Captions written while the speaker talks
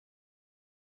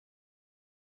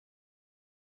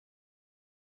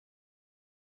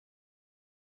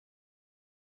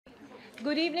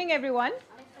Good evening, everyone.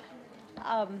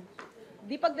 Um,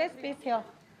 Deepak, there's space here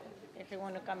if you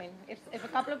want to come in. If a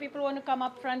couple of people want to come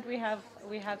up front, we have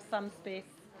some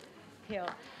space here.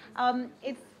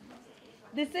 It's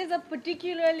This is a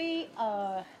particularly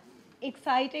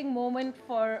exciting moment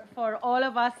for all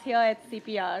of us here at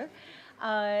CPR.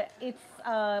 It's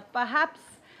perhaps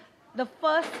the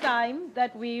first time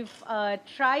that we've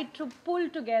tried to pull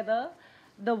together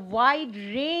the wide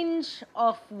range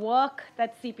of work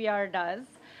that CPR does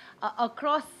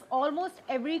across almost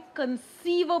every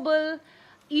conceivable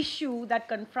issue that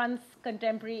confronts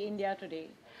contemporary India today.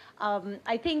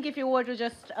 I think if you were to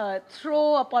just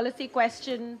throw a policy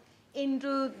question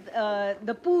into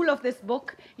the pool of this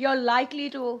book, you're likely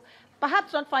to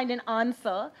perhaps not find an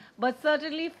answer, but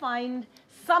certainly find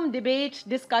some debate,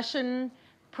 discussion,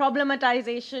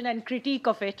 problematization, and critique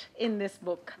of it in this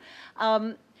book.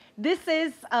 This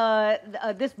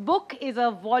book is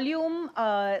a volume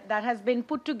that has been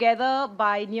put together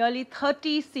by nearly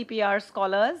 30 CPR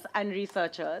scholars and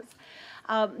researchers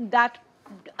that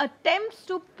attempts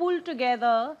to pull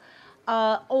together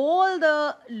all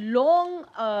the long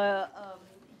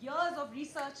years of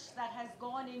research that has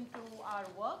gone into our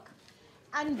work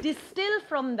and distill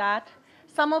from that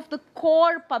some of the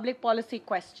core public policy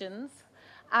questions.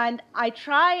 And I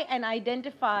try and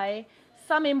identify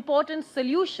some important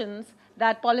solutions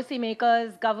that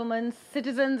policymakers, governments,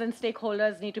 citizens, and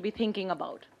stakeholders need to be thinking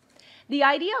about. The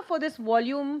idea for this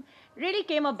volume really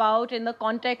came about in the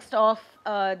context of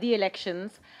the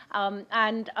elections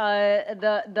and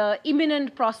the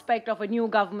imminent prospect of a new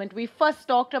government. We first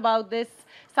talked about this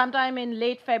sometime in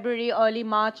late February, early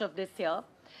March of this year,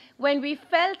 when we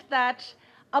felt that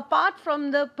apart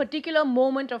from the particular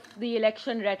moment of the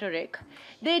election rhetoric,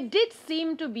 there did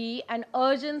seem to be an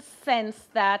urgent sense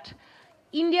that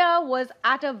India was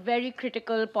at a very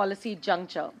critical policy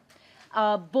juncture,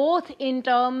 both in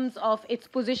terms of its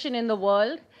position in the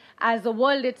world, as the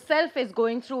world itself is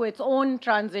going through its own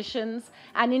transitions,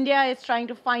 and India is trying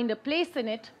to find a place in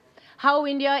it, how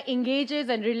India engages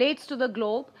and relates to the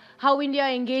globe, how India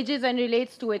engages and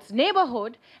relates to its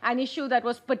neighborhood, an issue that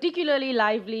was particularly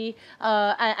lively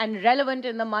and relevant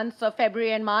in the months of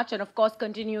February and March, and of course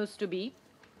continues to be,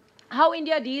 how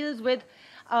India deals with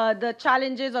the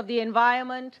challenges of the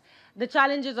environment, the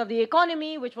challenges of the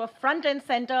economy, which were front and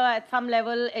center at some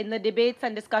level in the debates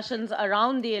and discussions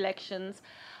around the elections,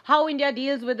 how India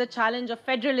deals with the challenge of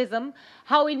federalism,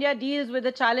 how India deals with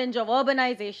the challenge of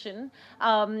urbanization.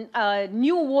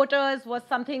 New voters was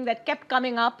something that kept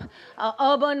coming up.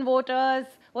 Urban voters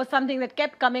was something that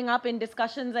kept coming up in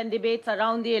discussions and debates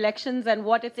around the elections and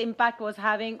what its impact was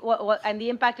having, and the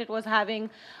impact it was having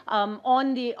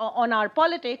on our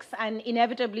politics, and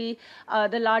inevitably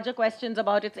the larger questions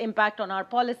about its impact on our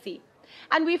policy.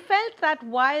 And we felt that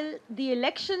while the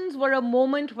elections were a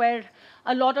moment where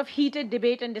a lot of heated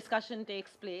debate and discussion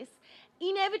takes place,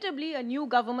 inevitably a new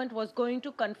government was going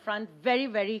to confront very,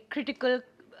 very critical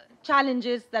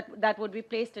challenges that would be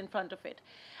placed in front of it.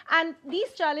 And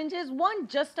these challenges weren't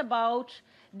just about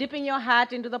dipping your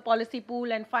hat into the policy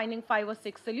pool and finding 5 or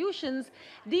 6 solutions.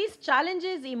 These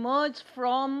challenges emerged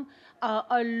from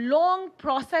a long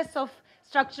process of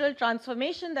structural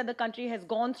transformation that the country has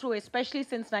gone through, especially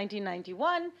since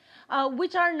 1991,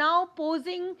 which are now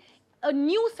posing a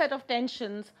new set of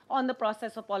tensions on the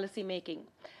process of policy making.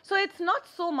 So it's not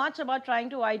so much about trying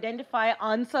to identify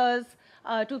answers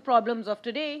to problems of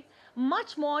today,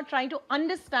 much more trying to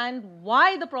understand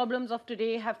why the problems of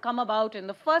today have come about in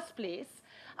the first place.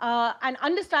 And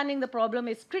understanding the problem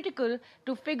is critical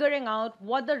to figuring out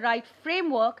what the right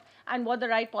framework and what the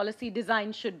right policy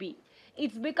design should be.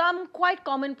 It's become quite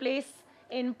commonplace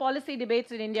in policy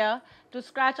debates in India to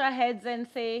scratch our heads and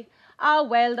say,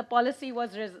 well, the policy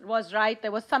was right,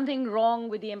 there was something wrong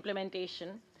with the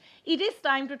implementation. It is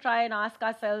time to try and ask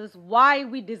ourselves why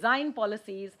we design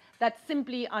policies that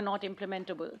simply are not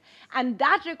implementable. And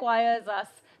that requires us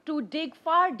to dig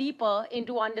far deeper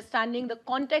into understanding the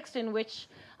context in which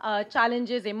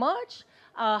challenges emerge,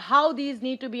 how these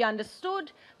need to be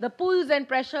understood, the pulls and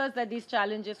pressures that these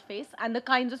challenges face, and the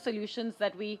kinds of solutions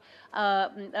that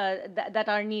that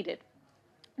are needed.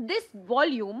 This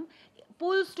volume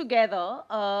pulls together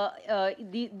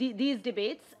these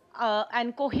debates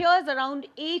and coheres around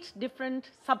 8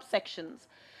 different subsections.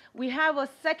 We have a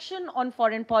section on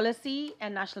foreign policy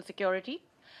and national security,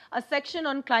 a section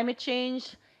on climate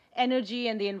change, energy,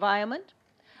 and the environment,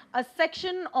 a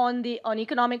section on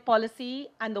economic policy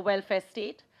and the welfare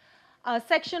state, a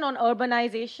section on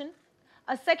urbanization,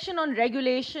 a section on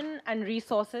regulation and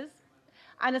resources,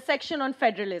 and a section on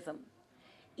federalism.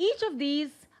 Each of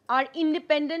these are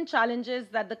independent challenges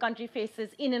that the country faces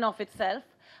in and of itself,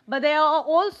 but there are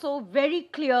also very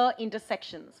clear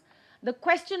intersections. The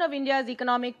question of India's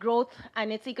economic growth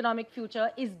and its economic future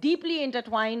is deeply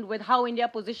intertwined with how India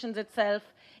positions itself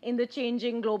in the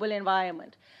changing global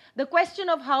environment. The question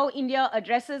of how India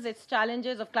addresses its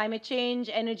challenges of climate change,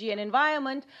 energy, and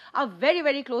environment are very,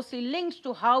 very closely linked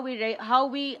to how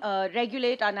we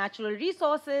regulate our natural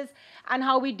resources and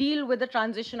how we deal with the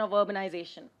transition of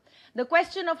urbanization. The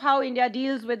question of how India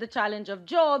deals with the challenge of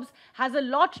jobs has a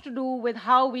lot to do with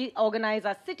how we organize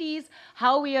our cities,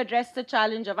 how we address the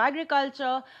challenge of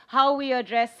agriculture, how we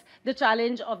address the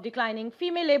challenge of declining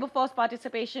female labor force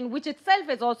participation, which itself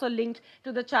is also linked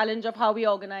to the challenge of how we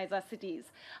organize our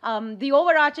cities. The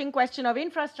overarching question of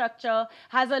infrastructure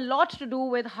has a lot to do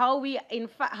with how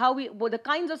the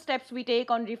kinds of steps we take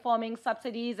on reforming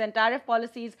subsidies and tariff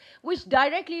policies, which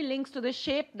directly links to the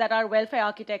shape that our welfare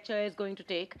architecture is going to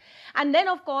take. And then,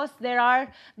 of course, there are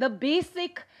the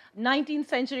basic 19th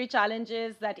century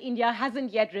challenges that India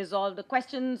hasn't yet resolved, the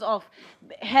questions of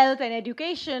health and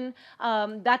education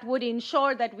that would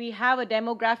ensure that we have a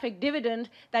demographic dividend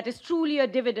that is truly a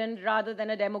dividend rather than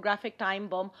a demographic time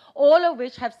bomb, all of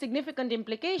which have significant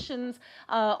implications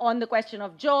on the question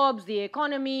of jobs, the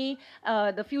economy,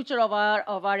 the future of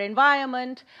our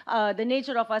environment, the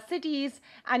nature of our cities,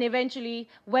 and eventually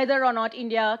whether or not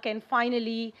India can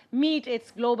finally meet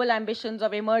its global ambitions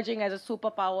of emerging as a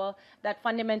superpower that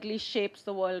fundamentally shapes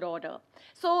the world order.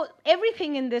 So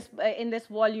everything in this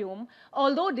volume,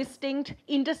 although distinct,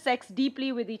 intersects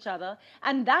deeply with each other,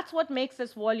 and that's what makes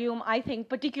this volume, I think,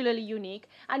 particularly unique,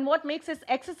 and what makes this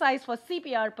exercise for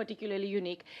CPR particularly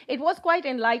unique. It was quite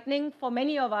enlightening for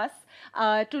many of us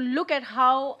to look at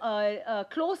how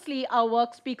closely our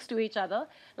work speaks to each other.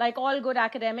 Like all good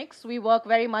academics, we work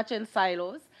very much in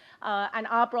silos. And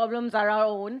our problems are our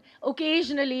own,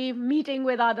 occasionally meeting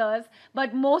with others,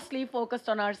 but mostly focused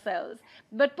on ourselves.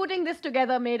 But putting this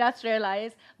together made us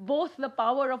realize both the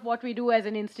power of what we do as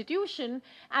an institution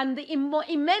and the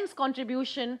immense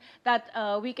contribution that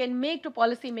we can make to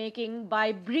policy making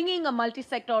by bringing a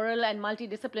multi-sectoral and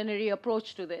multidisciplinary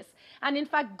approach to this. And in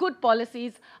fact, good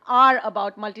policies are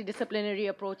about multidisciplinary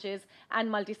approaches and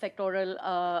multi-sectoral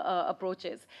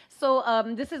approaches. So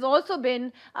this has also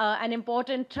been an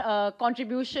important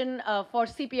contribution for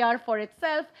CPR for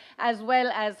itself, as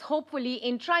well as hopefully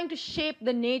in trying to shape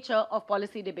the nature of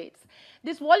policy debates.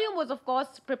 This volume was, of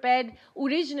course, prepared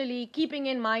originally keeping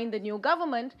in mind the new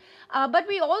government, but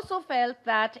we also felt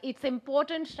that it's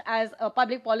important as a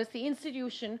public policy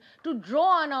institution to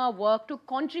draw on our work to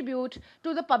contribute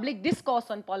to the public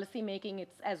discourse on policy making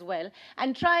as well,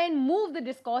 and try and move the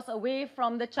discourse away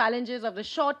from the challenges of the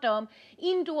short term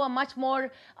into a much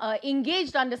more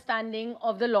engaged understanding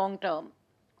of the long term.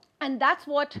 And that's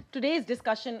what today's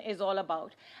discussion is all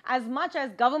about. As much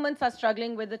as governments are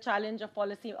struggling with the challenge of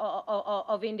policy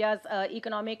of India's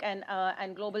economic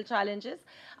and global challenges,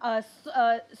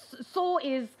 so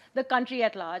is the country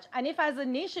at large. And if as a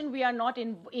nation we are not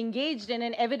engaged in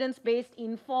an evidence-based,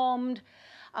 informed,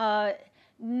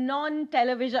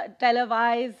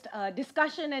 non-televised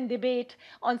discussion and debate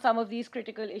on some of these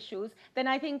critical issues, then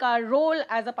I think our role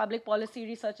as a public policy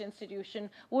research institution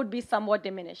would be somewhat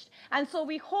diminished. And so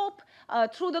we hope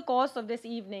through the course of this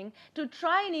evening to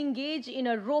try and engage in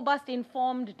a robust,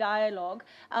 informed dialogue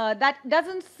that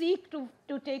doesn't seek to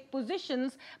take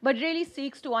positions, but really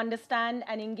seeks to understand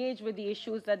and engage with the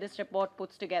issues that this report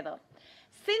puts together.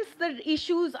 Since the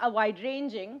issues are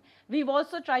wide-ranging, we've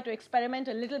also tried to experiment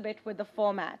a little bit with the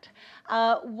format.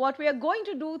 What we are going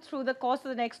to do through the course of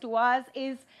the next 2 hours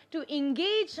is to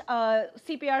engage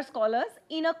CPR scholars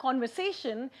in a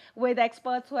conversation with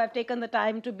experts who have taken the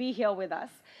time to be here with us.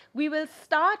 We will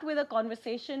start with a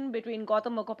conversation between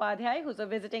Gautam Mukhopadhyay, who's a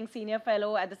visiting senior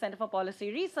fellow at the Center for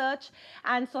Policy Research,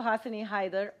 and Suhasini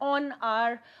Haidar on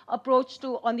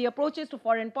the approaches to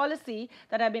foreign policy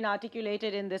that have been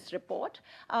articulated in this report.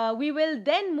 We will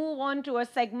then move on to a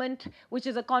segment which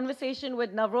is a conversation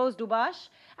with Navroz Dubash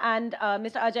and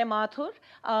Mr. Ajay Mathur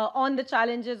on the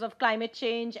challenges of climate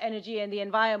change, energy, and the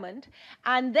environment,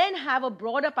 and then have a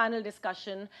broader panel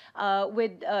discussion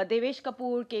with Devesh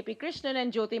Kapoor, KP Krishnan,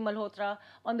 and Jyoti Malhotra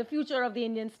on the future of the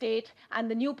Indian state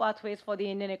and the new pathways for the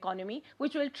Indian economy,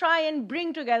 which will try and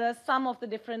bring together some of the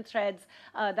different threads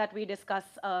that we discuss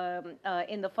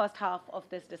in the first half of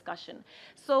this discussion.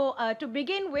 So to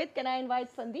begin with, can I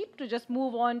invite Sandeep to just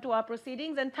move on to our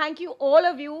proceedings? And thank you, all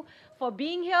of you, for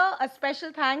being here. A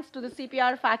special thanks to the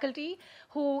CPR faculty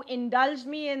who indulged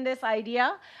me in this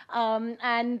idea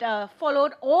and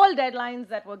followed all deadlines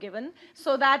that were given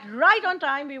so that right on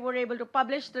time we were able to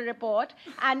publish the report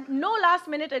and no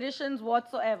last-minute additions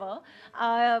whatsoever.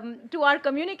 To our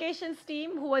communications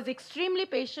team, who was extremely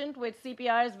patient with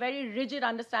CPR's very rigid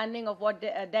understanding of what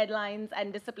deadlines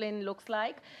and discipline looks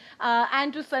like,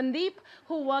 and to Sandeep,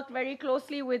 who worked very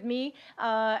closely with me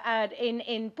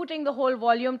in putting the whole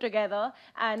volume together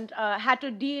and had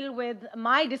to deal with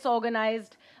my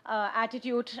disorganized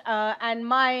attitude and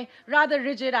my rather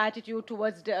rigid attitude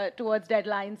towards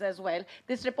deadlines as well.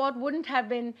 This report wouldn't have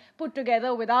been put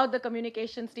together without the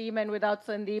communications team and without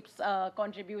Sandeep's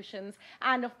contributions,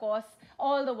 and of course,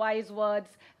 all the wise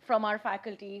words from our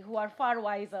faculty, who are far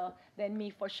wiser than me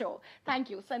for sure. Thank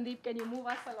you. Sandeep, can you move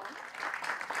us along?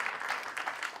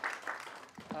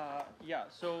 Yeah,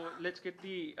 so let's get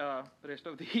the rest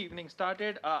of the evening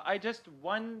started.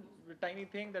 One tiny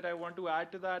thing that I want to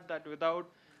add to that without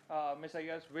Ms.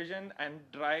 Ayya's vision and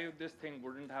drive, this thing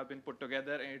wouldn't have been put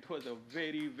together, and it was a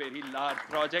very, very large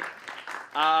project.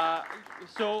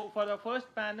 So for the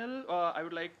first panel, I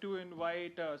would like to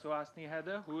invite Suhasini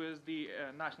Haider, who is the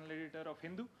National Editor of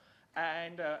Hindu,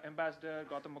 and Ambassador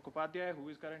Gautam Mukhopadhyay, who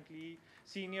is currently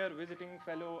Senior Visiting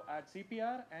Fellow at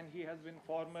CPR, and he has been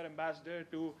former ambassador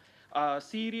to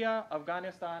Syria,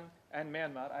 Afghanistan, and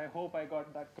Myanmar. I hope I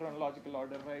got that chronological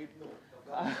order right.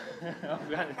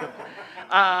 Afghanistan.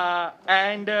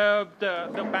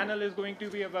 The panel is going to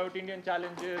be about Indian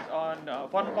challenges on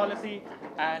foreign policy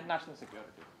and national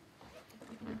security.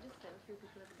 Just tell a few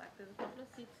people at the back. There's a couple of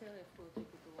seats here if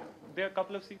people want. There are a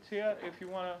couple of seats here if you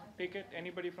want to take it.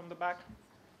 Anybody from the back?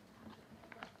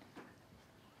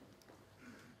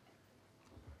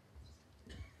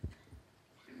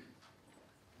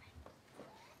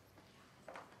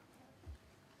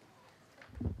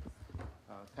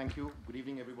 Thank you. Good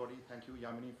evening, everybody. Thank you,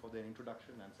 Yamini, for the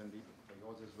introduction, and Sandeep for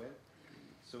yours as well.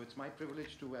 So it's my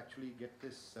privilege to actually get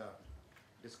this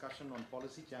discussion on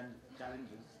policy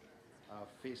challenges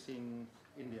facing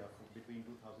India between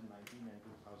 2019 and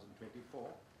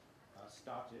 2024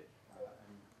 started.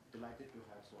 I'm delighted to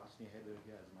have Suhasini Haider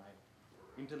here as my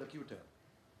interlocutor.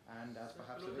 And as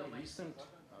perhaps a very recent...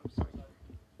 sorry.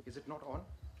 Is it not on?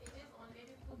 It is on.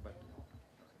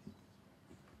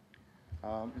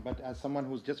 But as someone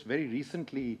who's just very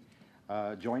recently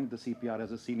joined the CPR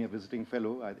as a senior visiting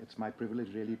fellow, it's my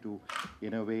privilege really to,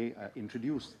 in a way,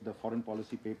 introduce the foreign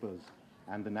policy papers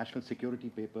and the national security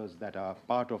papers that are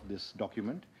part of this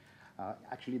document.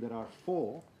 Actually, there are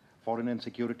 4 foreign and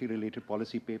security related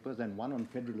policy papers and 1 on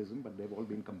federalism, but they've all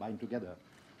been combined together.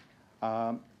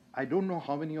 I don't know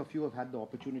how many of you have had the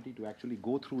opportunity to actually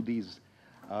go through these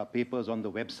papers on the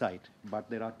website, but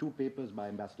there are 2 papers by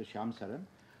Ambassador Shyam Saran.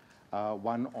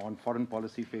 One on foreign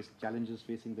policy challenges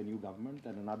facing the new government,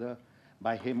 and another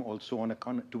by him also on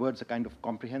towards a kind of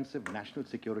comprehensive national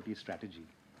security strategy.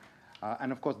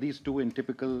 And of course, these 2 in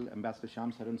typical Ambassador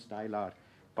Shyam Saran style are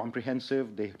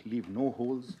comprehensive. They leave no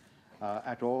holes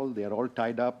at all. They are all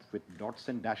tied up with dots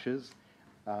and dashes.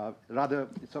 Rather,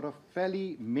 it's sort of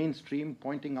fairly mainstream,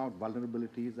 pointing out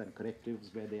vulnerabilities and correctives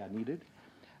where they are needed.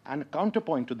 And a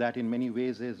counterpoint to that in many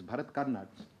ways is Bharat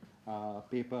Karnad's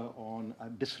paper on a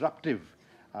disruptive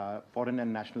foreign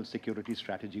and national security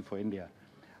strategy for India.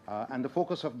 And the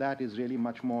focus of that is really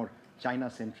much more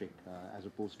China-centric as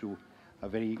opposed to a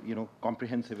very,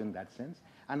 comprehensive in that sense.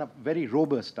 And a very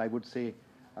robust, I would say,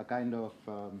 a kind of,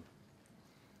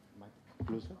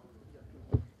 closer?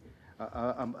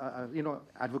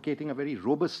 Advocating a very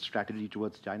robust strategy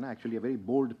towards China, actually a very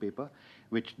bold paper,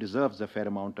 which deserves a fair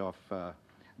amount of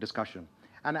discussion.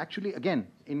 And actually, again,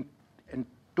 in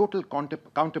total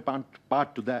counterpoint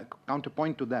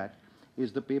to that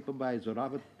is the paper by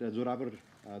Zorawar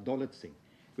Daulat Singh,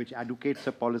 which advocates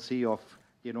a policy of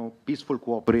peaceful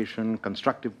cooperation,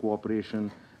 constructive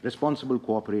cooperation, responsible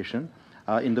cooperation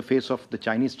in the face of the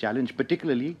Chinese challenge,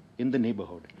 particularly in the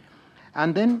neighborhood.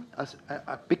 And then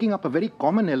picking up a very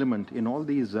common element in all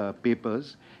these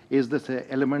papers is this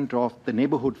element of the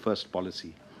neighborhood first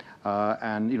policy.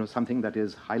 And something that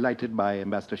is highlighted by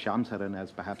Ambassador Shyam Saran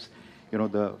as perhaps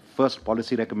the first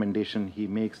policy recommendation he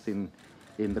makes in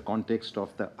the context of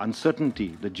the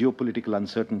uncertainty, the geopolitical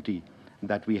uncertainty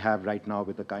that we have right now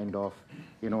with a kind of,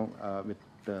 with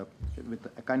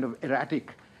a kind of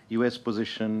erratic U.S.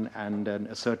 position and an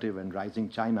assertive and rising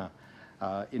China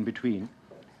in between.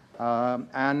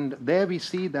 And there we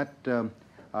see that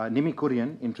Nimi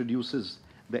Kurian introduces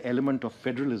the element of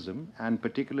federalism, and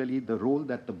particularly the role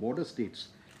that the border states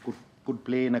could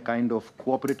play in a kind of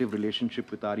cooperative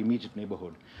relationship with our immediate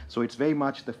neighborhood. So it's very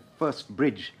much the first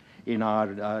bridge in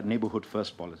our neighborhood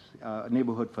first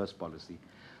policy.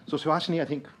 So Suhasini, I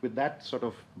think with that sort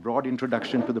of broad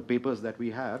introduction to the papers that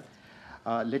we have,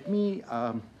 let me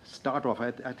start off.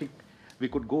 I think we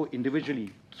could go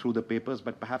individually through the papers,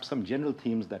 but perhaps some general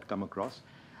themes that come across.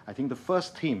 I think the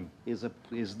first theme is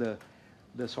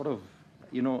the sort of,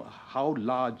 how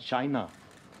large China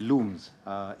looms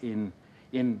in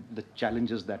the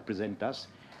challenges that present us,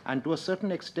 and to a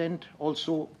certain extent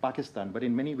also Pakistan. But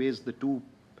in many ways, the two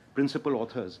principal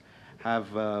authors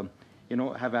have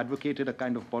advocated a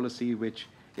kind of policy which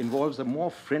involves a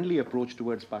more friendly approach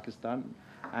towards Pakistan,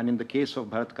 and in the case of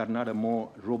Bharat Karnad, a more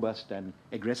robust and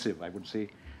aggressive, I would say,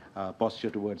 posture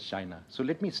towards China. So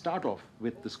let me start off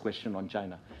with this question on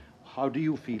China. How do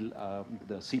you feel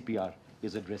the CPR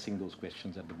is addressing those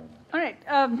questions at the moment? All right.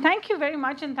 Thank you very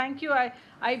much, and thank you.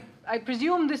 I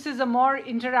presume this is a more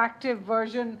interactive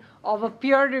version of a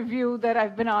peer review that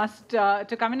I've been asked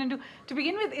to come in and do. To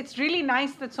begin with, it's really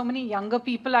nice that so many younger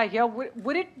people are here.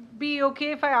 Would it be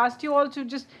okay if I asked you all to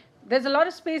just, there's a lot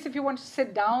of space if you want to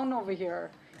sit down over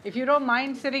here. If you don't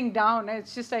mind sitting down,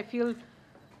 it's just I feel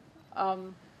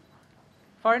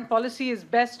foreign policy is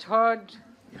best heard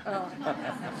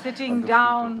sitting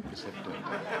down,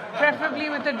 preferably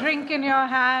with a drink in your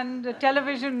hand, a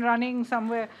television running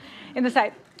somewhere in the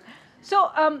side.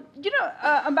 So,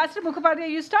 Ambassador Mukhopadhyay,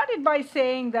 you started by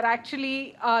saying that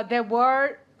actually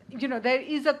there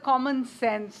is a common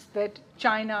sense that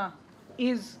China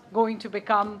is going to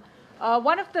become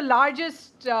one of the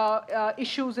largest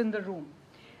issues in the room.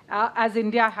 As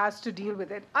India has to deal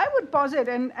with it. I would posit,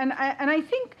 and I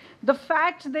think the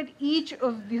fact that each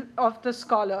of the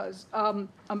scholars,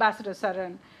 Ambassador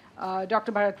Saran,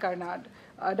 Dr. Bharat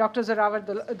Karnad, Dr. Zorawar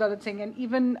Dalit Singh, and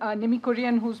even Nimi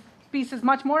Kurian, whose piece is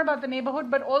much more about the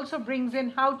neighborhood, but also brings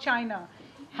in how China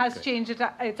has changed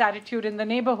its attitude in the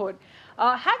neighborhood,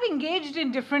 have engaged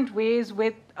in different ways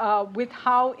with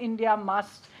how India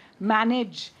must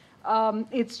manage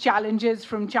its challenges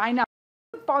from China.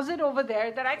 Posit over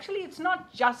there that actually it's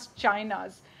not just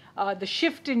China's, the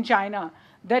shift in China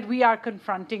that we are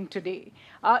confronting today.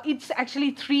 It's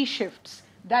actually three shifts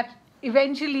that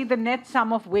eventually the net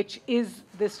sum of which is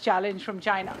this challenge from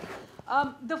China.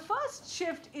 The first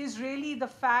shift is really the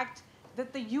fact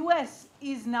that the US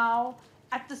is now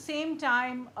at the same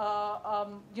time,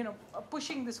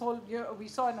 pushing this whole, we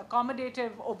saw an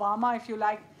accommodative Obama, if you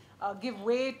like, give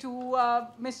way to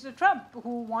Mr. Trump,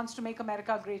 who wants to make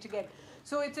America great again.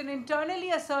 So it's an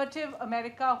internally assertive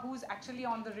America who's actually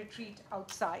on the retreat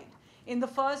outside. In the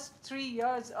first 3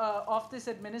 years of this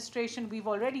administration, we've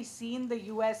already seen the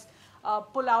US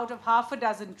pull out of half a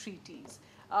dozen treaties.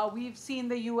 We've seen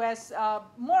the US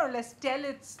more or less tell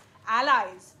its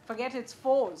allies, forget its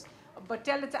foes, but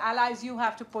tell its allies you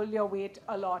have to pull your weight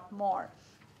a lot more.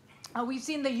 We've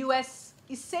seen the US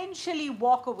essentially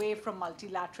walk away from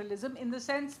multilateralism in the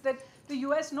sense that the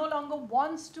US no longer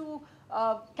wants to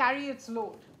carry its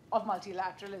load of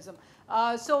multilateralism.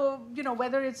 So,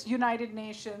 whether it's United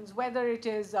Nations, whether it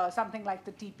is something like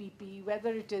the TPP,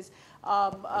 whether it is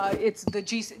it's the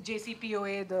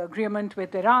JCPOA, the agreement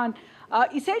with Iran,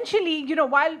 essentially,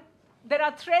 while there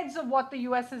are threads of what the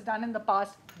US has done in the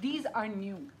past, these are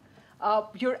new.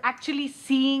 You're actually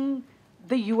seeing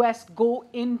the US go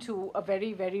into a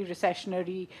very, very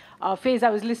recessionary phase. I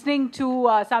was listening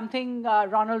to something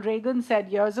Ronald Reagan said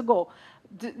years ago,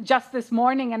 just this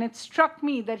morning, and it struck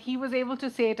me that he was able to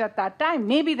say it at that time.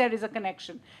 Maybe there is a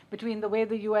connection between the way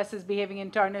the US is behaving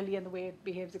internally and the way it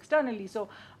behaves externally. So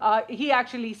he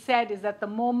actually said is that the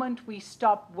moment we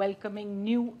stop welcoming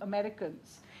new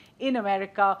Americans in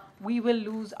America, we will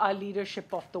lose our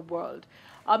leadership of the world.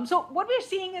 So what we're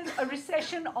seeing is a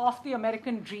recession of the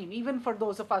American dream, even for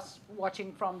those of us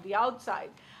watching from the outside.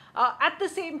 At the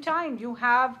same time, you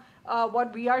have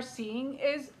what we are seeing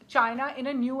is China in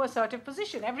a new assertive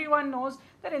position. Everyone knows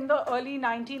that in the early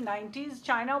 1990s,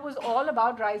 China was all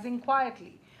about rising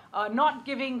quietly, not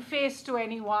giving face to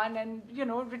anyone and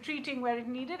retreating where it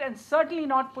needed, and certainly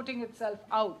not putting itself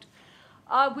out.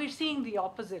 We're seeing the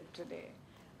opposite today.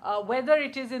 Whether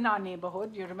it is in our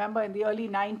neighborhood, you remember in the early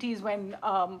 90s when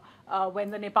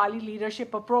the Nepali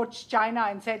leadership approached China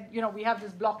and said, we have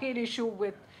this blockade issue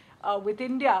with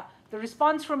India. The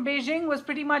response from Beijing was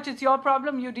pretty much, it's your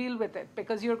problem, you deal with it,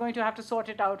 because you're going to have to sort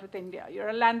it out with India. You're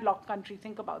a landlocked country,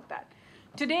 think about that.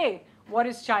 Today, what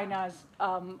is China's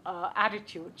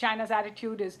attitude? China's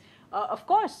attitude is, of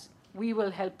course, we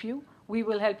will help you. We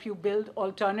will help you build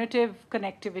alternative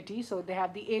connectivity. So they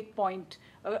have the 8-point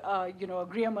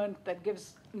agreement that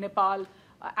gives Nepal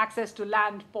access to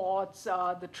land ports,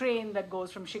 the train that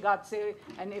goes from Shigatse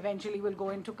and eventually will go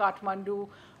into Kathmandu,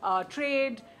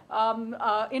 trade,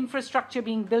 infrastructure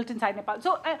being built inside Nepal.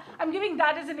 So I'm giving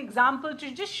that as an example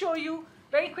to just show you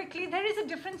very quickly, there is a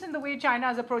difference in the way China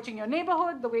is approaching your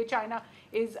neighborhood, the way China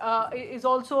is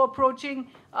also approaching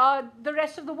the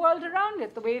rest of the world around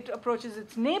it. The way it approaches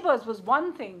its neighbors was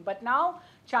one thing, but now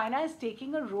China is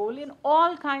taking a role in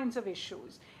all kinds of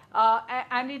issues.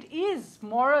 And it is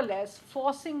more or less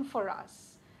forcing for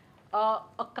us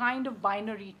a kind of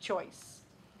binary choice.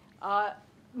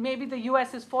 Maybe the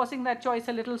US is forcing that choice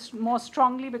a little more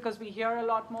strongly because we hear a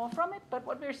lot more from it, but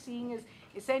what we're seeing is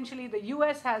essentially the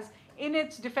US has, in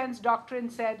its defense doctrine,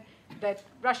 said that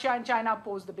Russia and China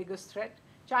pose the biggest threat.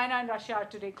 China and Russia are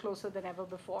today closer than ever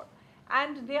before.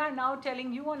 And they are now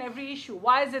telling you on every issue.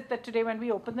 Why is it that today when we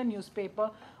open the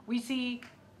newspaper, we see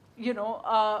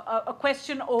a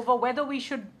question over whether we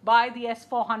should buy the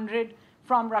S-400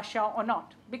 from Russia or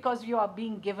not? Because you are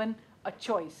being given a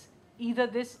choice. Either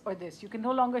this or this. You can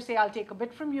no longer say, I'll take a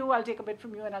bit from you, I'll take a bit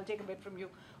from you, and I'll take a bit from you.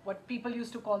 What people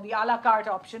used to call the a la carte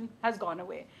option has gone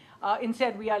away.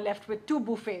 Instead, we are left with two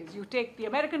buffets. You take the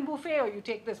American buffet or you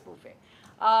take this buffet.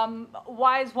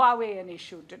 Why is Huawei an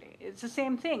issue today? It's the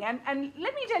same thing. And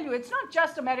let me tell you, it's not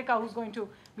just America who's going to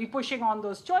be pushing on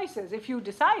those choices. If you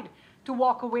decide to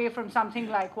walk away from something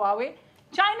like Huawei,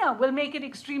 China will make it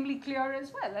extremely clear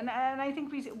as well. And I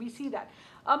think we see that.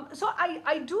 So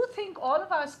I do think all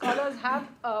of our scholars have,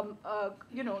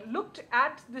 looked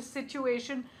at this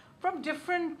situation from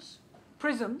different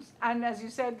prisms. And as you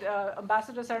said,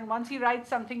 Ambassador Saran, once he writes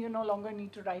something, you no longer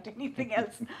need to write anything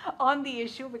else on the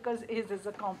issue because his is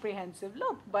a comprehensive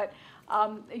look. But,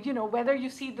 whether you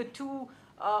see the two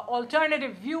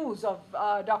alternative views of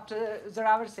Dr.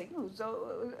 Zorawar Singh, who's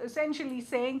essentially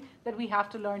saying that we have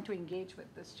to learn to engage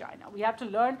with this China. We have to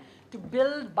learn to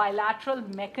build bilateral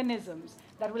mechanisms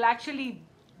that will actually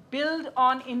build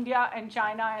on India and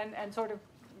China and sort of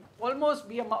almost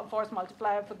be a force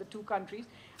multiplier for the two countries.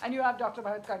 And you have Dr.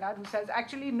 Bharat Karnad who says,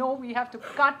 actually, no, we have to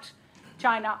cut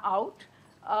China out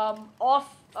of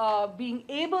being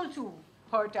able to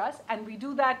hurt us, and we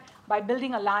do that by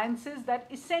building alliances that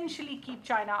essentially keep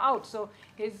China out. So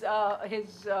his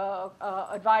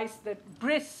advice that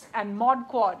BRICS and Mod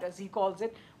Quad, as he calls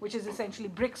it, which is essentially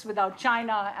BRICS without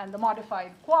China, and the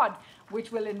modified Quad,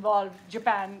 which will involve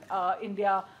Japan,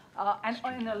 India, and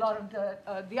in a lot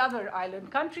of the other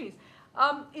island countries,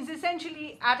 is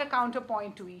essentially at a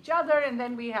counterpoint to each other. And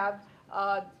then we have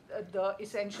the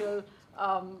essential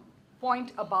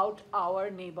point about our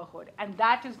neighborhood. And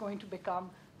that is going to become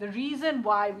the reason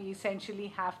why we essentially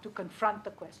have to confront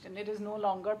the question. It is no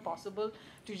longer possible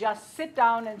to just sit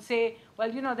down and say,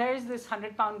 well, there is this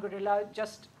 100-pound gorilla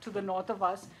just to the north of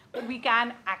us, but we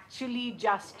can actually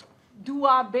just do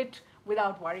our bit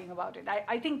without worrying about it.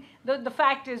 I think the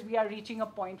fact is we are reaching a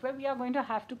point where we are going to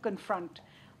have to confront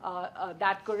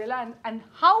that gorilla, and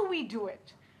how we do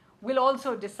it will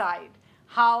also decide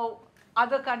how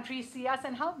other countries see us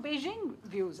and how Beijing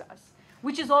views us,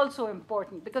 which is also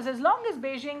important. Because as long as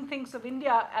Beijing thinks of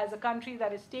India as a country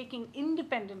that is taking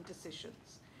independent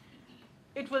decisions,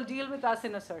 it will deal with us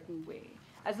in a certain way.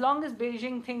 As long as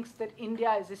Beijing thinks that India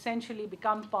has essentially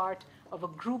become part of a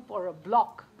group or a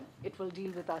bloc, it will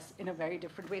deal with us in a very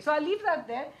different way. So I'll leave that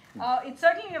there. It's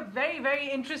certainly a very, very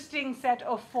interesting set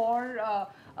of four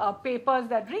papers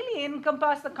that really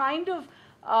encompass the kind of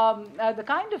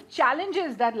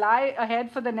challenges that lie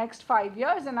ahead for the next 5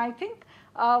 years. And I think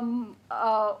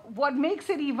what makes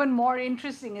it even more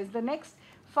interesting is the next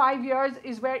 5 years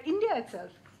is where India itself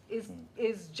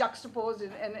is juxtaposed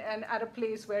and at a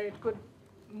place where it could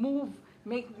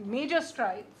make major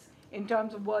strides in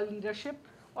terms of world leadership,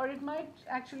 or it might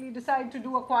actually decide to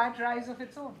do a quiet rise of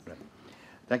its own. Right.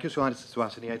 Thank you,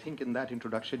 Suhasini. I think in that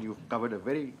introduction, you've covered a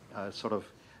very sort of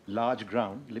large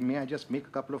ground. May I just make a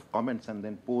couple of comments and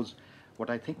then pose what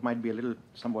I think might be a little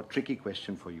somewhat tricky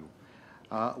question for you.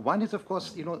 One is, of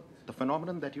course, the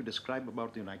phenomenon that you describe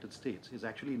about the United States is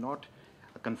actually not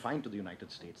confined to the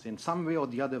United States. In some way or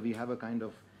the other, we have a kind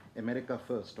of America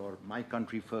first or my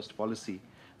country first policy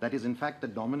that is in fact the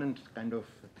dominant kind of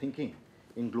thinking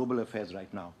in global affairs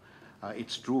right now.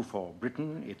 It's true for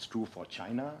Britain, it's true for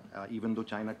China, even though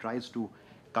China tries to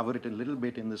cover it a little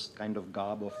bit in this kind of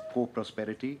garb of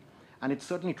co-prosperity, and it's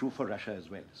certainly true for Russia as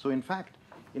well. So in fact,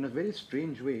 in a very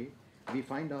strange way, we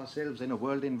find ourselves in a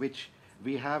world in which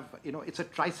we have, it's a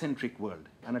tricentric world,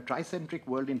 and a tricentric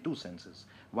world in two senses.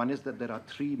 One is that there are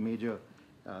three major,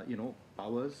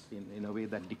 powers in a way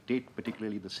that dictate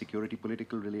particularly the security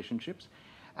political relationships,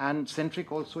 and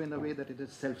centric also in a way that it is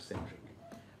self-centric.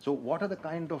 So what are the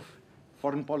kind of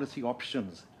foreign policy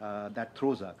options that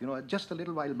throws up? Just a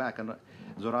little while back,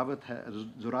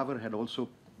 Zorawar had also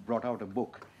brought out a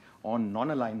book on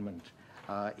non-alignment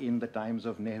in the times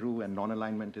of Nehru and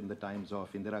non-alignment in the times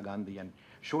of Indira Gandhi, and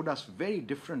showed us very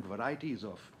different varieties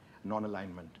of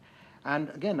non-alignment. And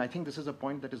again, I think this is a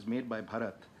point that is made by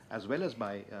Bharat as well as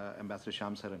by Ambassador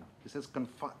Shyam Saran. He says,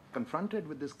 confronted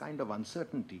with this kind of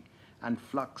uncertainty and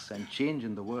flux and change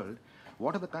in the world,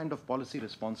 what are the kind of policy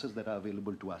responses that are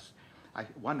available to us?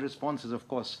 One response is, of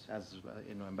course, as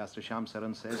Ambassador Shyam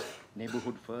Saran says,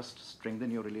 neighborhood first,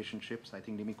 strengthen your relationships. I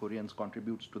think Nimi Koreans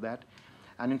contributes to that.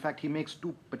 And in fact, he makes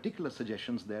two particular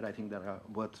suggestions there, I think, that are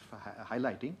worth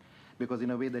highlighting, because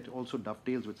in a way that also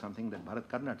dovetails with something that Bharat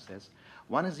Karnad says.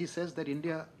 One is, he says that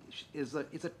India is a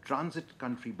transit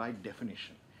country by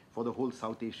definition for the whole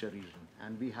South Asia region.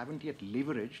 And we haven't yet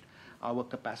leveraged our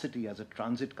capacity as a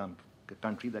transit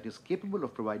country that is capable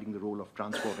of providing the role of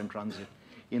transport and transit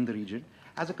in the region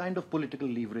as a kind of political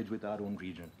leverage with our own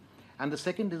region. And the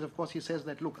second is, of course, he says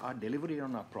that, look, our delivery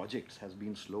on our projects has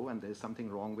been slow and there's something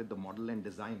wrong with the model and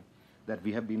design that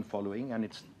we have been following, and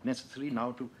it's necessary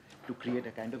now to create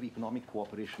a kind of economic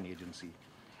cooperation agency.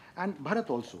 And Bharat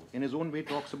also, in his own way,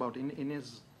 talks about,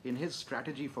 in his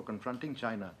strategy for confronting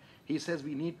China, he says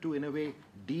we need to, in a way,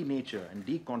 denature and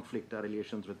deconflict our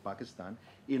relations with Pakistan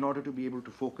in order to be able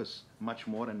to focus much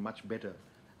more and much better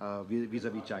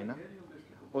vis-a-vis China.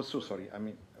 Oh, so sorry. I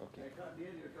mean, okay.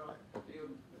 Okay.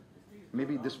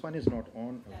 Maybe this one is not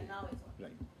on. Okay. Yeah, now it's on.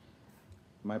 Right.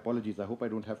 My apologies. I hope I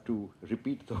don't have to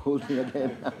repeat the whole thing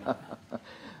again.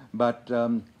 But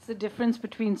it's the difference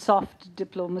between soft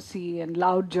diplomacy and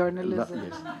loud journalism.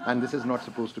 yes, and this is not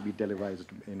supposed to be televised,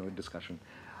 discussion.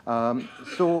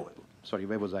 So, sorry,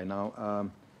 where was I now?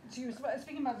 So you were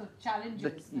speaking about the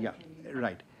challenges. Yeah,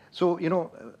 right. So,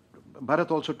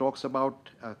 Bharat also talks about,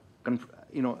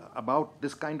 about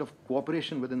this kind of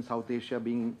cooperation within South Asia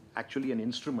being actually an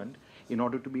instrument in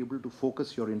order to be able to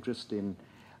focus your interest in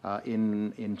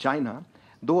China.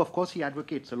 Though, of course, he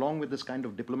advocates, along with this kind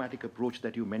of diplomatic approach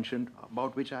that you mentioned,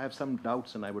 about which I have some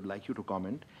doubts and I would like you to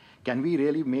comment. Can we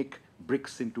really make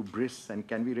BRICS into BRIS, and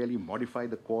can we really modify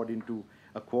the Quad into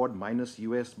a Quad minus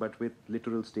US, but with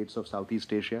literal states of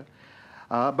Southeast Asia?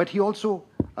 But he also,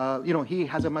 he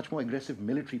has a much more aggressive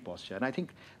military posture. And I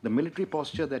think the military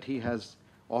posture that he has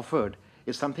offered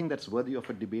is something that's worthy of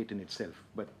a debate in itself.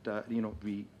 But,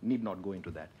 we need not go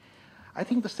into that. I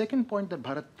think the second point that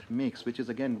Bharat makes, which is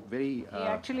again very... he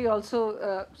actually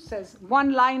also says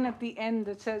one line at the end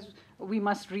that says we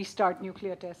must restart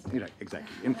nuclear testing. Right,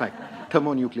 exactly. In fact,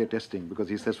 thermonuclear testing, because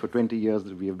he says for 20 years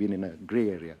that we have been in a gray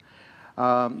area.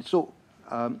 So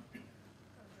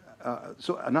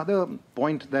another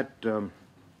point that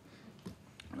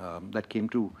that came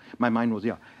to my mind was,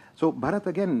 so Bharat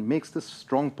again makes this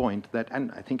strong point that,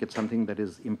 and I think it's something that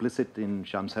is implicit in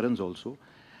Shyam Saran's also,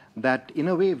 that in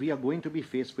a way we are going to be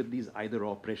faced with these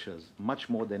either-or pressures much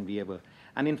more than we ever,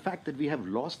 and in fact that we have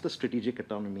lost the strategic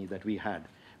autonomy that we had,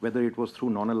 whether it was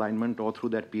through non-alignment or through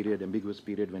that period, ambiguous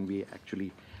period, when we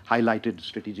actually highlighted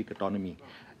strategic autonomy.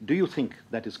 Do you think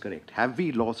that is correct? Have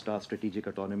we lost our strategic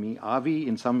autonomy? Are we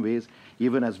in some ways,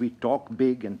 even as we talk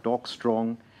big and talk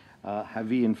strong, have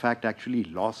we in fact actually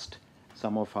lost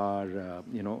some of our,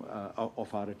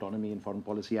 of our autonomy in foreign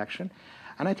policy action?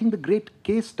 And I think the great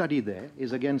case study there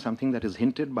is again something that is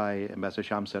hinted by Ambassador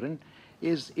Shyam Saran,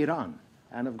 is Iran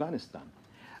and Afghanistan.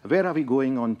 Where are we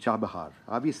going on Chabahar?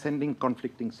 Are we sending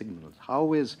conflicting signals?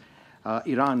 How is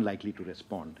Iran likely to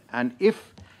respond? And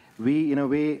if we, in a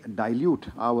way, dilute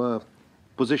our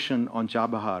position on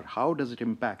Chabahar, how does it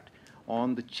impact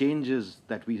on the changes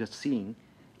that we are seeing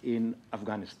in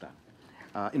Afghanistan?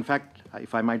 In fact,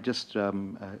 if I might just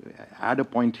add a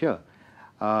point here,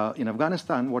 in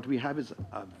Afghanistan, what we have is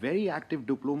a very active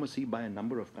diplomacy by a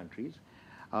number of countries,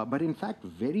 but in fact,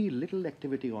 very little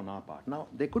activity on our part. Now,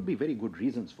 there could be very good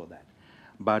reasons for that,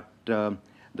 but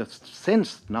the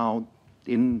sense now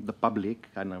in the public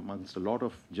and amongst a lot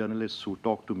of journalists who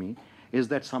talk to me is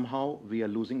that somehow we are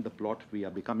losing the plot, we are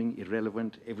becoming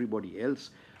irrelevant, everybody else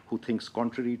who thinks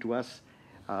contrary to us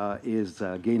is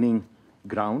gaining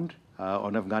ground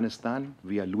on Afghanistan.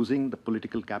 We are losing the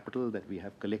political capital that we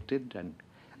have collected and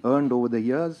earned over the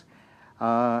years.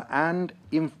 And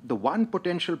if the one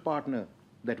potential partner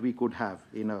that we could have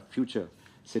in a future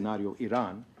scenario,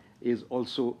 Iran, is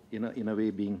also in a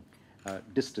way being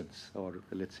distanced or,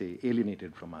 let's say,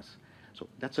 alienated from us. So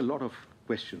that's a lot of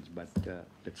questions, but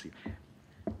let's see.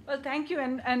 Well, thank you.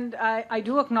 And I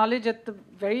do acknowledge at the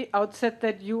very outset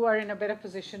that you are in a better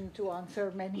position to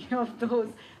answer many of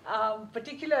those,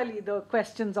 particularly the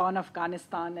questions on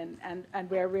Afghanistan and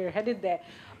where we're headed there.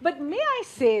 But may I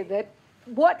say that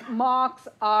what marks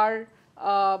our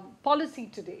policy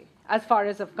today, as far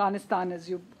as Afghanistan, as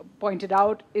you pointed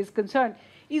out, is concerned,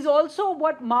 is also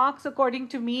what marks, according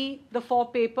to me, the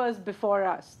 4 papers before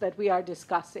us that we are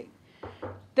discussing.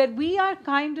 That we are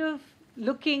kind of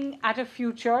looking at a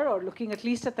future, or looking at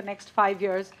least at the next 5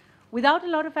 years, without a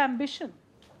lot of ambition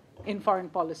in foreign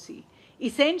policy.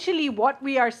 Essentially, what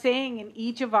we are saying in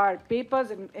each of our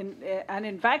papers, and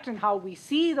in fact in how we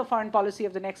see the foreign policy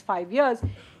of the next 5 years,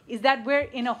 is that we're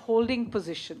in a holding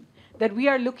position, that we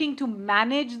are looking to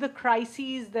manage the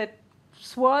crises that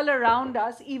swirl around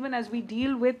us, even as we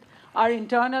deal with our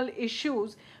internal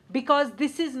issues, because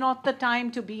this is not the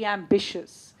time to be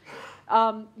ambitious.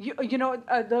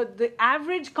 The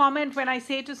average comment when I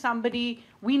say to somebody,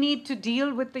 we need to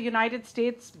deal with the United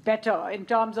States better in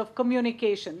terms of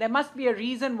communication. There must be a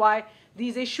reason why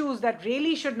these issues that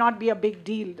really should not be a big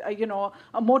deal,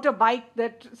 a motorbike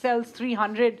that sells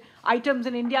 300 items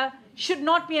in India should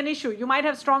not be an issue. You might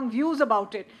have strong views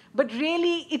about it, but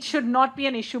really it should not be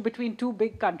an issue between 2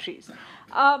 big countries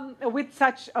with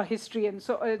such a history and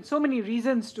so many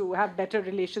reasons to have better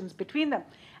relations between them.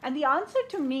 And the answer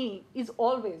to me is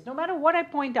always, no matter what I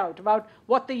point out about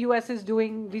what the US is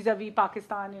doing vis-a-vis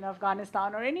Pakistan, in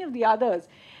Afghanistan, or any of the others,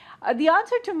 the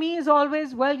answer to me is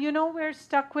always, well, we're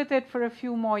stuck with it for a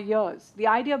few more years. The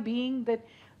idea being that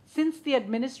since the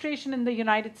administration in the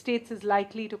United States is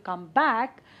likely to come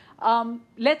back,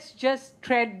 let's just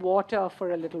tread water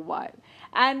for a little while.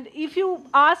 And if you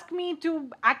ask me to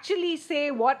actually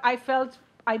say what I felt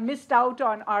I missed out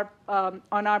on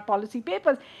our policy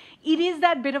papers, it is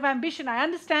that bit of ambition. I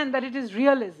understand that it is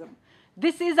realism.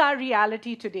 This is our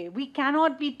reality today. We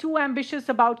cannot be too ambitious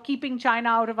about keeping China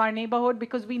out of our neighborhood,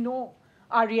 because we know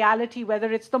our reality,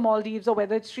 whether it's the Maldives or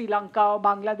whether it's Sri Lanka or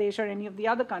Bangladesh or any of the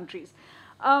other countries.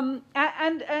 And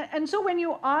so when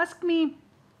you ask me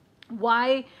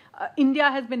why India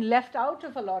has been left out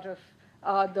of a lot of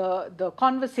the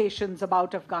conversations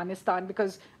about Afghanistan,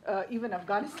 because even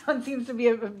Afghanistan seems to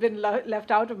have been left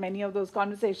out of many of those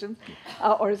conversations,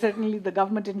 or certainly the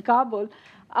government in Kabul.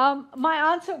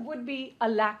 My answer would be a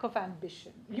lack of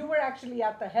ambition. You were actually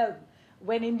at the helm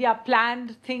when India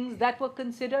planned things that were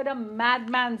considered a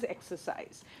madman's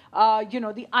exercise.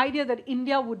 The idea that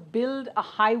India would build a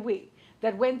highway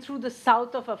that went through the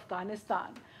south of Afghanistan,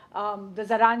 the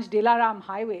Zaranj-Dilaram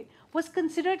highway, was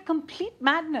considered complete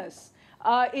madness.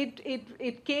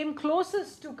 It came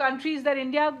closest to countries that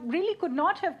India really could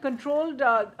not have controlled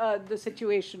the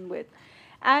situation with.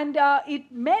 And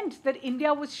it meant that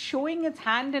India was showing its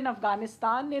hand in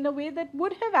Afghanistan in a way that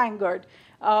would have angered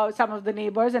some of the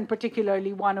neighbors, and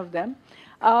particularly one of them.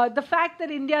 The fact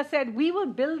that India said, we will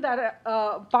build that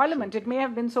parliament, it may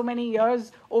have been so many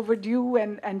years overdue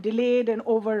and delayed and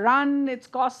overrun its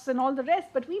costs and all the rest,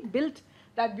 but we built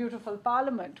that beautiful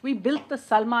parliament. We built the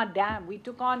Salma Dam. We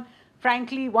took on,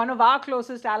 frankly, one of our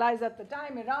closest allies at the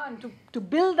time, Iran, to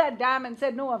build that dam, and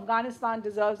said, no, Afghanistan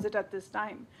deserves it at this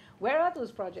time. Where are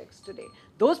those projects today?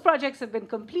 Those projects have been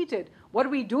completed. What are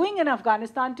we doing in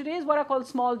Afghanistan today is what are called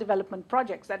small development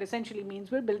projects. That essentially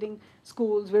means we're building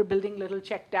schools, we're building little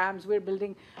check dams, we're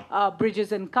building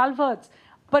bridges and culverts.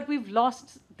 But we've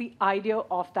lost the idea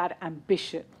of that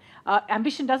ambition.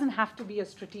 Ambition doesn't have to be a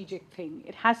strategic thing.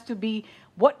 It has to be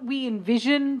what we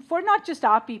envision for not just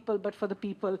our people, but for the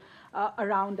people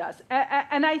around us.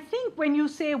 And I think when you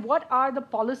say what are the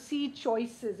policy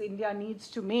choices India needs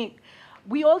to make,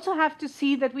 we also have to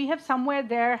see that we have somewhere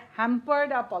there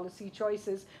hampered our policy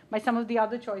choices by some of the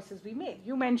other choices we made.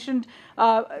 You mentioned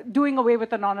doing away with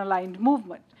the non-aligned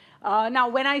movement. Now,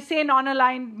 when I say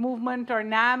non-aligned movement or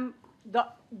NAM,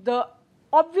 the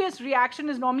obvious reaction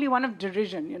is normally one of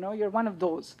derision. You're one of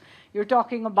those. You're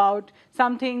talking about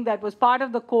something that was part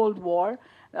of the Cold War,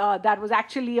 that was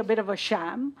actually a bit of a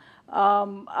sham.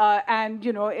 And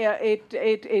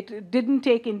it didn't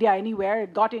take India anywhere.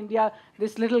 It got India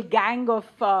this little gang of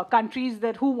countries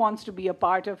that who wants to be a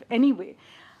part of anyway.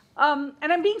 And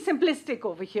I'm being simplistic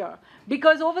over here,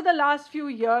 because over the last few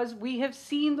years, we have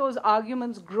seen those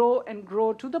arguments grow and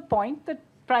grow to the point that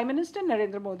Prime Minister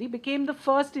Narendra Modi became the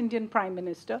first Indian Prime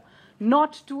Minister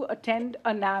not to attend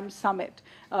a NAM summit.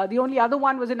 The only other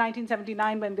one was in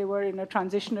 1979 when they were in a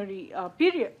transitionary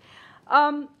period.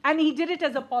 And he did it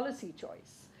as a policy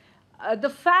choice. The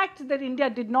fact that India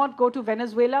did not go to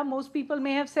Venezuela, most people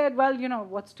may have said, well,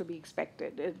 what's to be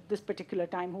expected at this particular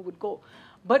time, who would go?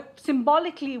 But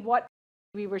symbolically, what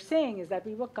we were saying is that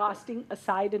we were casting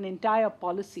aside an entire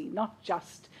policy, not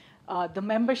just the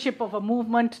membership of a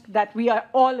movement that we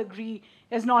all agree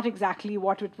is not exactly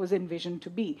what it was envisioned to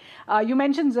be. You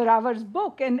mentioned Zorawar's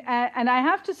book, and I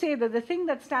have to say that the thing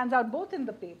that stands out both in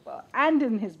the paper and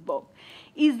in his book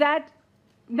is that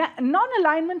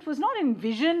non-alignment was not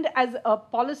envisioned as a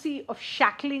policy of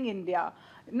shackling India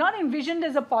not envisioned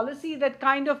as a policy that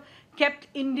kind of kept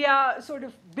India sort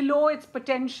of below its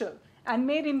potential and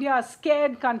made India a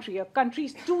scared country, a country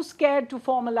too scared to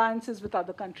form alliances with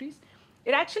other countries.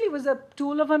 It actually was a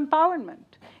tool of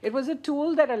empowerment. It was a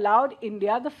tool that allowed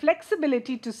India the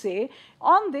flexibility to say,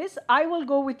 on this, I will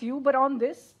go with you, but on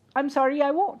this, I'm sorry,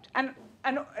 I won't. And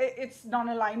it's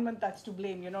non-alignment that's to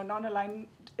blame. You know,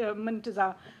 non-alignment is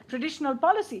our traditional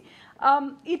policy.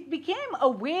 It became a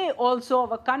way also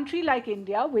of a country like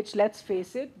India, which, let's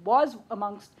face it, was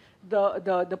amongst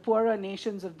the poorer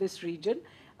nations of this region,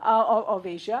 of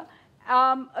Asia,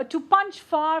 to punch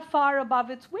far, far above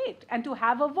its weight and to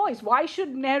have a voice. Why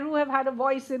should Nehru have had a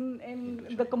voice in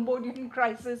the Cambodian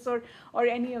crisis or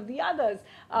any of the others?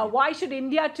 Why should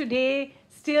India today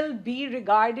still be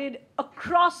regarded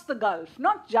across the Gulf,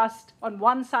 not just on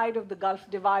one side of the Gulf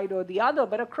divide or the other,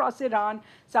 but across Iran,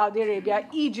 Saudi Arabia,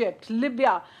 Egypt,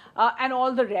 Libya, and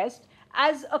all the rest,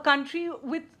 as a country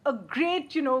with a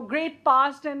great, great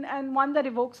past and one that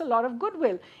evokes a lot of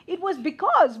goodwill? It was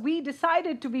because we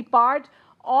decided to be part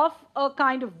of a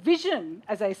kind of vision,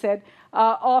 as I said,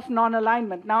 of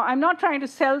non-alignment. Now, I'm not trying to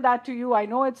sell that to you. I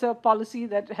know it's a policy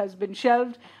that has been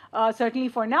shelved, certainly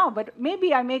for now, but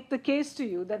maybe I make the case to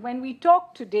you that when we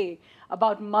talk today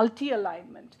about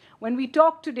multi-alignment, when we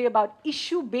talk today about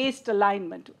issue-based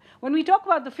alignment, when we talk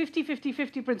about the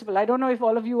 50-50-50 principle, I don't know if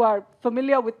all of you are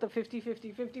familiar with the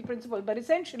 50-50-50 principle, but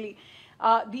essentially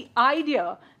the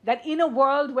idea that in a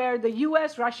world where the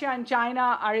US, Russia, and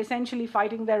China are essentially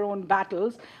fighting their own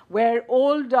battles, where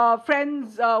old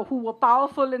friends who were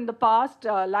powerful in the past,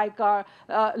 like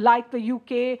the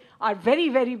UK, are very,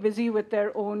 very busy with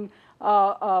their own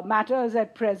matters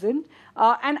at present,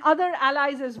 and other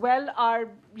allies as well are,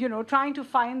 trying to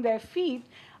find their feet.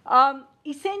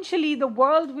 Essentially, the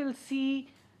world will see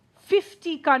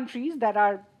 50 countries that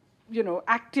are,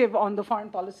 active on the foreign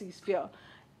policy sphere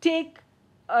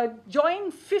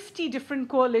join 50 different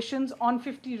coalitions on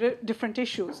 50 different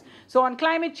issues. So on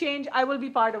climate change, I will be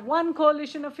part of one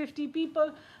coalition of 50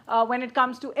 people. When it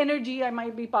comes to energy, I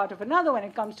might be part of another. When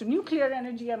it comes to nuclear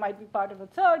energy, I might be part of a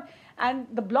third. And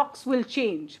the blocks will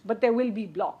change, but there will be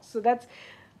blocks. So that's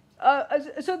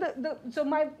so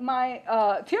my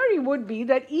theory would be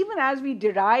that even as we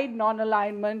deride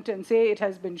non-alignment and say it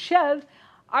has been shelved,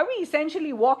 are we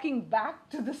essentially walking back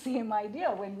to the same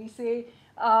idea when we say,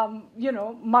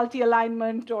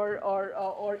 multi-alignment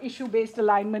or issue-based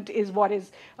alignment is what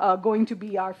is going to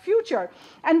be our future?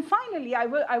 And finally, I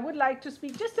would like to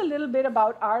speak just a little bit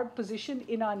about our position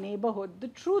in our neighborhood. The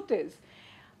truth is,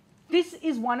 this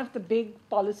is one of the big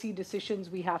policy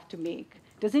decisions we have to make.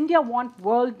 Does India want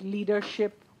world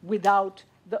leadership without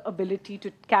the ability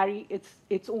to carry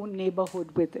its own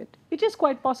neighborhood with it? It is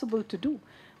quite possible to do.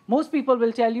 Most people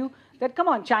will tell you that, come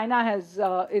on, China has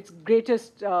its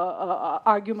greatest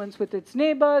arguments with its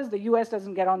neighbors. The US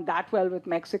doesn't get on that well with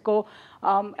Mexico.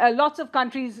 Lots of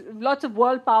countries, lots of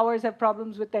world powers have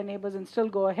problems with their neighbors and still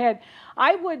go ahead.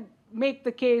 I would make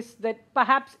the case that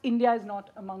perhaps India is not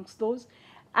amongst those.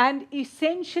 And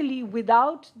essentially,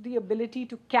 without the ability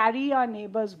to carry our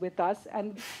neighbors with us,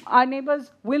 and our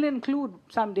neighbors will include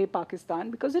someday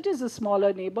Pakistan, because it is a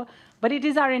smaller neighbor, but it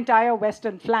is our entire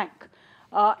western flank.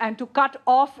 And to cut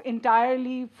off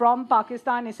entirely from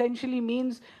Pakistan essentially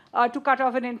means to cut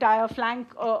off an entire flank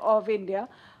of India.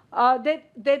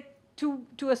 That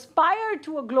to aspire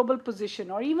to a global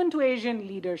position or even to Asian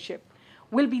leadership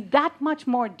will be that much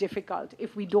more difficult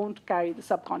if we don't carry the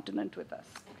subcontinent with us.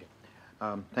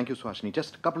 Thank you, Suhasini.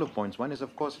 Just a couple of points. One is,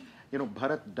 of course,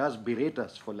 Bharat does berate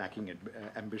us for lacking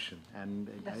ambition. And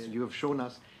you have shown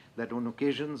us that on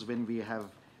occasions when we have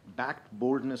backed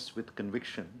boldness with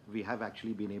conviction, we have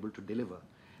actually been able to deliver.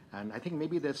 And I think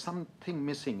maybe there's something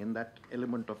missing in that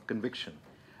element of conviction.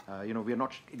 We are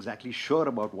not exactly sure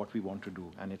about what we want to do.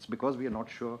 And it's because we are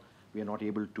not sure, we are not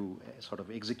able to sort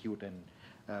of execute and,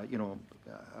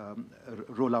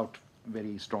 roll out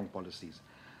very strong policies.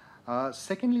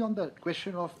 Secondly, on the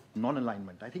question of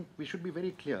non-alignment, I think we should be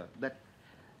very clear that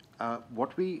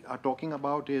what we are talking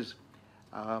about is,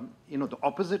 the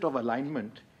opposite of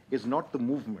alignment is not the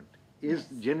movement, is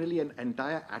generally an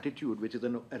entire attitude, which is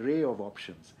an array of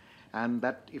options. And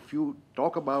that if you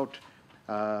talk about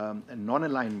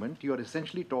non-alignment, you are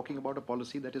essentially talking about a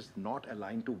policy that is not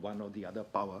aligned to one or the other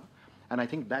power. And I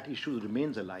think that issue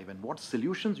remains alive. And what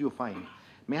solutions you find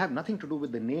may have nothing to do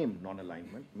with the name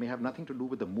non-alignment, may have nothing to do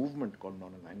with the movement called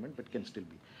non-alignment, but can still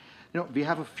be. We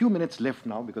have a few minutes left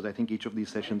now because I think each of these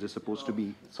sessions is supposed to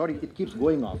be, sorry, it keeps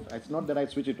going off. It's not that I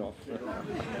switch it off.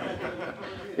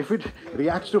 If it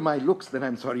reacts to my looks, then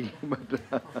I'm sorry.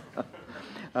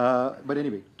 But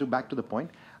anyway, back to the point.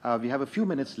 We have a few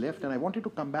minutes left, and I wanted to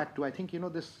come back to, I think,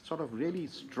 this sort of really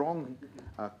strong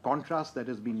contrast that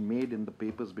has been made in the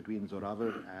papers between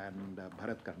Zorawar and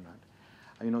Bharat Karnad.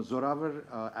 Zorawar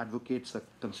advocates a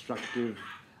constructive,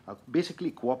 basically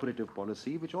cooperative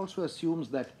policy, which also assumes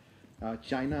that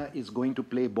China is going to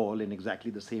play ball in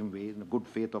exactly the same way. The good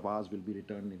faith of ours will be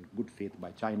returned in good faith by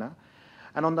China.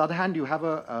 And on the other hand, you have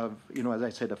as I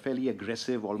said, a fairly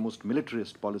aggressive, almost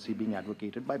militarist policy being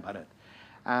advocated by Bharat.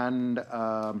 And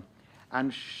Ambassador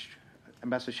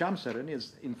Shyam Saran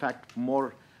is, in fact,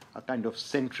 more a kind of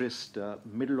centrist,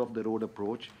 middle-of-the-road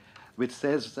approach, which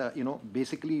says,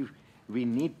 basically, we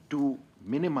need to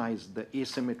minimize the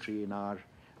asymmetry in our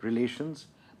relations,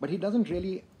 but he doesn't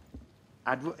really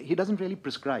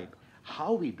prescribe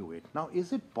how we do it. Now,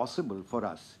 is it possible for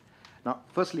us? Now,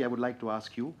 firstly, I would like to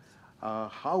ask you,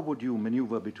 how would you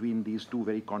maneuver between these two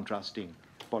very contrasting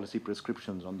policy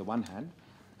prescriptions on the one hand?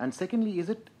 And secondly, is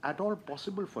it at all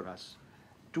possible for us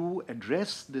to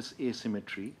address this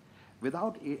asymmetry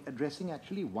without addressing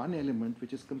actually one element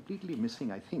which is completely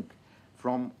missing, I think,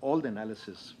 from all the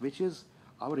analysis, which is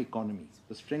our economy,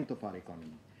 the strength of our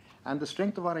economy. And the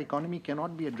strength of our economy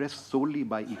cannot be addressed solely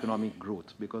by economic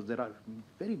growth, because there are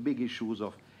very big issues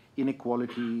of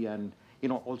inequality and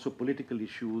also political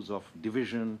issues of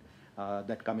division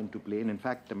that come into play. And in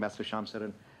fact, Ambassador Shyam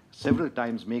Saran several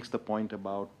times makes the point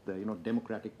about the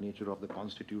democratic nature of the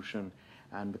Constitution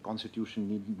and the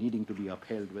Constitution needing to be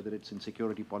upheld, whether it's in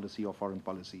security policy or foreign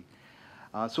policy.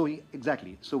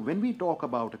 Exactly. So when we talk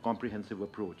about a comprehensive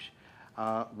approach,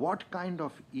 what kind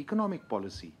of economic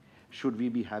policy should we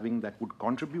be having that would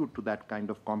contribute to that kind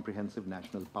of comprehensive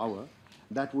national power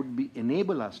that would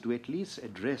enable us to at least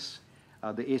address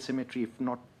the asymmetry, if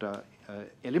not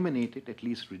eliminate it, at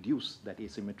least reduce that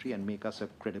asymmetry and make us a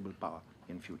credible power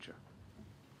in future?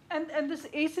 And this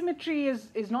asymmetry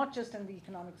is not just in the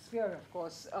economic sphere, of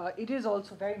course. It is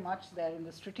also very much there in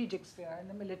the strategic sphere, in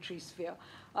the military sphere.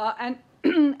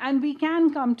 And we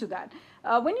can come to that.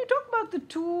 When you talk about the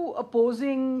two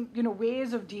opposing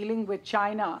ways of dealing with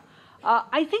China,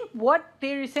 I think what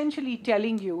they're essentially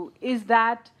telling you is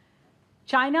that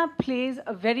China plays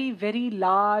a very, very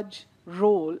large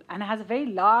role and has a very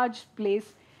large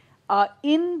place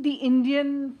in the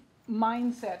Indian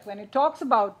mindset when it talks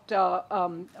about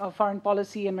foreign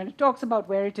policy and when it talks about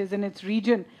where it is in its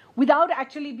region without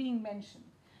actually being mentioned.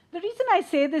 The reason I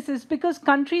say this is because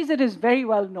countries, it is very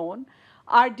well known,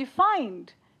 are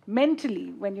defined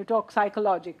mentally, when you talk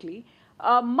psychologically,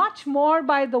 much more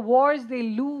by the wars they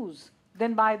lose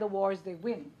than by the wars they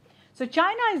win. So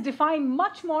China is defined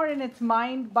much more in its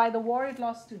mind by the war it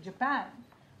lost to Japan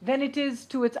than it is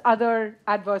to its other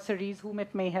adversaries whom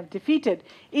it may have defeated.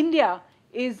 India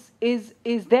is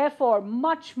therefore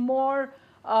much more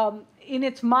in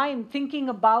its mind thinking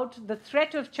about the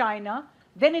threat of China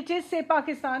than it is, say,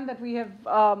 Pakistan, that we have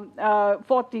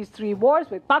fought these 3 wars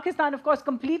with. Pakistan, of course,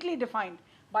 completely defined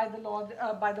by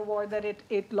the war that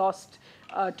it lost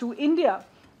to India.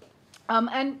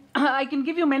 And I can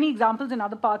give you many examples in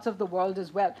other parts of the world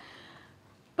as well.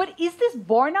 But is this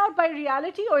borne out by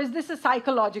reality, or is this a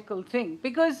psychological thing?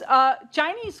 Because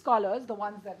Chinese scholars, the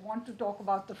ones that want to talk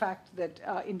about the fact that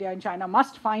India and China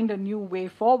must find a new way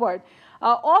forward,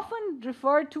 often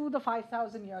refer to the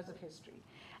 5,000 years of history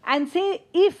and say,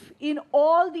 if in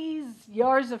all these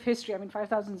years of history, I mean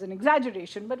 5,000 is an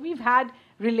exaggeration, but we've had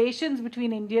relations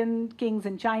between Indian kings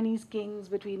and Chinese kings,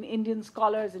 between Indian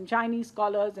scholars and Chinese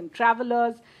scholars and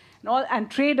travelers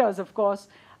and traders, of course,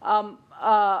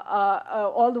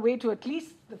 all the way to at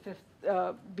least the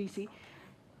 5th BC.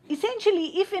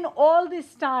 Essentially, if in all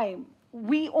this time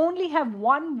we only have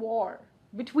one war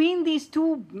between these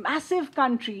two massive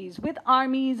countries with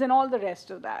armies and all the rest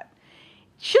of that,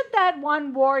 should that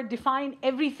one war define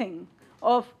everything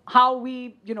of how we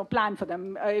plan for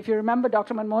them? If you remember,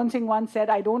 Dr. Manmohan Singh once said,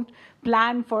 I don't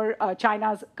plan for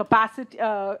China's capacity,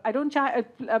 I don't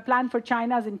plan for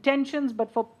China's intentions,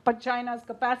 but for China's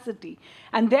capacity.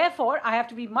 And therefore, I have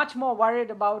to be much more worried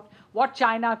about what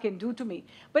China can do to me.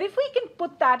 But if we can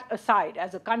put that aside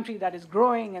as a country that is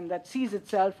growing and that sees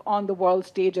itself on the world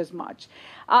stage as much,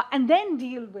 and then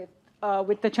deal with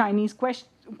the Chinese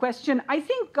question, I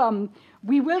think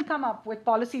we will come up with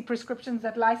policy prescriptions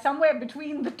that lie somewhere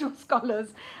between the two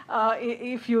scholars,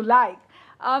 if you like.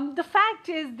 The fact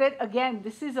is that, again,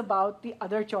 this is about the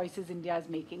other choices India is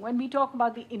making. When we talk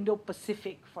about the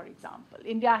Indo-Pacific, for example,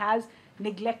 India has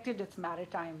neglected its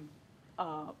maritime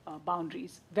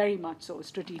boundaries, very much so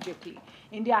strategically.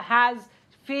 India has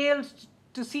failed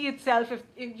to see itself,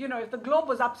 if the globe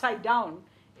was upside down,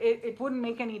 it wouldn't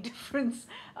make any difference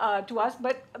to us.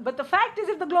 But the fact is,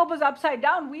 if the globe was upside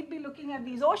down, we'd be looking at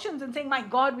these oceans and saying, my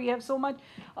God, we have so much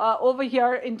over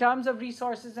here in terms of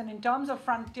resources and in terms of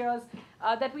frontiers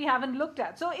that we haven't looked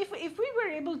at. So if we were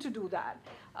able to do that,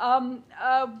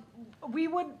 we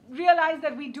would realize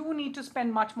that we do need to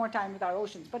spend much more time with our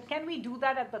oceans. But can we do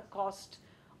that at the cost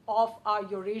of our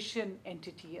Eurasian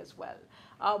entity as well?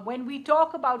 When we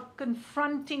talk about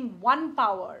confronting one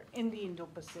power in the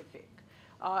Indo-Pacific,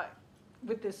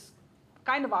 with this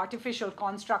kind of artificial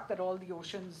construct that all the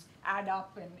oceans add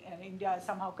up and India is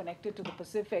somehow connected to the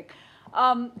Pacific,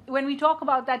 when we talk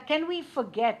about that, can we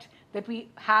forget that we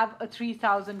have a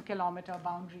 3,000-kilometer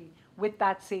boundary with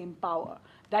that same power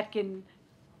that can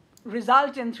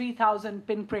result in 3,000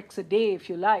 pinpricks a day, if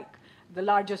you like? The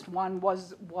largest one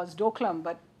was Doklam,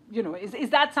 but is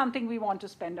that something we want to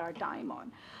spend our time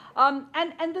on?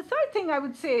 And the third thing I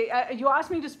would say, you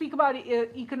asked me to speak about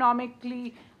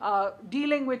economically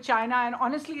dealing with China, and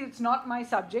honestly, it's not my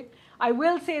subject. I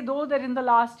will say, though, that in the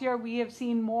last year, we have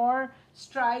seen more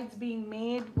strides being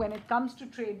made when it comes to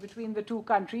trade between the two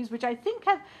countries, which I think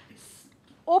have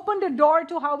opened a door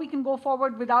to how we can go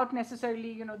forward without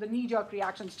necessarily, the knee-jerk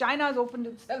reactions. China has opened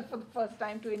itself for the first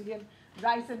time to Indian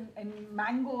rice and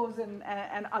mangoes and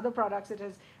other products it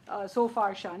has so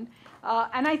far shunned.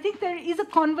 And I think there is a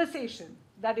conversation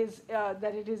that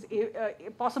it is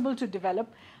possible to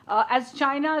develop. As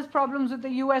China's problems with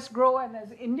the US grow and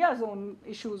as India's own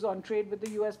issues on trade with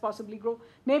the US possibly grow,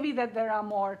 maybe that there are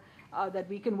more that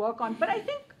we can work on. But I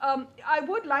think I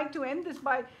would like to end this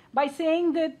by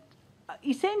saying that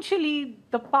essentially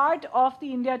the part of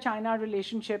the India-China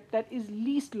relationship that is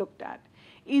least looked at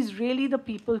is really the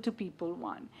people-to-people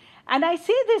one. And I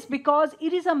say this because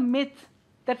it is a myth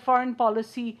that foreign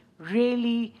policy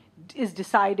really is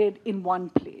decided in one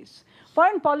place.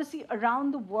 Foreign policy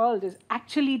around the world is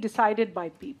actually decided by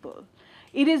people.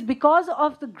 It is because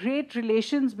of the great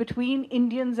relations between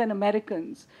Indians and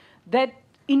Americans that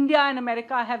India and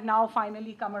America have now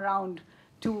finally come around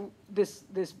to this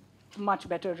much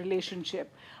better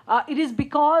relationship. It is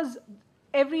because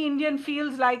every Indian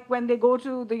feels like when they go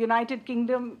to the United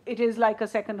Kingdom, it is like a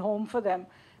second home for them.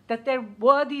 That there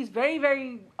were these very,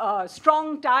 very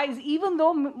strong ties, even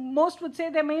though most would say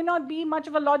there may not be much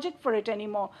of a logic for it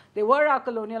anymore. They were our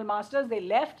colonial masters. They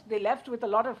left with a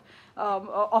lot of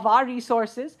our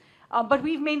resources. But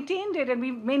we've maintained it, and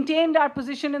we've maintained our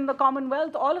position in the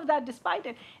Commonwealth, all of that despite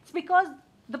it. It's because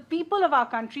the people of our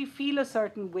country feel a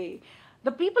certain way.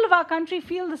 The people of our country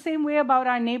feel the same way about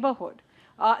our neighborhood.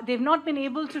 They've not been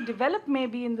able to develop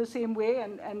maybe in the same way,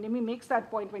 and Nimi makes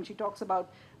that point when she talks about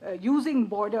using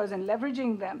borders and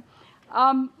leveraging them.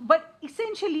 But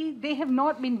essentially, they have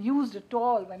not been used at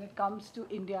all when it comes to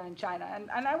India and China.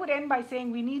 And I would end by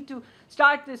saying we need to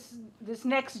start this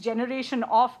next generation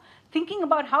of thinking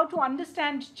about how to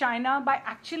understand China by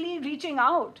actually reaching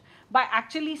out, by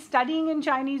actually studying in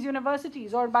Chinese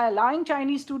universities, or by allowing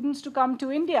Chinese students to come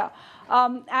to India,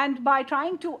 and by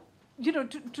trying to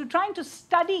trying to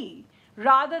study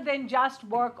rather than just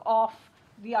work off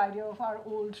the idea of our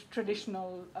old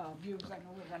traditional views. I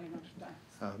know we're running out of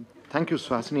time. Thank you,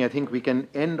 Suhasini. I think we can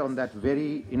end on that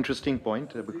very interesting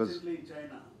point because,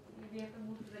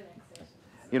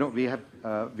 we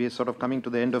are sort of coming to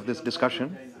the end of this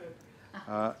discussion.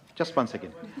 Just one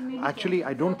second. Actually,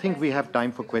 I don't think we have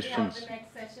time for questions.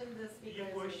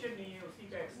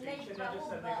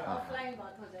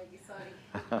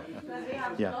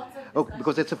 Yeah. Oh,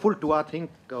 because it's a full 2-hour thing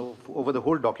over the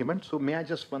whole document. So may I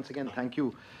just once again thank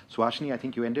you, Suhasini. I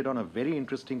think you ended on a very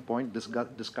interesting point. This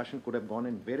discussion could have gone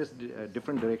in various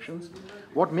different directions.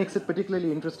 What makes it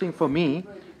particularly interesting for me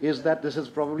is that this is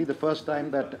probably the first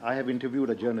time that I have interviewed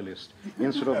a journalist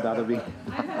instead of the other way.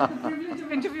 I've had the privilege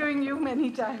of interviewing you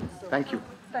many times. So. Thank you.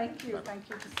 Thank you. Thank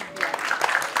you.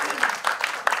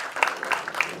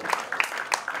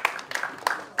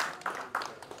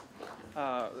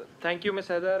 Thank you, Ms.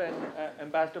 Heather and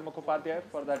Ambassador Mukhopadhyay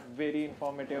for that very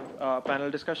informative panel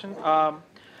discussion.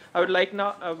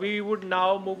 We would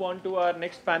now move on to our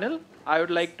next panel. I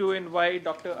would like to invite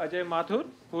Dr. Ajay Mathur,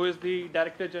 who is the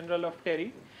Director General of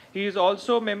TERI. He is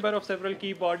also a member of several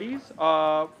key bodies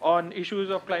on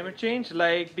issues of climate change,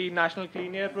 like the National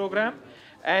Clean Air Program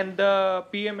and the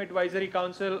PM Advisory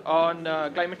Council on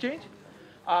Climate Change.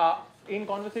 In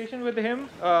conversation with him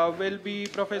will be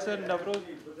Professor Navroz.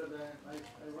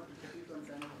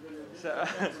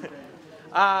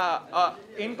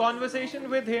 In conversation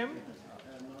with him,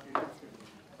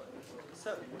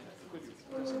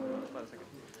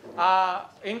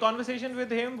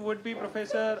 would be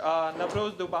Professor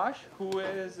Navroz Dubash, who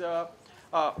is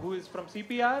who is from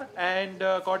CPR and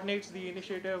coordinates the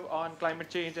initiative on climate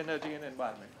change, energy, and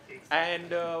environment. And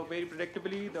very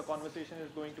predictably, the conversation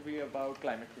is going to be about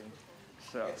climate change.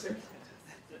 So.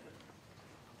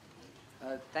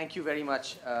 Thank you very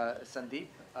much, Sandeep.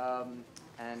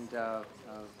 That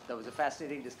was a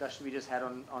fascinating discussion we just had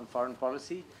on foreign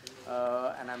policy.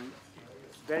 And I'm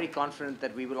very confident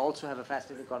that we will also have a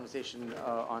fascinating conversation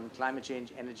on climate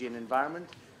change, energy, and environment.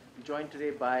 I'm joined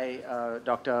today by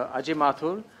Dr. Ajay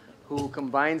Mathur, who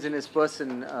combines in his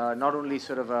person not only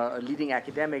sort of a leading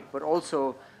academic, but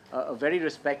also a very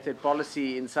respected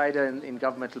policy insider in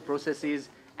governmental processes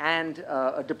and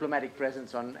a diplomatic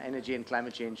presence on energy and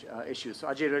climate change issues. So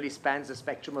Ajay really spans the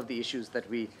spectrum of the issues that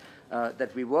we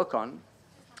work on.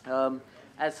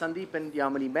 As Sandeep and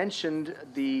Yamini mentioned,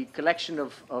 the collection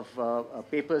of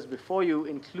papers before you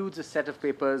includes a set of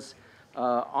papers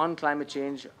on climate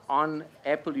change, on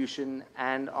air pollution,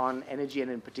 and on energy, and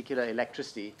in particular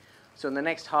electricity. So in the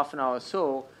next half an hour or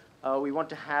so, we want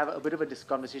to have a bit of a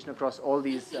conversation across all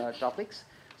these topics.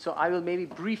 So I will maybe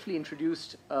briefly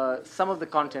introduce some of the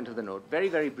content of the note, very,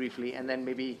 very briefly, and then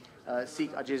maybe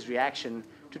seek Ajay's reaction.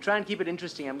 To try and keep it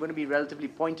interesting, I'm going to be relatively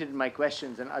pointed in my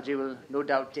questions, and Ajay will no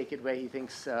doubt take it where he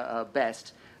thinks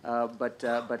best. But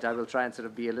I will try and sort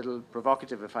of be a little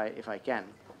provocative if I can.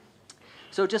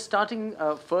 So just starting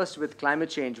first with climate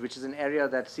change, which is an area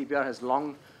that CPR has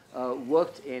long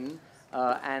worked in,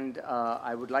 and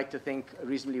I would like to think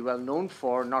reasonably well known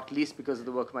for, not least because of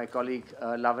the work of my colleague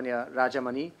Lavanya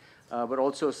Rajamani, but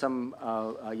also some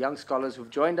young scholars who've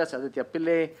joined us, Aditya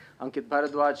Pillai, Ankit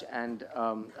Bharadwaj, and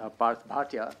Parth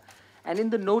Bhatia. And in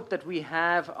the note that we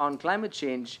have on climate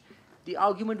change, the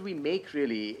argument we make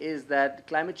really is that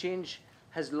climate change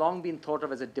has long been thought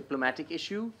of as a diplomatic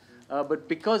issue, but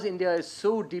because India is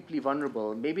so deeply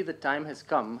vulnerable, maybe the time has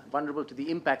come, vulnerable to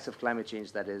the impacts of climate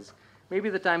change, that is, maybe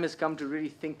the time has come to really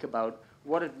think about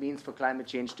what it means for climate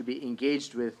change to be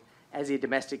engaged with as a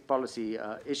domestic policy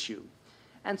issue.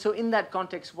 And so in that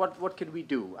context, what can we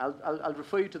do? I'll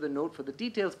refer you to the note for the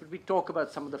details, but we talk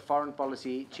about some of the foreign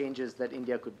policy changes that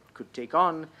India could take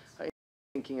on,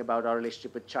 thinking about our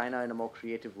relationship with China in a more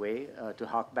creative way, to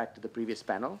hark back to the previous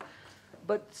panel.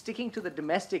 But sticking to the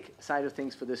domestic side of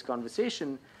things for this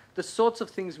conversation, the sorts of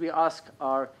things we ask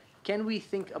are, can we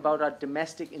think about our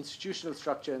domestic institutional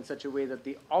structure in such a way that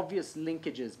the obvious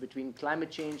linkages between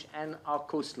climate change and our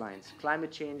coastlines,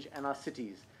 climate change and our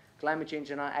cities, climate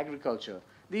change and our agriculture,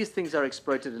 these things are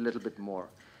exploited a little bit more?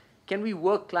 Can we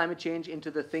work climate change into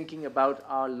the thinking about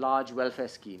our large welfare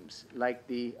schemes, like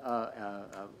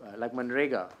like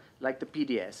Manrega, like the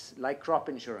PDS, like crop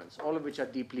insurance, all of which are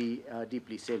deeply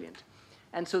salient?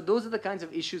 And so those are the kinds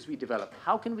of issues we develop.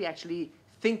 How can we actually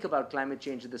think about climate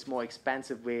change in this more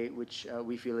expansive way, which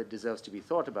we feel it deserves to be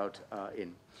thought about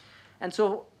in? And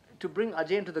so to bring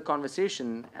Ajay into the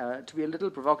conversation, to be a little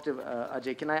provocative,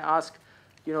 Ajay, can I ask,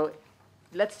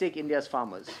 let's take India's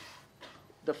farmers.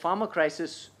 The farmer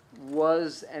crisis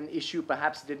was an issue,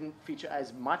 perhaps didn't feature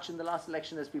as much in the last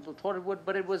election as people thought it would,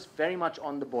 but it was very much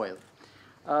on the boil.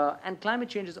 And climate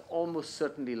change is almost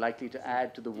certainly likely to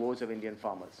add to the woes of Indian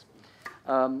farmers.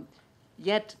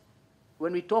 Yet,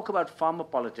 when we talk about farmer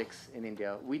politics in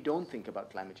India, we don't think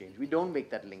about climate change. We don't make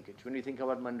that linkage. When we think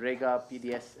about Manrega,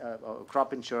 PDS,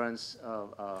 crop insurance,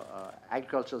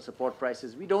 agricultural support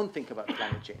prices, we don't think about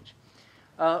climate change.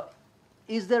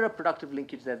 Is there a productive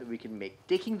linkage there that we can make?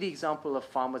 Taking the example of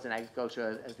farmers and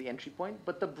agriculture as the entry point,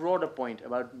 but the broader point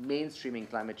about mainstreaming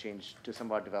climate change to some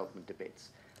of our development debates.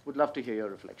 Would love to hear your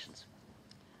reflections.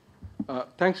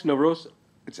 Thanks, Navroz.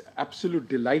 It's an absolute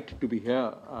delight to be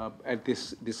here at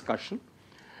this discussion.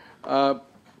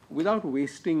 Without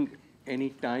wasting any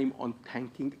time on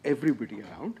thanking everybody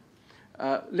around,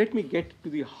 let me get to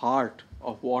the heart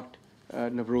of what,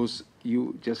 Navroz,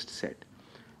 you just said.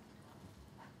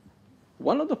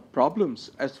 One of the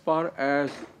problems as far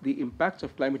as the impacts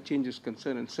of climate change is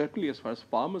concerned, and certainly as far as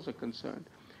farmers are concerned,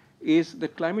 is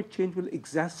that climate change will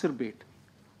exacerbate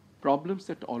problems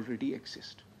that already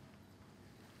exist.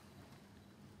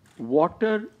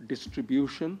 Water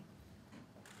distribution,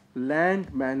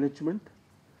 land management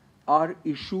are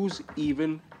issues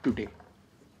even today.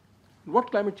 What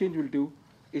climate change will do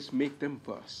is make them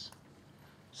worse.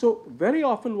 So very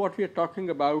often what we are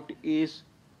talking about is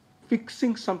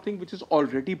fixing something which is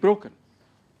already broken.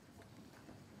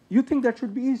 You think that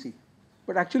should be easy,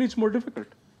 but actually it's more difficult.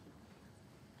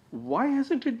 Why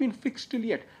hasn't it been fixed till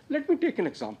yet? Let me take an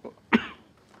example.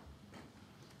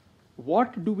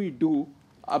 What do we do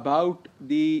about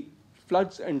the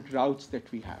floods and droughts that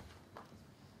we have?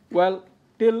 Well,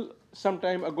 till some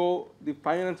time ago, the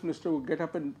finance minister would get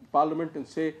up in parliament and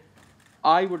say,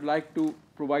 I would like to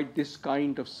provide this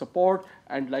kind of support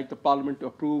and like the Parliament to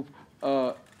approve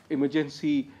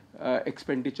emergency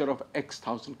expenditure of X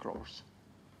thousand crores.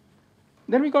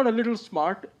 Then we got a little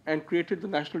smart and created the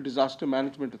National Disaster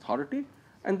Management Authority,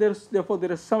 and therefore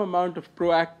there is some amount of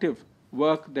proactive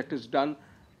work that is done,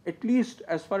 at least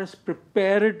as far as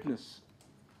preparedness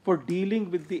for dealing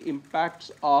with the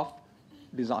impacts of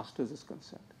disasters is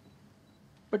concerned.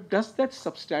 But does that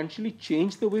substantially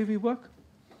change the way we work?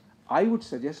 I would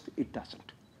suggest it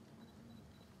doesn't.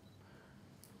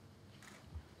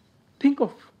 Think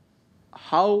of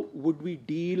how would we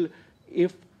deal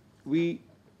if we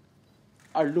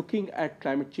are looking at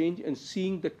climate change and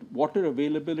seeing that water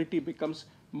availability becomes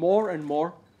more and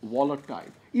more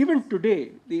volatile. Even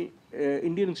today, the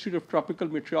Indian Institute of Tropical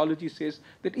Meteorology says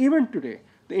that even today,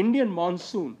 the Indian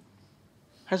monsoon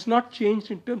has not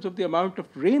changed in terms of the amount of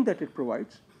rain that it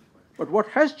provides, but what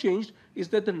has changed is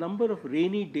that the number of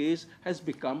rainy days has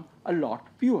become a lot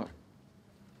fewer.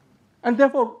 And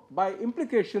therefore, by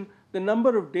implication, the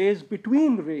number of days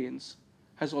between rains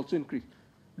has also increased.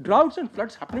 Droughts and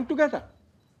floods happening together.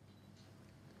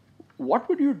 What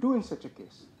would you do in such a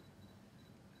case?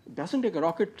 It doesn't take a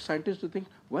rocket scientist to think,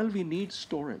 well, we need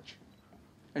storage.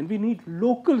 And we need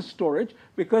local storage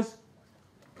because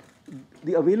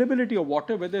the availability of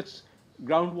water, whether it's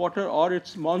groundwater or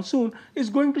it's monsoon, is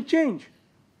going to change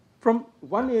from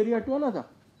one area to another.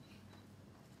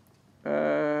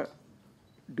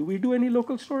 Do we do any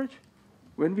local storage?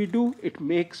 When we do, it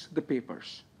makes the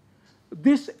papers.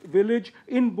 This village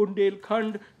in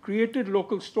Bundelkhand created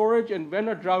local storage, and when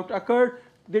a drought occurred,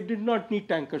 they did not need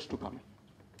tankers to come in.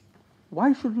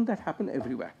 Why shouldn't that happen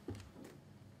everywhere?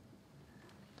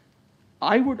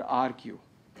 I would argue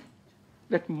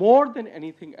that more than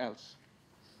anything else,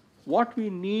 what we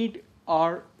need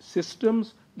are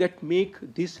systems that make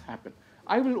this happen.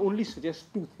 I will only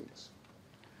suggest two things.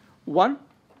 One,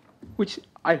 which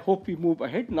I hope we move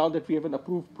ahead now that we have an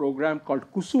approved program called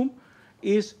Kusum,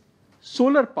 is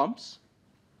solar pumps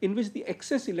in which the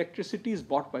excess electricity is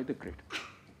bought by the grid.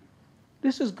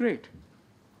 This is great.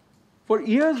 For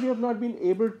years, we have not been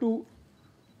able to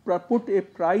put a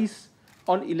price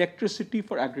on electricity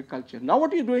for agriculture. Now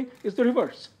what you're doing is the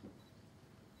reverse.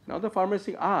 Now the farmer is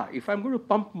saying, if I'm going to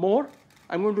pump more,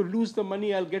 I'm going to lose the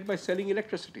money I'll get by selling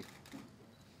electricity.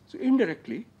 So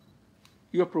indirectly,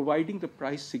 you're providing the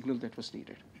price signal that was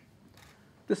needed.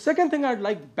 The second thing I'd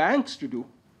like banks to do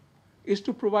is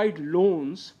to provide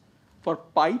loans for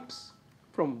pipes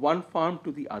from one farm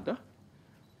to the other,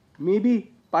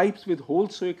 maybe pipes with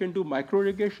holes so you can do micro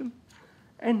irrigation,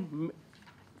 and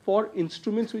for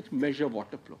instruments which measure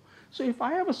water flow. So if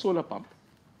I have a solar pump,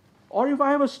 or if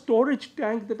I have a storage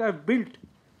tank that I've built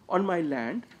on my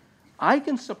land, I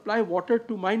can supply water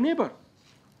to my neighbor.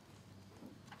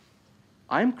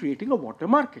 I'm creating a water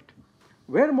market.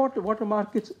 Where water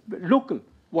markets, local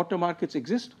water markets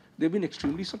exist, they've been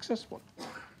extremely successful.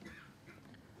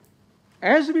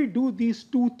 As we do these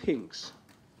two things,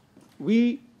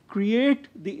 we create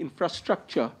the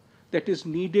infrastructure that is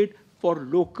needed for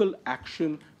local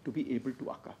action to be able to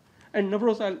occur. And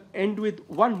Navroz, I'll end with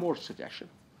one more suggestion.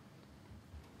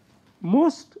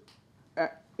 Most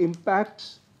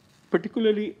impacts,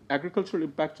 particularly agricultural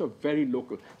impacts, are very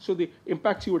local. So the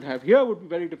impacts you would have here would be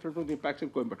very different from the impacts in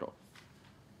Coimbatore.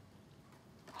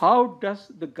 How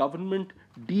does the government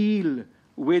deal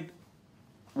with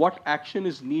what action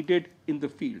is needed in the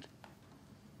field?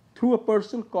 Through a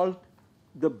person called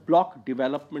the Block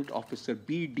Development Officer,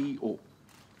 BDO.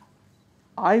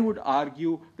 I would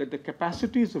argue that the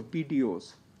capacities of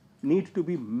BDOs need to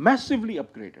be massively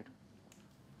upgraded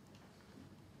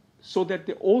so that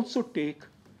they also take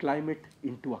climate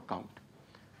into account.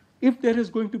 If there is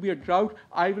going to be a drought,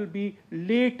 I will be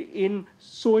late in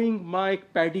sowing my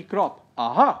paddy crop.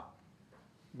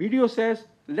 BDO says,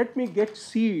 let me get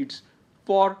seeds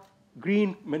for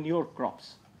green manure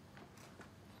crops.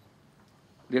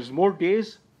 There's more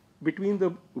days between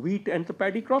the wheat and the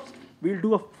paddy crops. We'll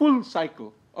do a full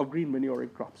cycle of green manuring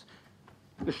crops.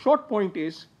 The short point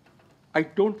is, I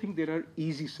don't think there are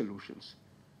easy solutions.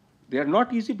 They are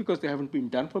not easy because they haven't been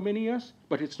done for many years,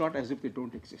 but it's not as if they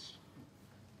don't exist.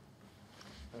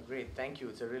 Great, thank you.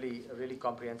 It's a really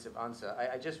comprehensive answer.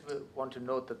 I just want to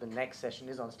note that the next session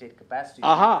is on state capacity.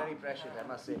 Very prescient, I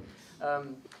must say.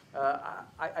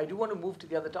 I do want to move to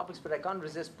the other topics, but I can't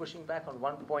resist pushing back on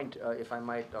one point, if I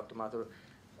might, Dr. Mathur.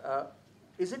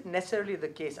 Is it necessarily the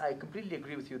case, I completely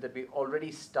agree with you, that we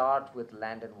already start with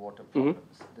land and water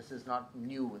problems. This is not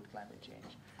new with climate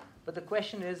change. But the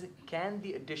question is, can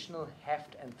the additional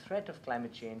heft and threat of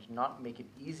climate change not make it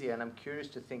easier? And I'm curious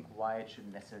to think why it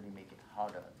should necessarily make it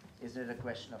harder. Is it a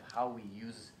question of how we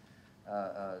use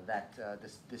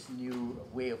this new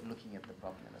way of looking at the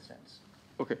problem in a sense?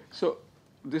 Okay, so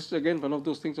this is again one of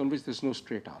those things on which there's no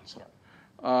straight answer.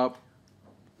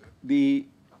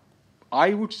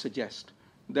 I would suggest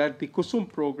that the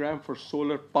Kusum program for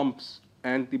solar pumps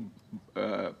and the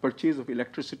purchase of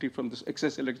electricity from this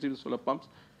excess electricity solar pumps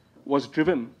was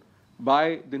driven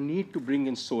by the need to bring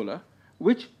in solar,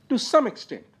 which to some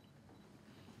extent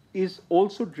is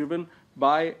also driven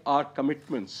by our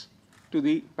commitments to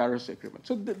the Paris Agreement.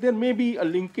 So there may be a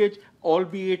linkage,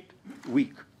 albeit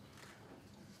weak.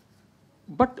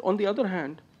 But on the other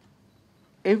hand,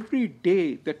 every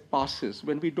day that passes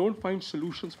when we don't find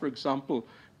solutions, for example,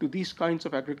 to these kinds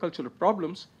of agricultural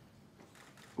problems,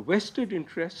 vested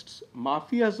interests,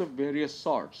 mafias of various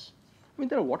sorts, I mean,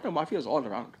 there are water mafias all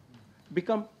around,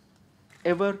 become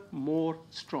ever more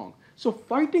strong. So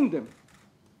fighting them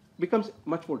becomes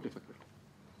much more difficult.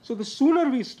 So the sooner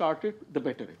we start it, the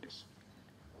better it is.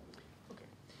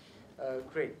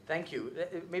 Great, thank you.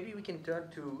 Maybe we can turn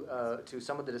to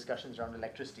some of the discussions around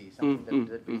electricity, something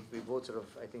that we both sort of,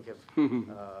 I think, have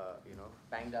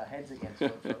banged our heads against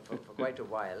for quite a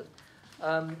while.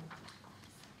 I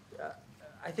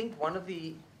think one of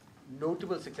the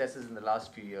notable successes in the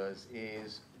last few years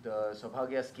is the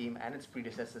Saubhagya scheme and its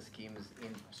predecessor schemes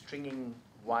in stringing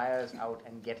wires out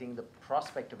and getting the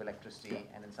prospect of electricity,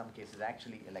 and in some cases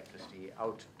actually electricity,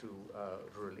 out to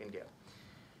rural India.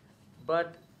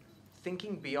 But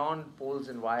thinking beyond poles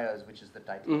and wires, which is the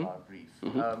title of our brief,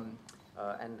 and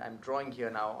I'm drawing here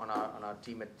now on our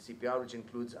team at CPR, which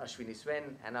includes Ashwini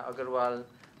Swen, Anna Agarwal,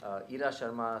 Ira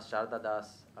Sharma, Sharda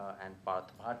Das, and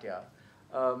Parth Bhatia.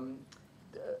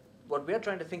 What we're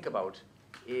trying to think about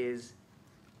is,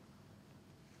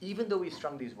 even though we've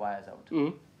strung these wires out,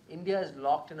 India is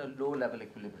locked in a low-level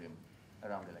equilibrium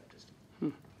around electricity.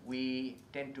 We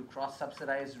tend to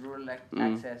cross-subsidize rural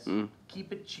access,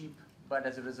 keep it cheap, but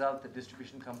as a result, the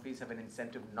distribution companies have an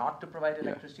incentive not to provide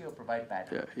electricity or provide bad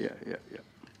electricity.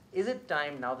 Is it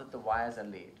time, now that the wires are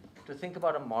laid, to think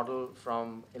about a model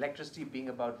from electricity being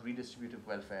about redistributive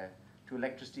welfare to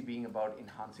electricity being about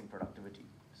enhancing productivity,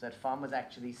 so that farmers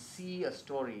actually see a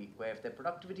story where if their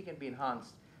productivity can be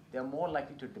enhanced, they're more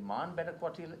likely to demand better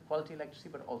quality electricity,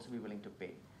 but also be willing to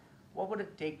pay? What would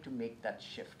it take to make that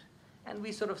shift? And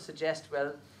we sort of suggest,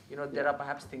 well, there are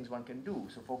perhaps things one can do.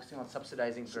 So focusing on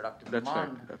subsidizing productive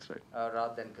demand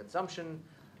rather than consumption,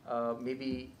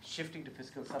 maybe shifting to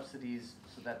fiscal subsidies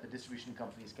so that the distribution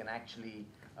companies can actually,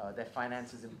 their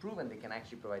finances improve and they can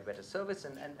actually provide better service,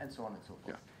 and so on and so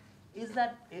forth. Is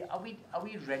that, are we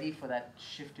ready for that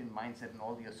shift in mindset and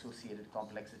all the associated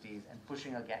complexities and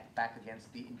pushing back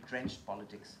against the entrenched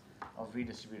politics of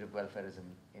redistributive welfareism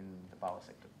in the power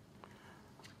sector?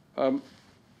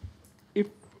 If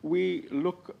we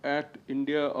look at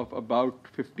India of about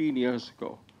 15 years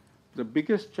ago, the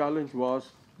biggest challenge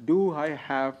was, do I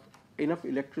have enough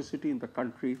electricity in the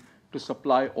country to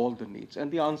supply all the needs?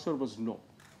 And the answer was no.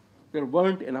 There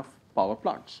weren't enough power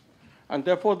plants. And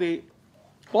therefore, the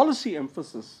policy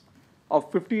emphasis of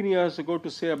 15 years ago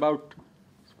to say about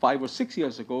 5 or 6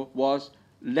 years ago was,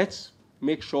 let's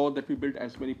make sure that we build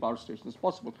as many power stations as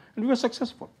possible. And we were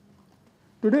successful.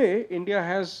 Today, India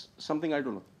has something, I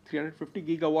don't know, 350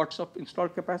 gigawatts of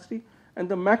installed capacity, and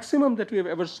the maximum that we have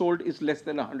ever sold is less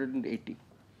than 180.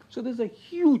 So there's a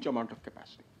huge amount of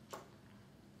capacity.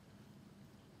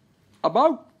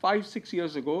 About 5, 6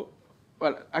 years ago,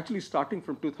 well, actually starting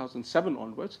from 2007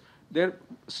 onwards, there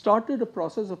started a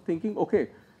process of thinking, okay,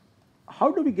 how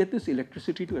do we get this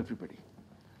electricity to everybody?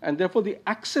 And therefore, the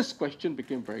access question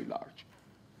became very large.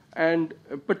 And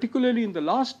particularly in the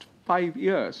last 5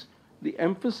 years, the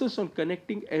emphasis on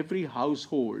connecting every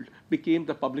household became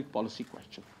the public policy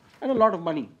question. And a lot of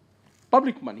money,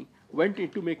 public money, went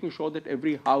into making sure that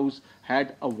every house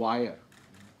had a wire.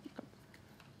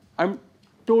 I'm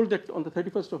told that on the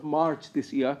 31st of March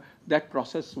this year, that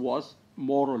process was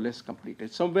more or less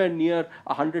completed. Somewhere near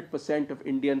 100% of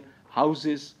Indian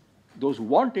houses, those who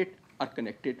want it, are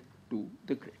connected to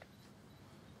the grid.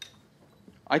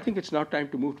 I think it's now time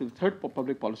to move to the third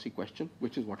public policy question,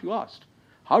 which is what you asked.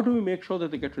 How do we make sure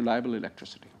that they get reliable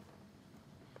electricity?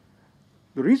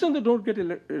 The reason they don't get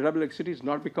reliable electricity is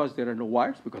not because there are no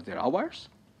wires, because there are wires.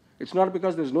 It's not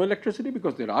because there's no electricity,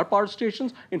 because there are power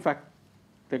stations. In fact,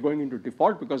 they're going into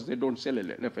default because they don't sell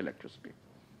enough electricity.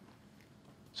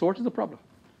 So what is the problem?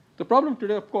 The problem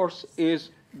today, of course, is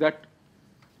that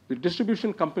the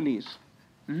distribution companies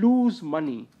lose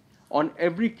money on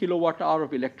every kilowatt hour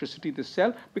of electricity they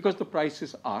sell because the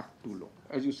prices are too low.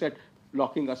 As you said,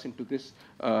 locking us into this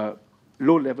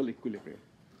low-level equilibrium.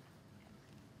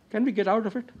 Can we get out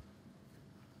of it?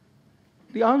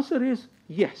 The answer is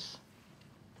yes.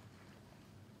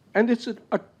 And it's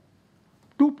a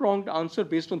two-pronged answer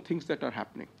based on things that are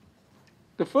happening.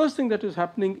 The first thing that is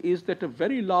happening is that a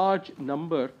very large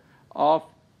number of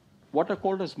what are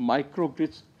called as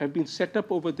microgrids have been set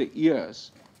up over the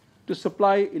years to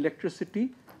supply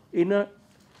electricity in a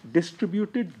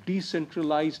distributed,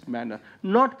 decentralized manner,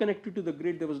 not connected to the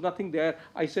grid. There was nothing there.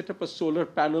 I set up a solar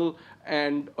panel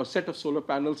and a set of solar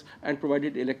panels and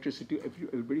provided electricity if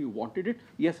everybody wanted it.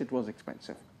 Yes, it was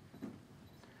expensive.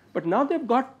 But now they've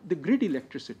got the grid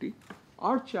electricity.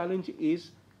 Our challenge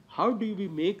is how do we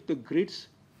make the grids,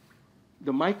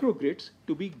 the microgrids,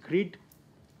 to be grid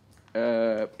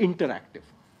interactive.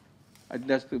 And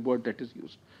that's the word that is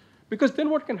used. Because then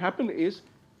what can happen is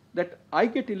that I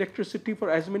get electricity for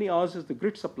as many hours as the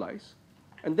grid supplies,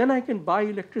 and then I can buy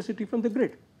electricity from the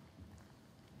grid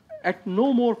at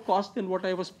no more cost than what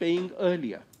I was paying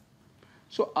earlier.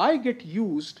 So I get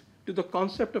used to the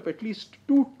concept of at least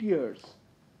 2 tiers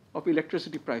of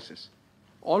electricity prices.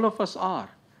 All of us are.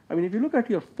 I mean, if you look at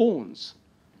your phones,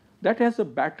 that has a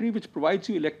battery which provides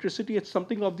you electricity at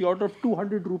something of the order of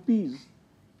 200 rupees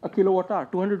a kilowatt hour,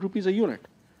 200 rupees a unit.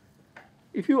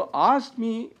 If you asked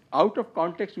me out of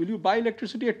context, will you buy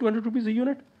electricity at 200 rupees a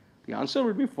unit? The answer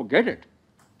would be, forget it.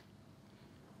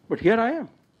 But here I am.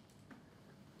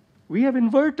 We have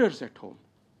inverters at home.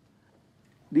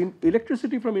 The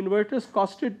electricity from inverters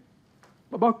costed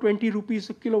about 20 rupees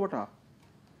a kilowatt hour.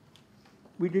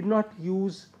 We did not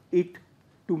use it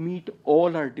to meet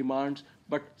all our demands,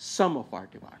 but some of our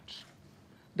demands.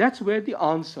 That's where the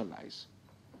answer lies.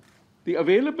 The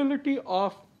availability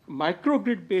of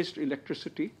microgrid-based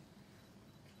electricity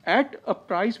at a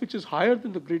price which is higher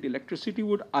than the grid electricity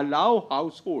would allow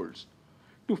households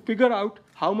to figure out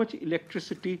how much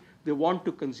electricity they want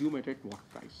to consume at what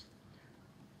price.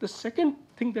 The second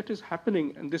thing that is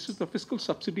happening, and this is the fiscal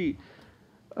subsidy,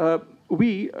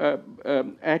 we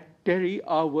at TERI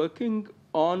are working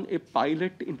on a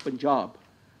pilot in Punjab,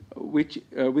 which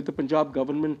with the Punjab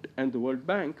government and the World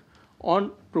Bank,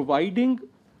 on providing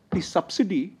the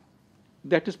subsidy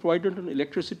that is provided on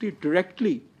electricity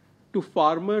directly to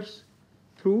farmers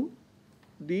through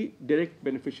the direct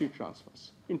beneficiary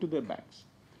transfers into their banks.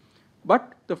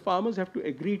 But the farmers have to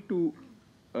agree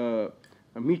to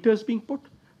meters being put.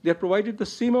 They're provided the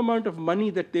same amount of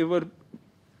money that they were,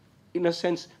 in a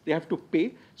sense, they have to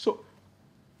pay. So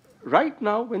right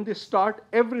now, when they start,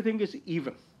 everything is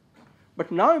even.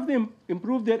 But now if they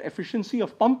improve their efficiency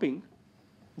of pumping,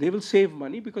 they will save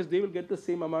money because they will get the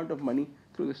same amount of money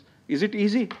through this. Is it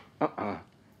easy?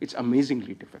 It's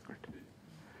amazingly difficult.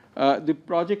 The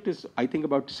project is, I think,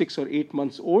 about 6 or 8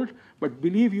 months old, but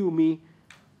believe you me,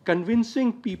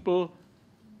 convincing people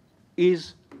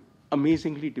is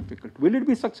amazingly difficult. Will it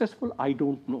be successful? I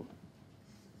don't know.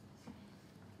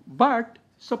 But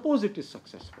suppose it is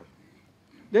successful.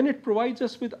 Then it provides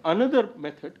us with another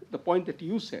method, the point that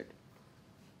you said,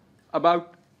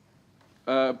 about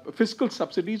fiscal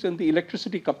subsidies and the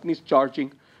electricity companies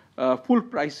charging full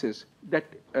prices that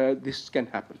this can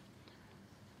happen.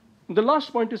 The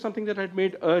last point is something that I had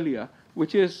made earlier,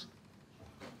 which is,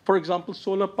 for example,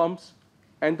 solar pumps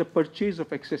and the purchase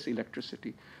of excess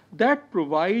electricity. That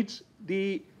provides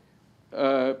the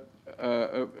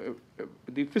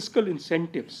fiscal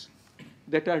incentives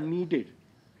that are needed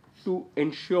to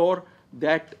ensure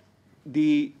that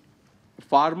the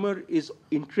farmer is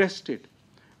interested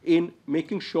in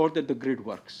making sure that the grid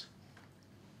works.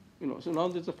 So now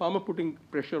there's a farmer putting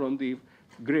pressure on the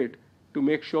grid to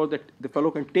make sure that the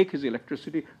fellow can take his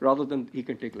electricity rather than he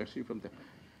can take electricity from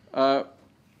them.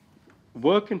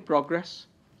 Work in progress,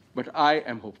 but I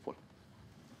am hopeful.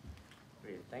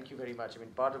 Great, thank you very much. I mean,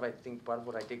 part of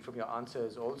what I take from your answer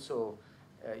is also,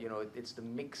 it's the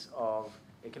mix of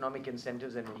economic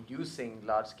incentives and inducing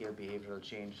large-scale behavioral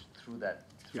change through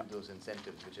those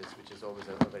incentives, which is always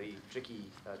a very tricky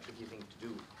thing to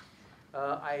do.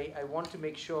 I want to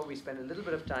make sure we spend a little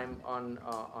bit of time on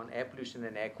air pollution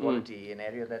and air quality, an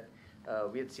area that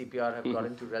we at CPR have got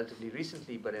into relatively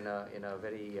recently, but in a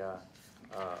very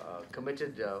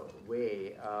committed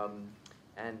way.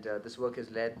 And this work is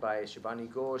led by Shibani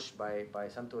Ghosh, by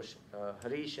Santosh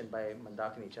Harish, and by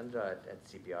Mandakini Chandra at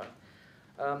CPR.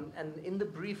 And in the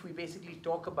brief, we basically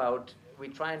we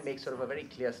try and make sort of a very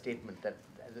clear statement that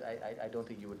I don't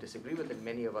think you would disagree with, and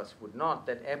many of us would not,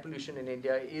 that air pollution in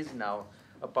India is now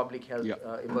a public health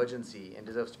emergency and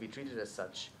deserves to be treated as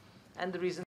such. And the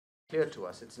reason is clear to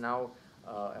us. It's now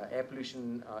air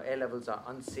pollution, air levels are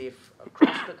unsafe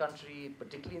across the country,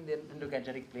 particularly in the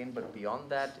Indo-Gangetic Plain, but beyond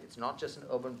that, it's not just an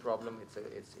urban problem,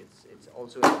 it's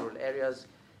also in rural areas,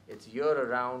 it's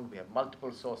year-round, we have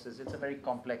multiple sources, it's a very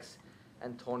complex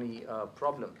and thorny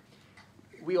problem.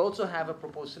 We also have a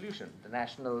proposed solution, the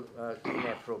National Clean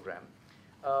Air Program.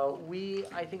 We,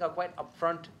 I think, are quite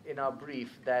upfront in our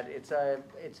brief that it's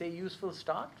a useful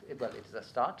start. Well, it is a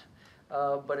start,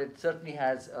 but it certainly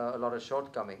has a lot of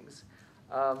shortcomings.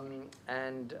 There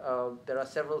are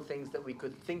several things that we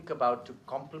could think about to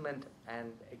complement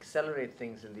and accelerate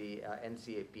things in the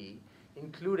NCAP,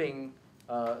 including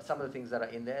some of the things that are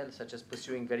in there, such as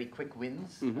pursuing very quick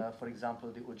wins. For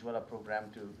example, the Ujjwala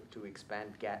program to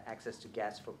expand access to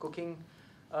gas for cooking.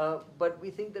 But we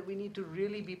think that we need to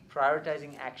really be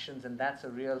prioritizing actions, and that's a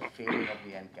real failing of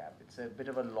the NCAP. It's a bit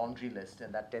of a laundry list,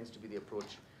 and that tends to be the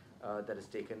approach that is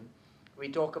taken. We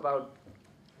talk about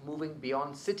moving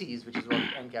beyond cities, which is what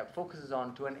NCAP focuses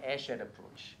on, to an airshed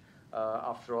approach.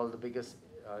 After all, the biggest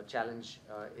challenge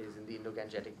is in the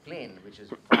Indo-Gangetic Plain, which is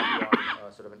far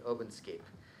beyond sort of an urban scape.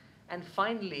 And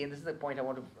finally, and this is the point I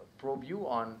want to probe you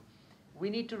on, we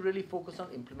need to really focus on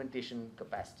implementation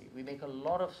capacity. We make a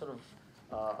lot of sort of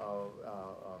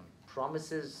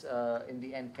promises in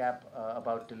the NCAP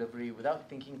about delivery without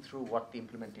thinking through what the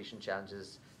implementation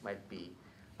challenges might be.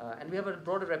 And we have a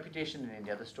broader reputation in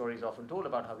India. The story is often told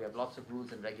about how we have lots of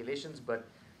rules and regulations, but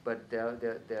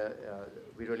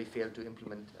we really fail to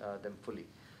implement them fully.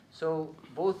 So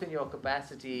both in your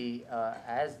capacity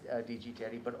as DG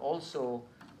TERI, but also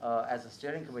as a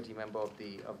steering committee member of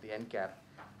the NCAP,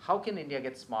 how can India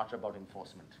get smarter about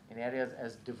enforcement in areas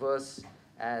as diverse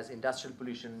as industrial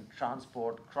pollution,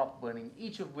 transport, crop burning,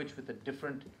 each of which with a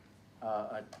different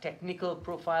technical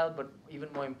profile, but even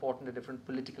more important, a different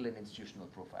political and institutional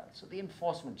profile. So the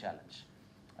enforcement challenge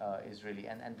is really,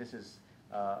 and this is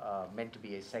meant to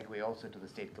be a segue also to the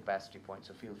state capacity point,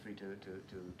 so feel free to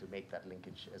make that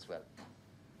linkage as well.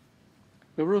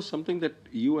 There was something that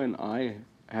you and I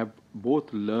have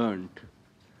both learned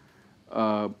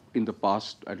in the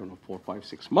past, I don't know, 4, 5,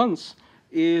 6 months,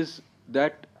 is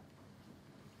that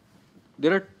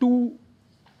there are two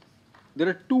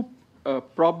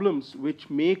problems which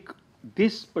make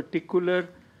this particular,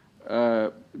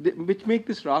 which make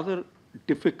this rather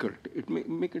difficult. It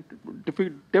make it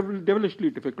devilishly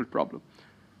difficult problem.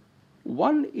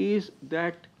 One is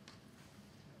that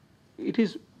it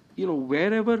is,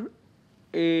 wherever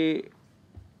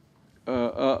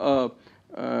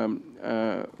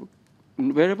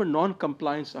wherever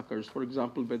non-compliance occurs, for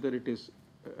example, whether it is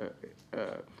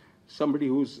somebody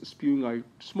who's spewing out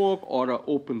smoke or an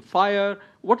open fire,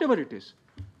 whatever it is,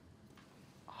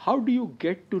 how do you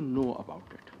get to know about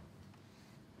it?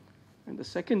 And the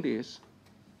second is,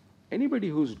 anybody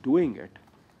who's doing it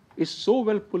is so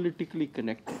well politically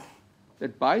connected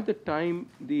that by the time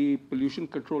the pollution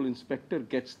control inspector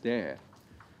gets there,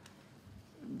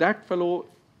 that fellow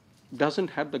doesn't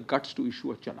have the guts to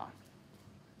issue a challan.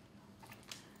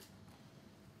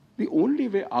 The only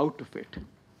way out of it,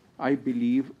 I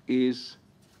believe, is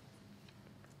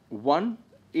one,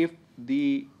 if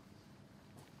the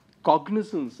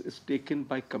cognizance is taken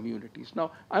by communities.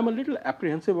 Now, I'm a little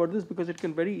apprehensive about this because it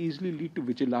can very easily lead to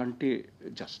vigilante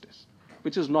justice,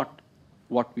 which is not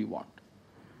what we want.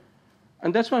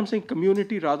 And that's why I'm saying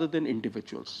community rather than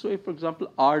individuals. So if, for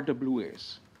example,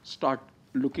 RWAs start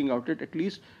looking at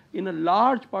least in a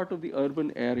large part of the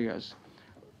urban areas,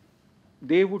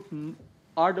 they would,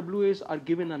 RWAs are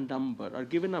given a number, are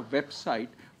given a website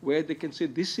where they can say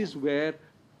this is where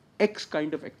X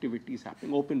kind of activity is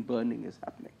happening, open burning is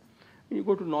happening. When you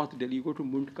go to North Delhi, you go to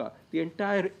Mundka, the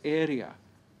entire area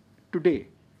today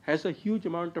has a huge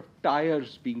amount of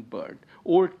tires being burned.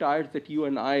 Old tires that you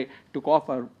and I took off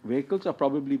our vehicles are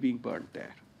probably being burned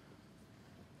there.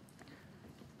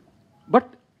 But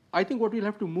I think what we'll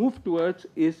have to move towards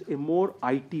is a more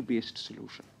IT-based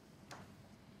solution.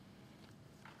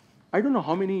 I don't know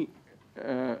how many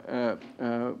cell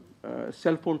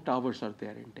phone towers are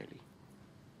there in Delhi.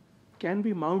 Can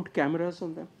we mount cameras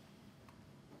on them?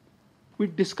 We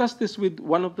discussed this with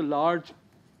one of the large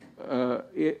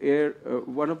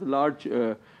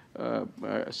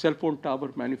cell phone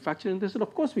tower manufacturers, and they said,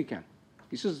 of course we can.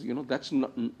 He says, that's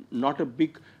not a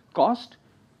big cost.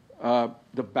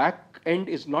 The back end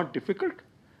is not difficult.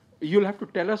 You'll have to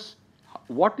tell us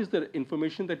what is the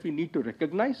information that we need to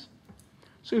recognize.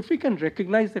 So if we can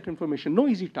recognize that information, no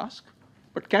easy task,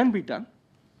 but can be done,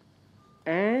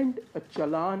 and a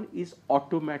challan is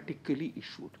automatically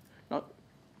issued. Now,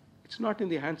 it's not in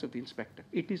the hands of the inspector.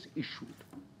 It is issued.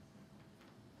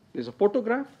 There's a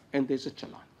photograph and there's a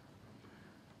challan.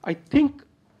 I think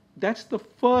that's the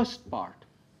first part.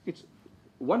 It's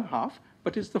one half,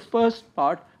 but it's the first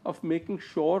part of making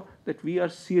sure that we are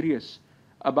serious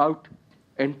about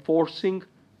enforcing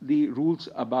the rules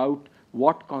about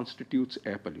what constitutes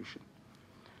air pollution.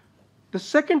 The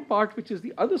second part, which is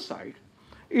the other side,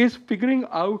 is figuring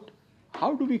out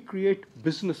how do we create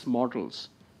business models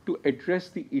to address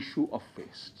the issue of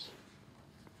wastes.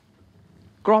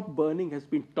 Crop burning has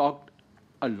been talked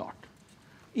a lot.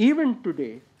 Even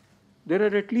today, there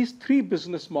are at least 3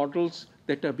 business models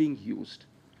that are being used.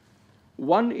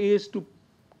 One is to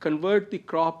convert the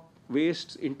crop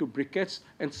wastes into briquettes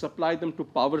and supply them to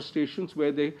power stations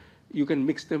where you can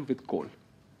mix them with coal.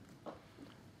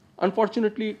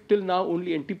 Unfortunately, till now,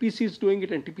 only NTPC is doing it.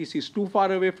 NTPC is too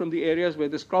far away from the areas where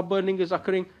this crop burning is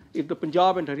occurring. If the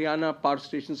Punjab and Haryana power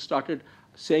stations started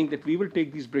saying that we will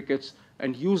take these briquettes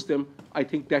and use them, I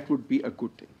think that would be a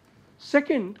good thing.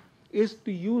 Second is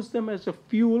to use them as a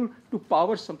fuel to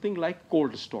power something like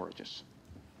cold storages.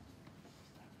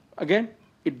 Again,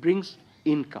 it brings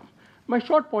income. My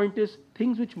short point is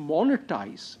things which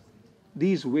monetize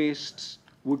these wastes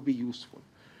would be useful.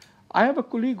 I have a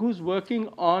colleague who's working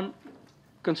on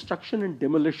construction and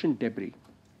demolition debris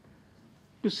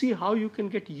to see how you can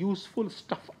get useful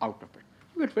stuff out of it.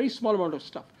 You get very small amount of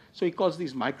stuff. So he calls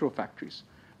these micro factories.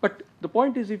 But the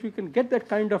point is, if you can get that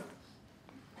kind of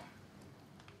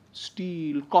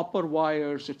steel, copper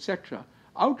wires, etc.,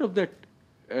 out of that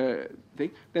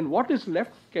thing, then what is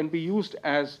left can be used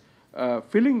as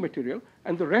filling material,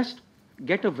 and the rest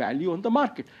get a value on the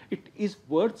market. It is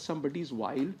worth somebody's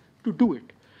while to do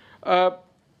it.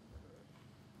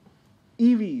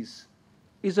 EVs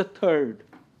is a third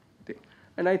thing.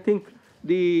 And I think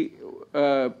the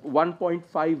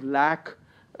 1.5 lakh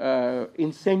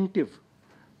incentive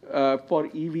for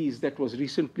EVs that was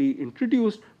recently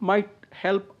introduced might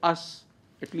help us,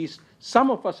 at least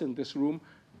some of us in this room,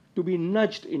 to be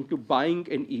nudged into buying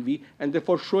an EV and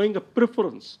therefore showing a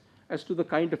preference as to the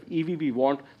kind of EV we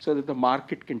want so that the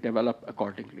market can develop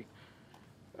accordingly.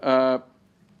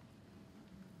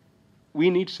 We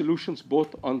need solutions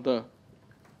both on the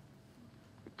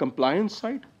compliance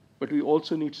side, but we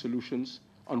also need solutions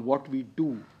on what we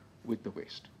do with the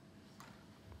waste.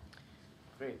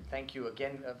 Great, thank you.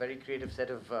 Again, a very creative set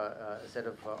of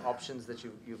options that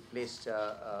you've placed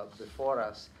before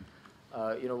us.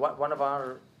 One of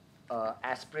our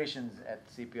aspirations at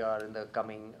CPR in the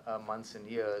coming months and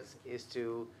years is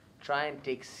to try and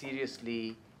take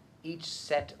seriously each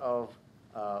set of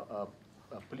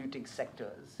polluting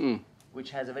sectors,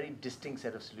 which has a very distinct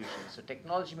set of solutions. So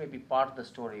technology may be part of the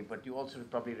story, but you also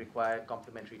probably require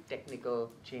complementary technical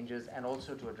changes and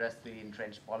also to address the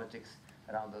entrenched politics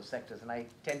around those sectors. And I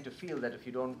tend to feel that if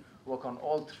you don't work on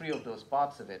all 3 of those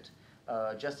parts of it,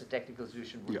 just a technical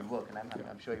solution wouldn't work, and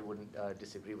I'm sure you wouldn't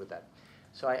disagree with that.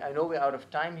 So I know we're out of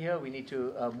time here. We need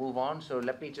to move on. So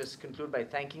let me just conclude by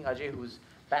thanking Ajay, who's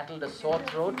battled a sore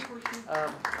throat.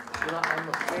 I'm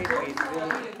afraid we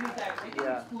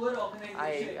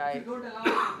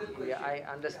really, I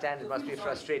understand it must be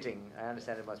frustrating. I'm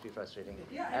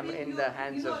in the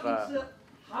hands of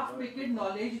half-baked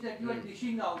knowledge that you are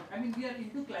dishing out. I mean, we are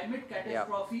into climate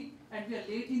catastrophe and we are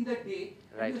late in the day.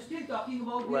 And you're still talking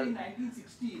about we are in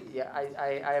 1960s. Yeah,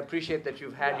 I appreciate that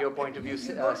you've had your point of view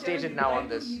stated now on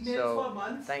this. So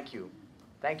thank you.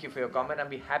 Thank you for your comment. I'll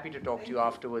be happy to talk to you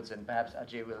afterwards, and perhaps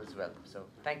Ajay will as well. So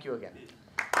thank you again.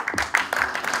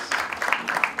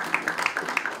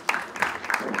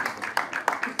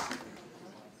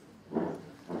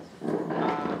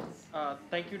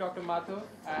 Thank you, Dr. Mathur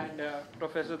and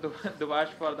Professor Duvash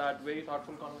for that very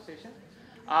thoughtful conversation.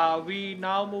 We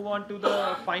now move on to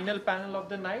the final panel of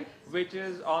the night, which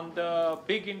is on the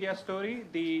big India story,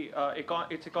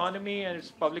 its economy and its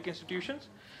public institutions.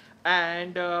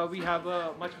 And we have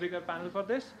a much bigger panel for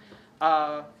this.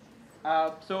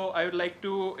 So I would like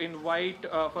to invite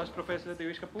first Professor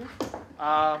Devesh Kapoor,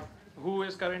 who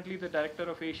is currently the Director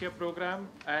of Asia Program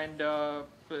and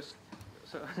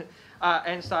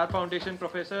Star Foundation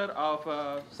Professor of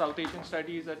South Asian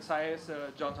Studies at SAIS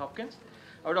Johns Hopkins.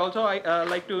 I would also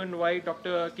like to invite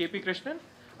Dr. K.P. Krishnan.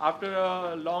 After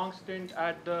a long stint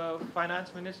at the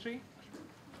Finance Ministry,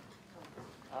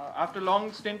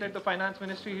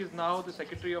 he is now the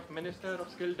Secretary of Minister of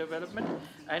Skill Development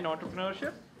and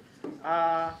Entrepreneurship.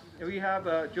 We have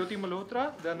Jyoti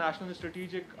Malhotra, the National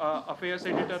Strategic Affairs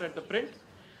Editor at The Print.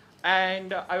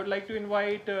 And I would like to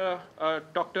invite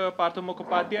Dr. Partha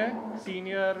Mukhopadhyay,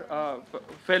 Senior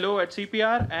Fellow at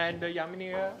CPR, and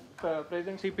Yamini Iyer,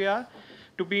 President CPR,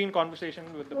 to be in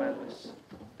conversation with the panelists.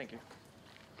 Thank you.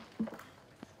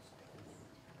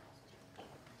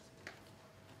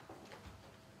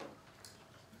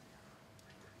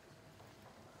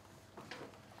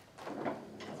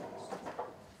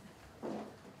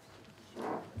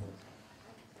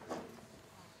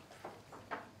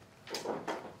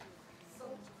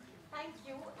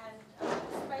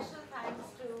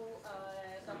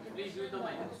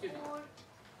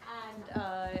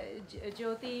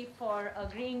 Jyoti for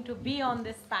agreeing to be on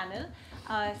this panel.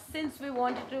 Since we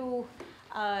wanted to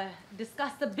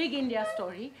discuss the big India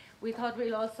story, we thought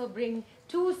we'll also bring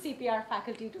two CPR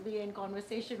faculty to be in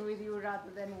conversation with you rather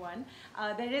than one.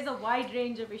 There is a wide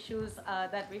range of issues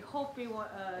that we hope we want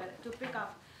to pick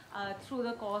up through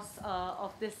the course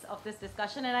of this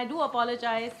discussion, and I do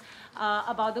apologize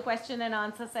about the question and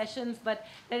answer sessions, but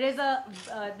there is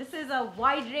this is a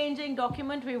wide-ranging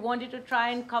document. We wanted to try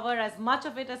and cover as much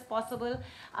of it as possible,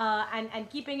 and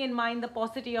keeping in mind the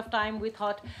paucity of time, we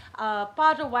thought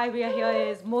part of why we are here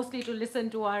is mostly to listen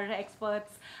to our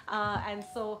experts, and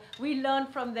so we learn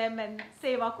from them and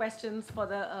save our questions for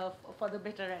the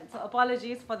bitter end. So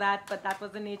apologies for that, but that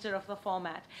was the nature of the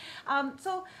format.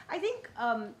 So I think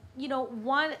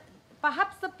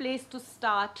perhaps the place to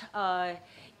start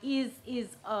is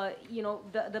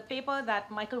the paper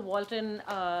that Michael Walton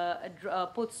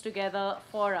puts together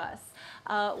for us,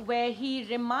 where he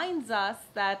reminds us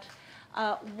that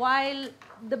while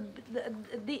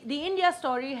the India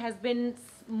story has been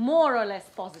more or less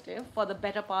positive for the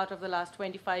better part of the last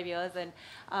 25 years, and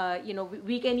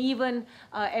we can even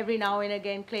every now and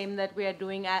again claim that we are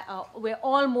doing we're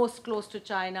almost close to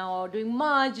China or doing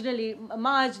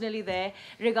marginally there,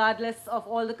 regardless of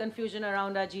all the confusion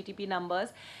around our GDP numbers.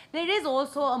 There is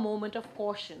also a moment of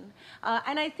caution,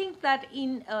 and I think that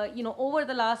in over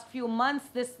the last few months,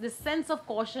 this sense of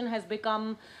caution has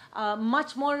become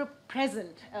much more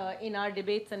present in our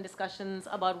debates and discussions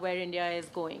about where India is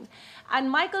going.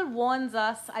 And Michael warns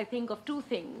us, I think, of two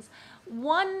things.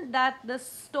 One, that the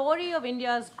story of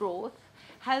India's growth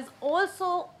has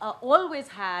also always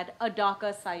had a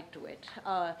darker side to it,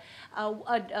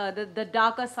 the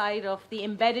darker side of the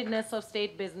embeddedness of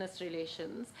state-business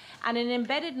relations, and an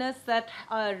embeddedness that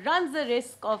runs the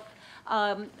risk of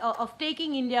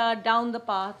taking India down the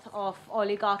path of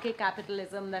oligarchic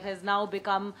capitalism that has now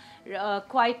become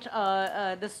quite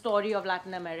the story of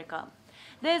Latin America.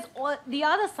 There's the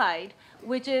other side,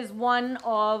 which is one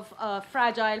of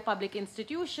fragile public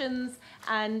institutions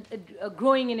and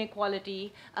growing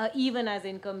inequality, even as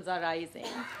incomes are rising.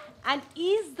 And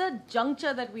is the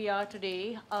juncture that we are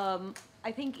today,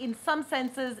 I think in some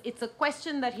senses it's a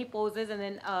question that he poses, and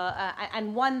then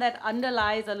and one that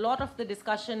underlies a lot of the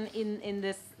discussion in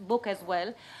this book as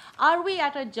well. Are we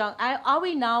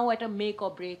now at a make or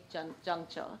break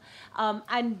juncture?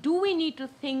 And do we need to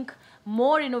think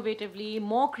more innovatively,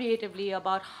 more creatively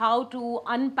about how to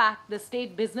unpack the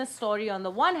state business story on the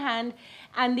one hand,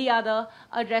 and the other,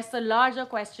 address the larger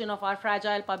question of our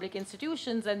fragile public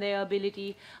institutions and their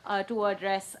ability to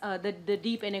address the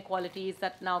deep inequalities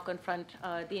that now confront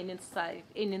the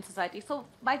Indian society. So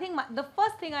I think the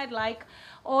first thing I'd like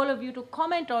all of you to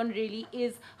comment on really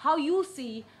is how you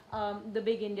see the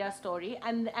big India story,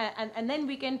 and then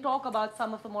we can talk about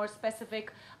some of the more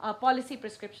specific policy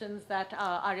prescriptions that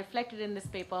are reflected in this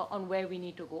paper on where we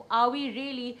need to go. Are we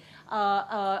really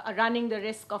running the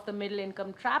risk of the middle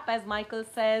income trap, as Michael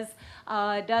says?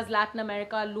 Does Latin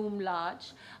America loom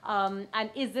large? And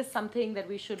is this something that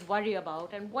we should worry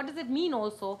about? And what does it mean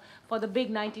also for the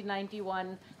big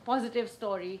 1991 positive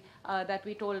story that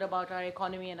we told about our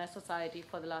economy and our society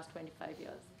for the last 25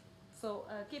 years? So,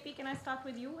 KP, can I start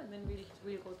with you, and then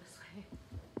we'll go this way.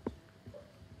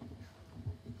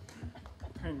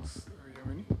 Thanks,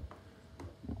 Yamini.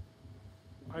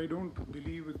 I don't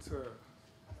believe it's a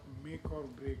make or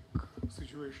break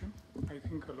situation. I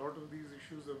think a lot of these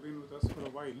issues have been with us for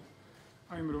a while.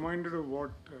 I'm reminded of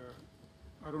what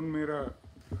Arun Mehra,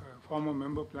 former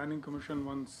member Planning Commission,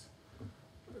 once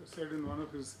said in one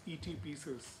of his ET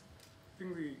pieces. I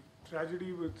think the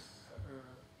tragedy with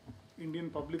Indian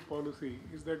public policy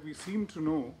is that we seem to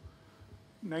know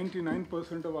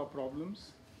 99% of our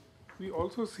problems. We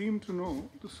also seem to know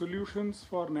the solutions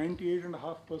for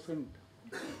 98.5%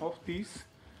 of these,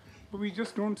 but we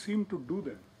just don't seem to do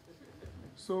them.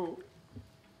 So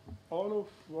all of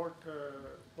what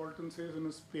Walton says in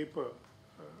his paper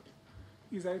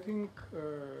is, I think,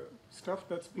 stuff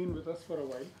that's been with us for a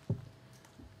while.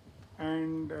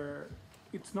 And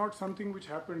it's not something which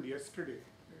happened yesterday.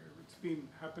 It's been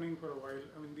happening for a while.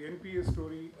 I mean, the NPA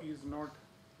story is not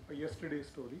a yesterday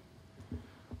story.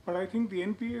 But I think the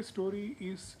NPA story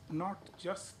is not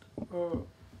just a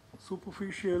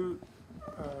superficial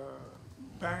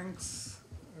banks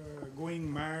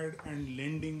going mad and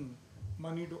lending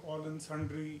money to all and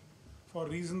sundry for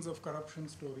reasons of corruption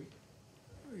story.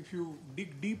 If you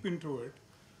dig deep into it,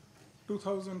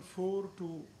 2004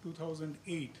 to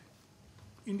 2008,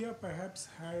 India perhaps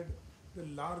had the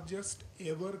largest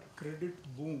ever credit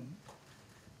boom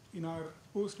in our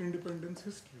post-independence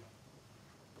history.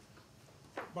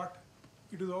 But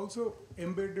it is also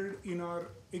embedded in our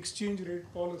exchange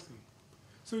rate policy.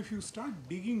 So if you start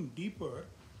digging deeper,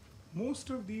 most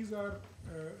of these are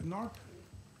not,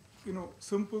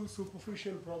 simple,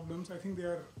 superficial problems. I think they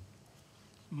are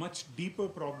much deeper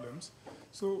problems.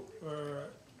 So,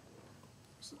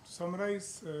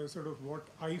 summarize sort of what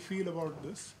I feel about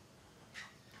this.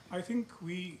 I think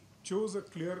we chose a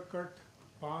clear-cut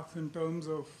path in terms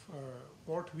of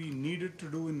what we needed to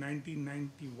do in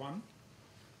 1991,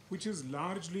 which is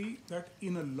largely that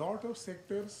in a lot of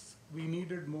sectors we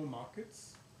needed more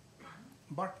markets,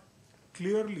 but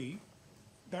clearly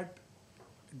that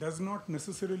does not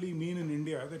necessarily mean in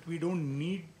India that we don't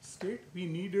need state. We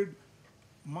needed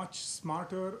much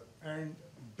smarter and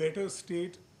better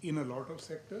state in a lot of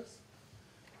sectors.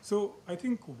 So I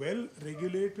think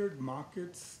well-regulated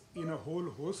markets in a whole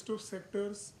host of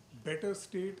sectors, better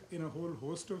state in a whole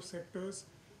host of sectors,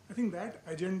 I think that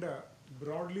agenda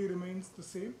broadly remains the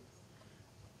same.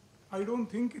 I don't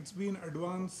think it's been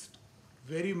advanced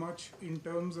very much in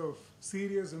terms of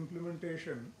serious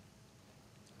implementation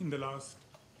in the last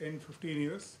 10, 15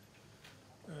 years.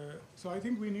 So I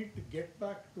think we need to get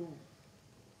back to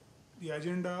the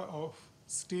agenda of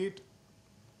state,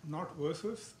 not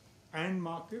versus, and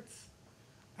markets,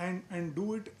 and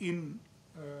do it in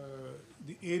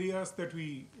the areas that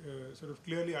we sort of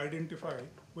clearly identify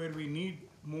where we need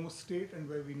more state and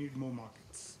where we need more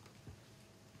markets.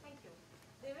 Thank you.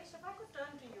 Devesh, if I could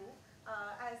turn to you,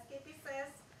 as KP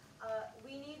says,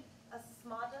 we need a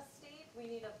smarter state, we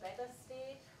need a better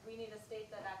state, we need a state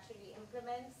that actually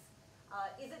implements.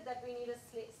 Is it that we need a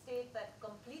state that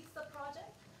completes the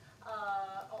project,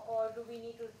 or do we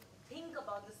need to think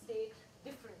about the state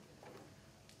differently?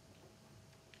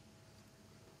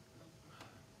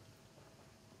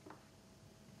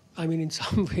 I mean, in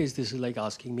some ways, this is like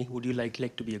asking me, would you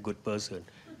like to be a good person?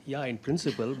 Yeah, in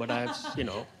principle, but I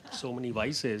have, so many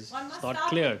vices. One must it's not start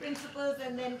clear. with principles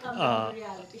and then come to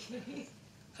reality.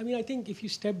 I mean, I think if you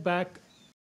step back,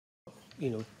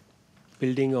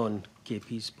 building on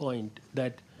KP's point,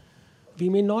 that we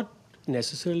may not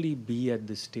necessarily be at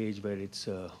this stage where it's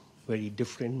a very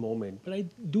different moment, but I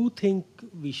do think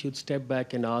we should step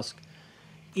back and ask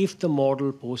if the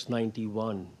model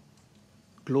post-91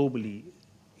 globally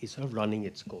is sort of running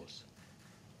its course.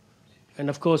 And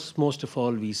of course, most of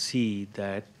all, we see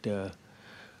that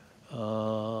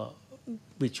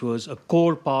which was a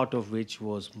core part of which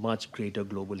was much greater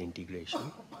global integration.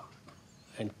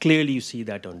 And clearly you see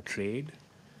that on trade.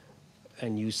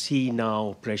 And you see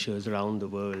now pressures around the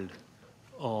world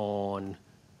on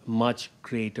much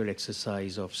greater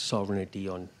exercise of sovereignty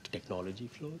on technology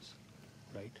flows,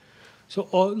 right? So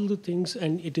all the things,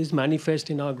 and it is manifest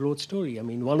in our growth story. I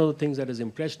mean, one of the things that has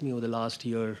impressed me over the last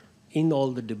year in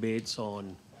all the debates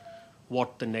on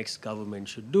what the next government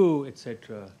should do,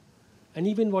 etc., and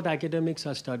even what academics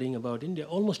are studying about India,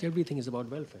 almost everything is about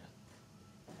welfare.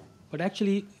 But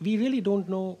actually, we really don't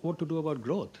know what to do about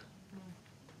growth.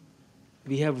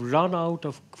 We have run out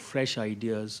of fresh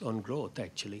ideas on growth,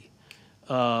 actually.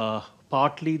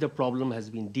 Partly the problem has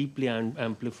been deeply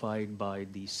amplified by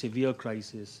the severe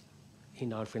crisis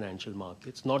in our financial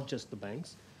markets, not just the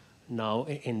banks, now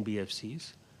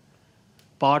NBFCs.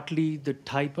 Partly the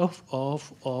type of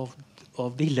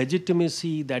the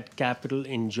legitimacy that capital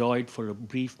enjoyed for a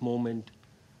brief moment,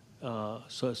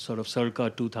 sort of circa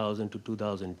 2000 to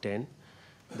 2010.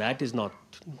 That is no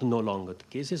longer the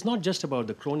case. It's not just about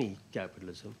the crony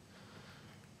capitalism.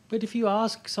 But if you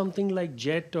ask something like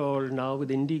Jet or now with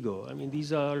Indigo, I mean,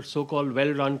 these are so-called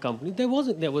well-run companies. There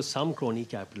was some crony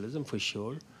capitalism for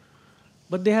sure,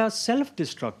 but they are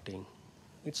self-destructing.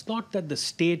 It's not that the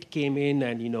state came in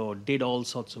and, did all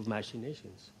sorts of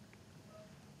machinations.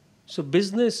 So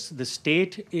business, the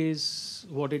state is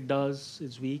what it does,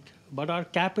 is weak, but our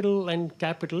capital and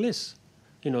capitalists,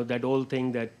 that old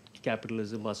thing that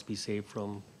capitalism must be saved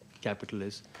from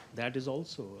capitalists, that is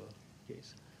also a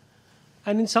case.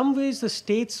 And in some ways, the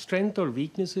state's strength or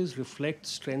weaknesses reflect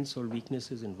strengths or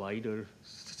weaknesses in wider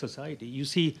society. You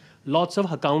see lots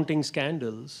of accounting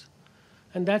scandals,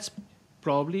 and that's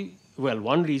probably,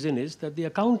 one reason is that the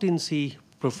accountancy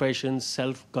profession's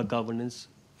self-governance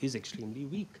is extremely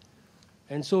weak.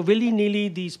 And so willy-nilly,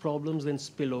 these problems then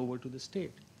spill over to the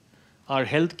state. Our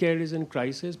healthcare is in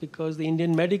crisis because the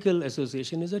Indian Medical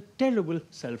Association is a terrible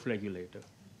self-regulator,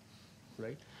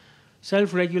 right?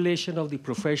 Self-regulation of the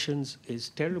professions is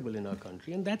terrible in our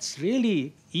country. And that's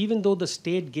really, even though the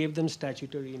state gave them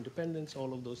statutory independence,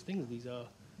 all of those things, these are.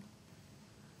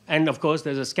 And of course,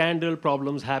 there's a scandal,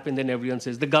 problems happen, then everyone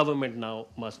says the government now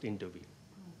must intervene.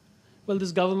 Well,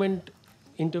 this government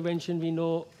intervention, we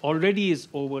know, already is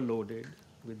overloaded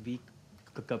with weak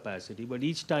capacity, but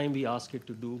each time we ask it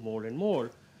to do more and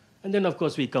more. And then, of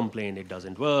course, we complain it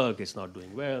doesn't work, it's not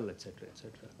doing well, et cetera, et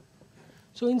cetera.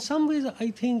 So in some ways,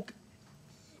 I think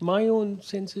my own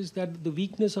sense is that the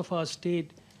weakness of our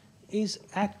state is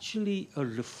actually a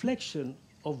reflection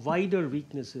of wider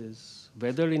weaknesses,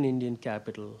 whether in Indian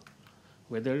capital,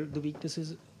 whether the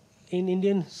weaknesses in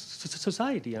Indian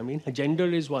society. I mean,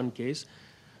 gender is one case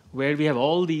where we have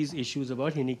all these issues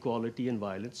about inequality and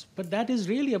violence, but that is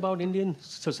really about Indian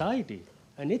society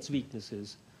and its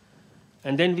weaknesses.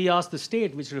 And then we ask the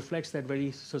state, which reflects that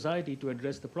very society, to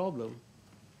address the problem.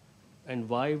 And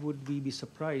why would we be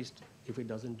surprised if it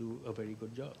doesn't do a very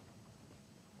good job?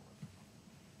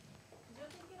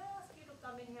 Jyoti, can I ask you to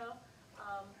come in here?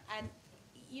 And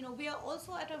we are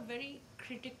also at a very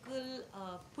critical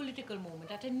political moment,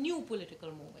 at a new political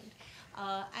moment.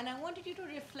 And I wanted you to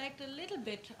reflect a little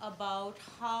bit about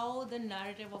how the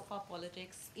narrative of our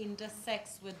politics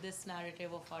intersects with this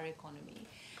narrative of our economy.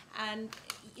 And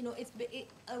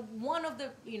one of the,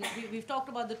 we've talked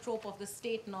about the trope of the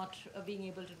state not being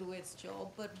able to do its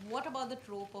job, but what about the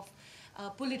trope of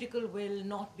political will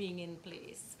not being in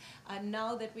place? And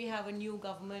now that we have a new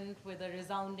government with a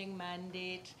resounding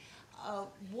mandate,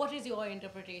 what is your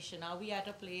interpretation? Are we at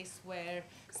a place where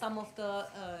some of the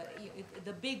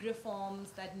big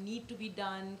reforms that need to be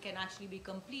done can actually be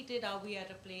completed? Are we at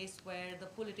a place where the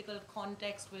political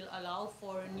context will allow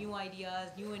for new ideas,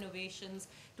 new innovations,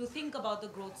 to think about the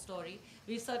growth story?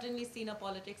 We've certainly seen a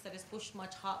politics that is pushed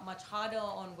much harder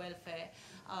on welfare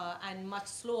and much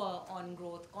slower on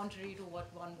growth, contrary to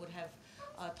what one would have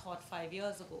thought 5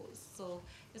 years ago. So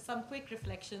just some quick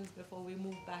reflections before we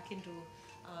move back into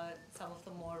some of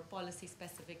the more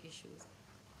policy-specific issues.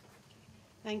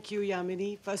 Thank you,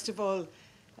 Yamini. First of all,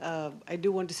 I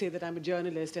do want to say that I'm a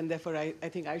journalist, and therefore I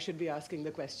think I should be asking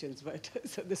the questions, but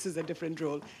so this is a different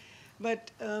role.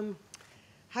 But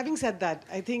having said that,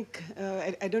 I think,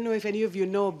 I don't know if any of you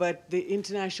know, but the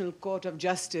International Court of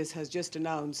Justice has just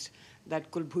announced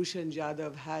that Kulbhushan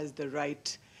Jadhav has the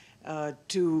right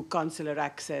to consular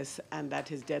access, and that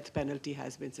his death penalty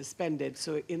has been suspended.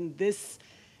 So in this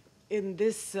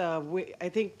way, I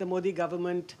think the Modi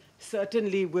government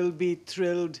certainly will be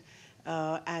thrilled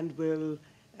and will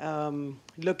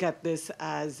look at this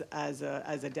as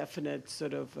a definite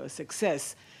sort of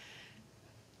success.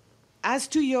 As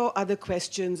to your other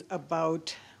questions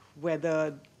about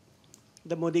whether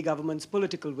the Modi government's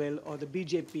political will or the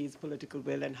BJP's political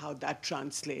will and how that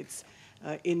translates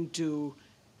into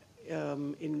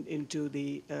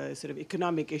the sort of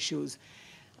economic issues,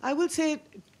 I will say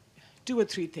 2 or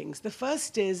 3 things. The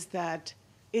first is that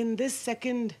in this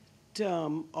second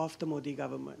term of the Modi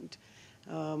government,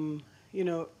 the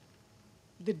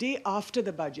day after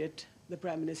the budget, the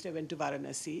Prime Minister went to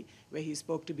Varanasi, where he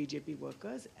spoke to BJP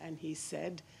workers, and he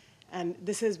said, and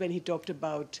this is when he talked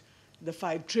about the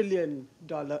 $5 trillion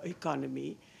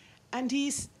economy, and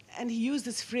he used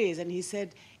this phrase, and he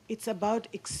said, it's about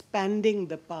expanding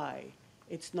the pie.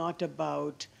 It's not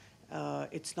about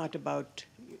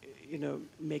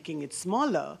making it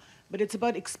smaller, but it's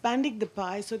about expanding the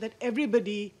pie so that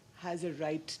everybody has a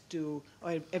right to,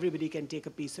 or everybody can take a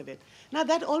piece of it. Now,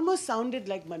 that almost sounded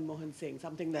like Manmohan Singh,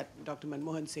 something that Dr.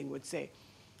 Manmohan Singh would say,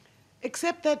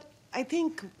 except that I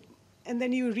think, and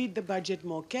then you read the budget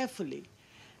more carefully,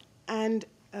 and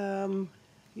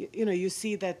you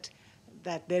see that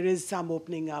there is some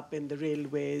opening up in the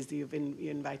railways. You're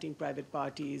inviting private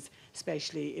parties,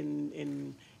 especially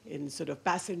in sort of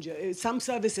passenger, some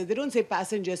services. They don't say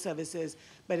passenger services,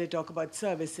 but they talk about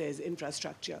services,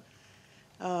 infrastructure.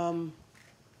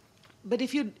 But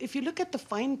if you look at the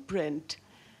fine print,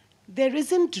 there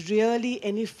isn't really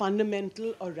any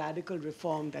fundamental or radical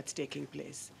reform that's taking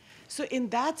place. So in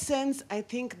that sense, I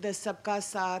think the Sabka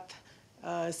Saath,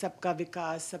 Sabka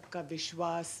Vikas, Sabka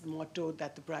Vishwas motto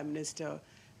that the Prime Minister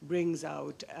brings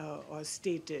out or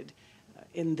stated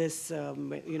in this,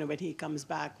 when he comes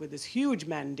back with this huge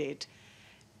mandate,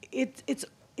 it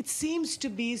seems to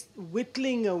be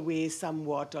whittling away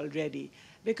somewhat already.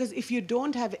 Because if you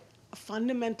don't have a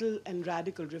fundamental and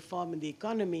radical reform in the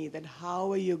economy, then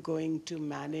how are you going to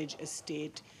manage a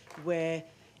state where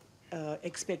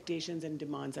expectations and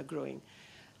demands are growing?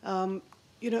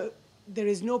 There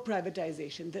is no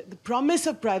privatization. The promise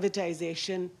of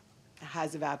privatization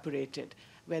has evaporated,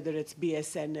 whether it's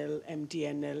BSNL,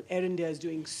 MTNL. Air India is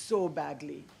doing so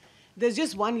badly. There's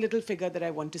just one little figure that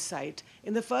I want to cite.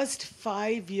 In the first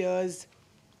 5 years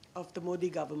of the Modi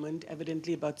government,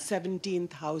 evidently about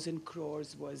 17,000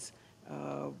 crores was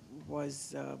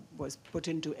put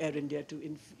into Air India,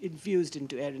 infused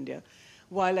into Air India.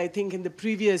 While I think in the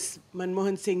previous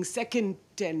Manmohan Singh's second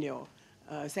tenure,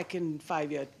 second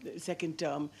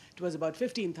term, it was about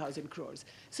 15,000 crores.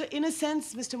 So in a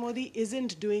sense, Mr. Modi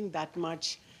isn't doing that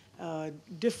much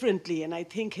differently, and I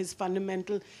think his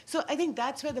fundamental, so I think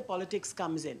that's where the politics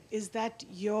comes in, is that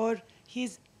he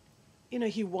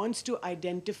wants to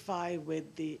identify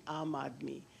with the Aam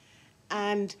Aadmi,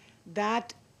 and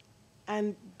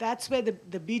that's where the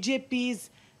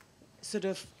BJP's sort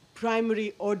of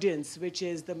primary audience, which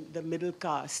is the middle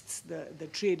castes, the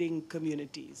trading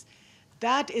communities,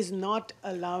 that is not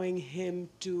allowing him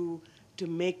to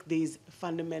make these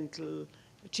fundamental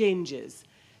changes.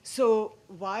 So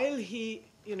while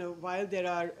there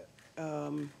are,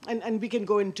 and we can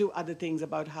go into other things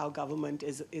about how government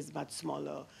is much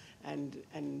smaller, and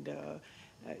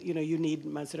you need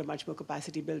sort of much more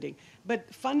capacity building.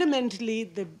 But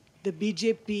fundamentally, the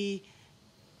BJP,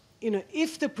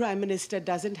 if the Prime Minister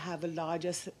doesn't have a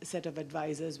larger set of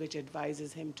advisors which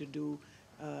advises him to do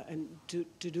to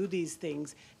do these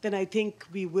things, then I think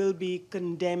we will be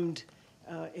condemned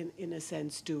in a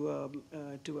sense to a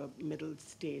middle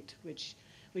state which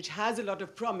has a lot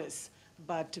of promise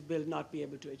but will not be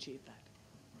able to achieve that.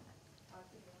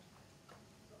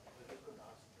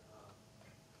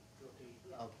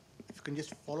 If you can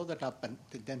just follow that up and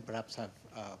then perhaps have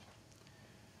Dr.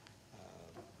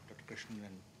 Krishnan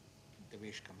and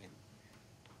Devesh come in.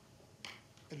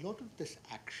 A lot of this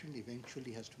action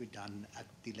eventually has to be done at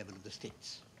the level of the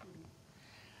states.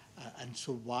 And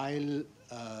so while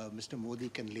Mr. Modi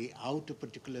can lay out a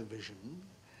particular vision,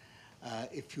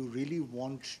 if you really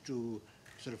want to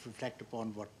sort of reflect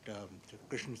upon what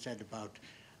Krishnan said about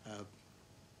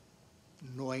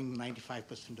knowing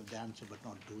 95% of the answer but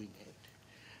not doing it,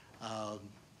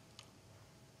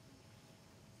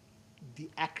 the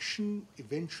action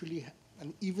eventually,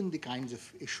 and even the kinds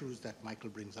of issues that Michael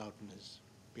brings out in his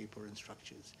paper and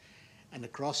structures, and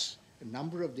across a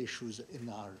number of the issues in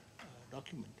our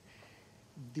document,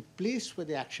 the place where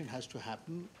the action has to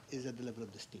happen is at the level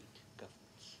of the state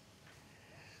governments.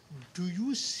 Do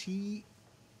you see,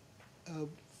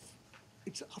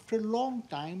 it's after a long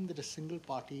time that a single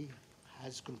party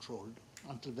has controlled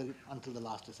until the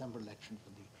last December election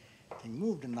when the thing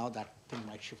moved, and now that thing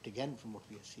might shift again from what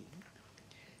we are seeing,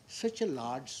 such a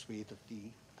large swathe of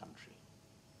the country.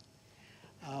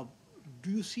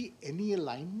 Do you see any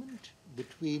alignment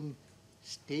between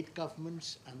state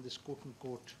governments and this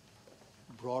quote-unquote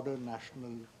broader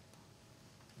national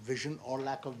vision or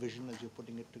lack of vision as you're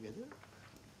putting it together?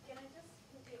 Can I just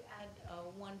quickly add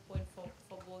one point for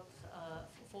both,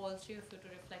 for all three of you to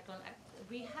reflect on?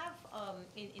 We have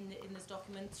in this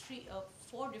document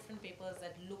 4 different papers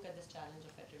that look at this challenge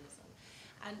of federalism.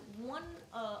 And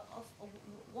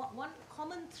one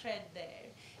common thread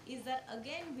there is that,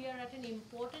 again, we are at an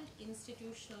important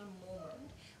institutional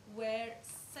moment where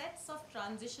sets of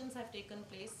transitions have taken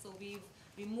place. So we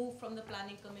moved from the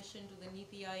Planning Commission to the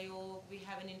Niti Aayog. We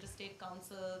have an interstate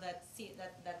council that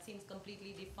seems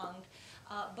completely defunct.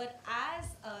 But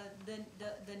as the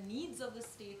needs of the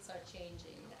states are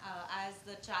changing, as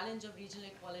the challenge of regional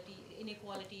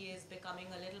inequality is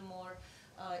becoming a little more,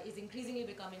 is increasingly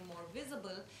becoming more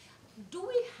visible, do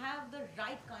we have the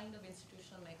right kind of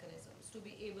institutional mechanisms to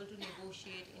be able to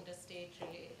negotiate interstate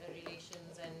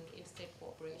relations and interstate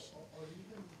cooperation? Or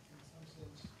even in some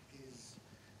sense is,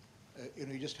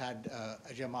 you just had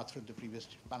Ajay Mathur at the previous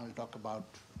panel talk about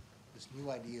this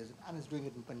new ideas, and is doing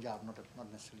it in Punjab, not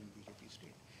necessarily in BJP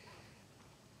state.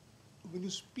 When you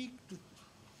speak to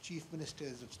chief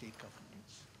ministers of state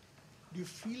governments, do you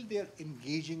feel they are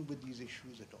engaging with these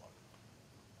issues at all?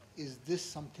 Is this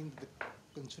something that they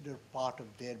consider part of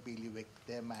their bailiwick,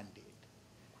 their mandate?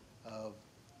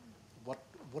 What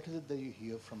is it that you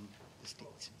hear from the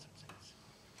states in some sense?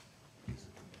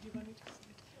 Do you want me to say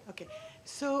it? Okay.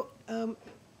 So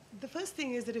the first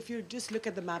thing is that if you just look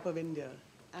at the map of India,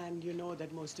 and you know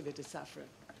that most of it is saffron.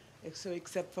 So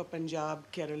except for Punjab,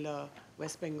 Kerala,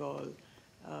 West Bengal,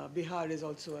 Bihar is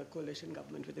also a coalition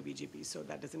government with the BJP, so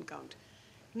that doesn't count.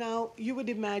 Now, you would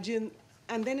imagine,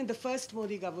 and then in the first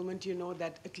Modi government, you know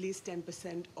that at least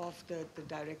 10% of the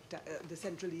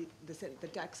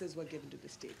taxes were given to the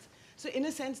states. So in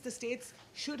a sense, the states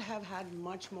should have had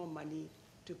much more money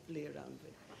to play around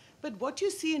with. But what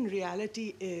you see in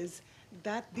reality is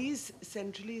that these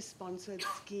centrally sponsored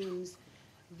schemes,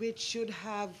 which should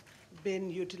have been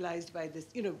utilized by this,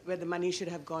 where the money should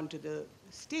have gone to the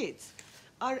states,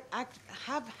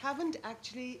 hasn't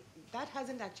actually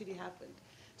happened.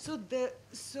 So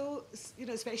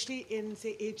especially in,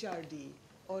 say, HRD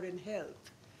or in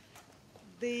health,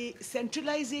 the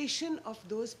centralization of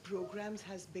those programs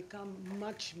has become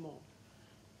much more.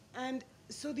 And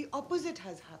so the opposite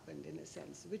has happened in a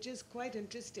sense, which is quite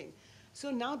interesting. So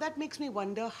now that makes me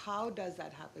wonder, how does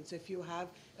that happen? So if you have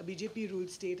a BJP-ruled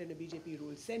state and a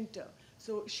BJP-ruled center,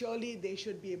 so surely they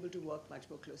should be able to work much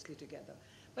more closely together.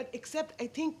 But except I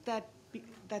think that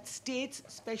states,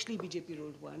 especially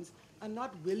BJP-ruled ones, are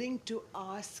not willing to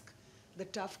ask the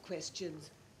tough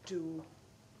questions to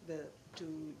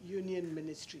union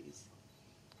ministries.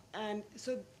 And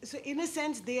so in a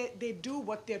sense, they do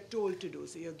what they're told to do.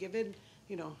 So you're given,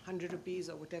 100 rupees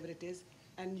or whatever it is,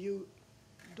 and you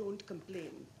don't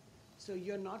complain. So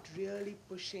you're not really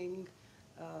pushing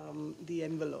the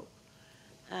envelope.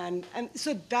 And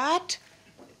so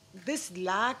this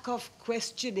lack of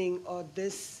questioning, or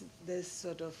this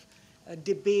sort of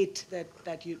debate that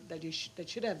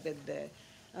should have been there,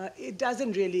 it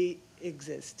doesn't really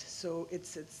exist. So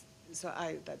that's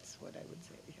what I would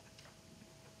say. Yeah.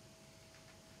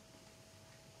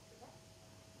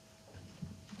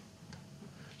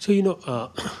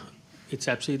 So, it's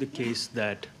absolutely the case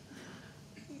that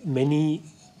many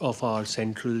of our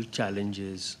central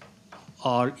challenges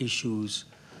are issues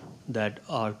that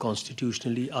are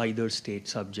constitutionally either state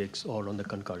subjects or on the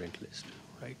concurrent list,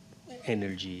 right?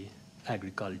 Energy,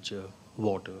 agriculture,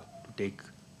 water, to take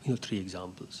 3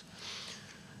 examples.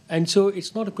 And so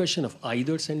it's not a question of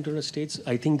either center or states.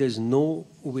 I think there's no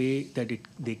way that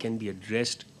they can be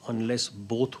addressed unless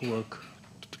both work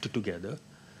together.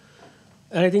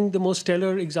 And I think the most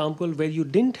stellar example where you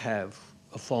didn't have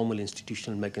a formal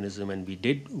institutional mechanism and we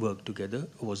did work together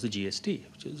was the GST,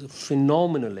 which is a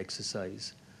phenomenal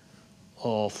exercise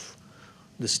of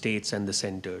the states and the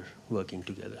center working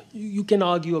together. You can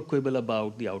argue or quibble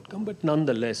about the outcome, but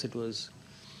nonetheless it was.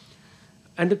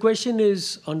 And the question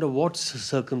is, under what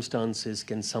circumstances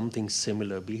can something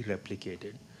similar be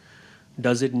replicated?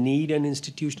 Does it need an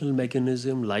institutional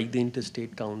mechanism like the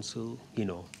Interstate Council,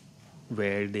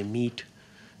 where they meet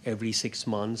every 6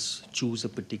 months, choose a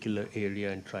particular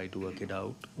area and try to work it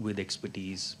out with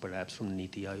expertise, perhaps from the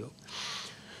Niti Aayog?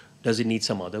 Does it need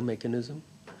some other mechanism?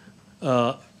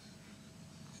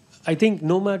 I think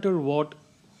no matter what,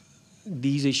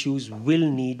 these issues will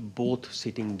need both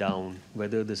sitting down,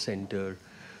 whether the center,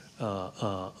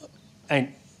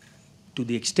 and to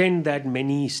the extent that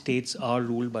many states are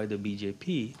ruled by the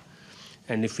BJP,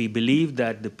 and if we believe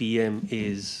that the PM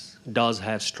does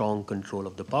have strong control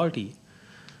of the party,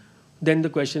 then the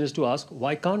question is to ask,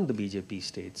 why can't the BJP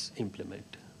states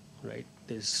implement, right?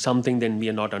 There's something then we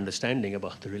are not understanding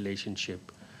about the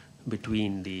relationship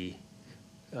between the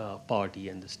party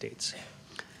and the states.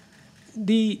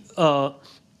 I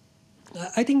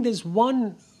think there's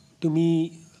one, to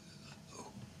me,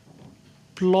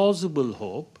 plausible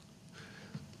hope.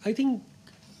 I think,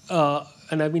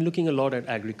 and I've been looking a lot at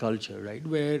agriculture, right,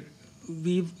 where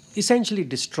we've essentially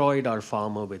destroyed our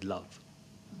farmer with love,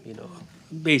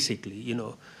 basically,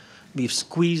 we've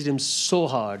squeezed him so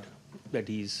hard that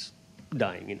he's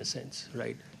dying in a sense,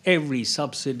 right? Every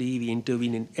subsidy, we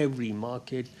intervene in every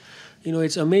market.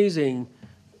 It's amazing.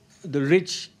 The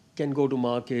rich can go to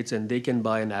markets and they can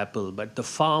buy an apple, but the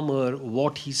farmer,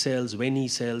 what he sells, when he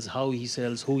sells, how he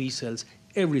sells, who he sells,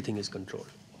 everything is controlled,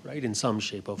 right, in some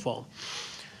shape or form.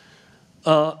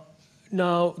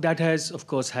 Now, that has, of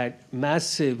course, had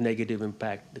massive negative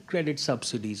impact. The credit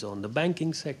subsidies on the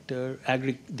banking sector,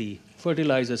 the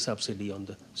fertilizer subsidy on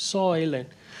the soil, and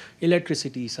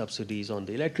electricity subsidies on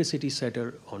the electricity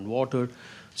sector, on water.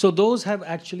 So those have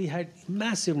actually had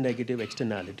massive negative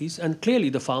externalities, and clearly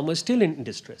the farmer is still in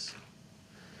distress.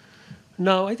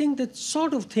 Now, I think that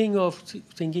sort of thing of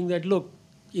thinking that, look,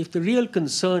 if the real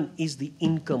concern is the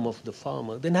income of the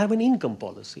farmer, then have an income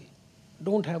policy.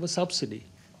 Don't have a subsidy.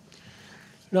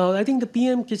 Now, I think the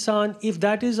PM Kisan, if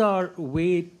that is our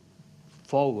way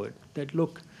forward, that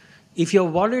look, if you're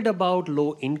worried about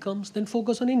low incomes, then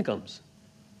focus on incomes.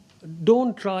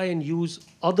 Don't try and use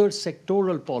other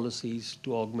sectoral policies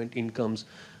to augment incomes,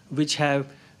 which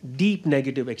have deep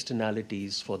negative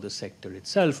externalities for the sector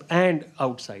itself and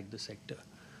outside the sector.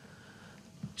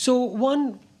 So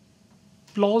one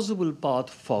plausible path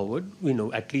forward,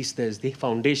 at least the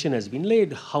foundation has been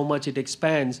laid. How much it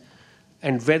expands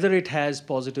and whether it has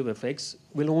positive effects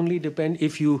will only depend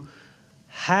if you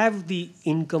have the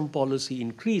income policy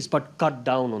increase but cut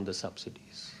down on the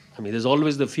subsidies. I mean, there's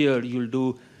always the fear you'll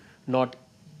do not,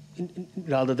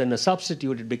 rather than a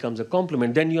substitute, it becomes a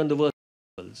complement. Then you're on the worst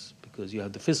levels because you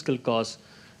have the fiscal costs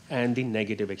and the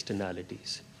negative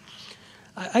externalities.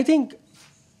 I think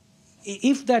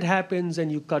if that happens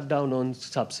and you cut down on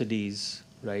subsidies,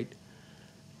 right,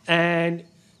 and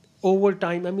over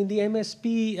time, I mean, the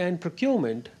MSP and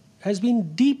procurement has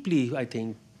been deeply, I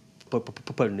think,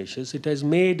 pernicious. It has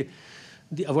made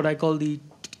what I call the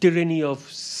tyranny of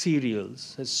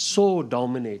cereals has so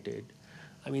dominated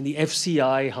I mean, the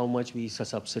FCI, how much we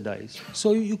subsidize.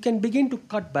 So you can begin to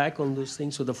cut back on those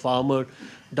things so the farmer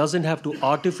doesn't have to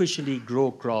artificially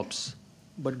grow crops,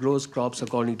 but grows crops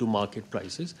according to market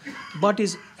prices, but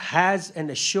has an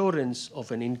assurance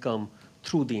of an income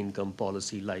through the income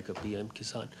policy like a PM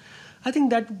Kisan. I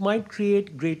think that might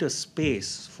create greater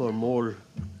space for more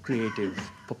creative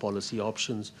policy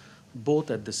options,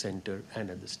 both at the center and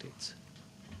at the states.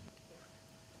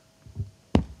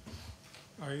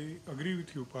 I agree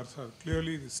with you, Parsa.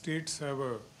 Clearly, the states have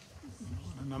a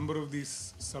number of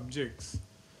these subjects.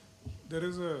 There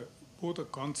is both a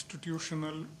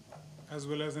constitutional as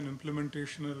well as an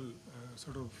implementational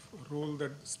sort of role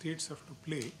that states have to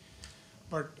play.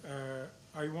 But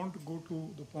I want to go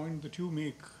to the point that you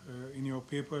make in your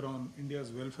paper on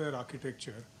India's welfare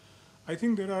architecture. I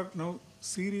think there are now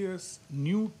serious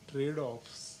new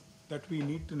trade-offs that we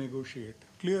need to negotiate.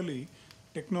 Clearly,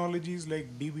 technologies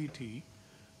like DBT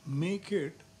make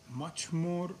it much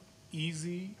more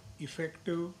easy,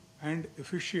 effective, and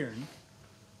efficient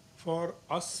for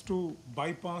us to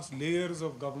bypass layers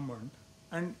of government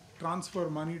and transfer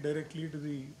money directly to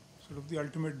the sort of the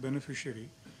ultimate beneficiary.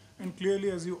 And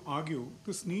clearly, as you argue,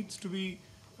 this needs to be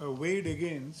weighed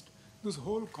against this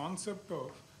whole concept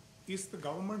of, is the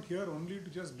government here only to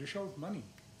just dish out money?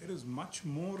 There is much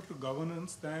more to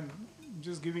governance than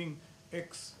just giving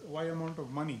X, Y amount of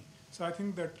money. So I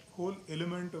think that whole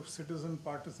element of citizen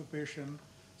participation,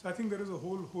 so I think there is a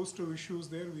whole host of issues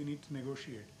there we need to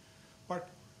negotiate. But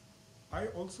I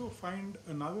also find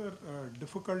another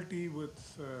difficulty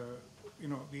with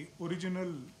the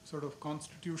original sort of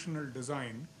constitutional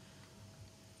design,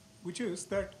 which is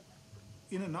that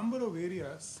in a number of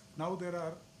areas, now there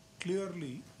are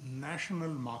clearly national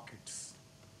markets.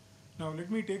 Now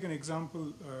let me take an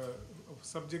example of a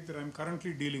subject that I'm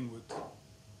currently dealing with.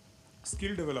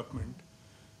 Skill development,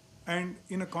 and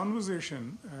in a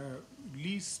conversation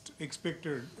least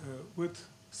expected with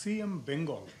CM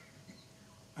Bengal,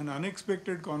 an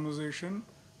unexpected conversation,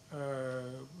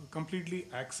 completely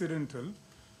accidental,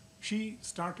 she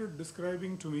started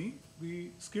describing to me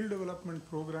the skill development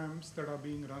programs that are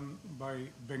being run by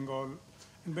Bengal.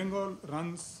 And Bengal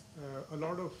runs a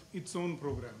lot of its own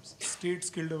programs, state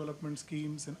skill development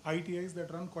schemes and ITIs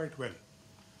that run quite well.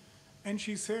 And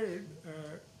she said,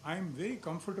 I'm very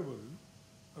comfortable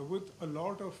with a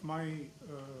lot of my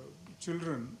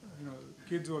children,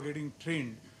 kids who are getting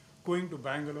trained, going to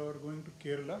Bangalore, going to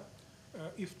Kerala.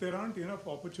 If there aren't enough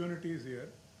opportunities here,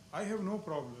 I have no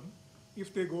problem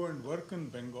if they go and work in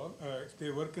Bengal, if they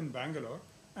work in Bangalore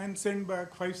and send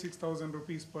back 5,000-6,000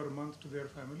 rupees per month to their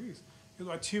families. ये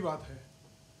तो अच्छी बात है.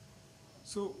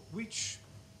 So, which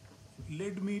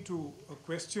led me to a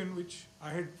question which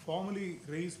I had formally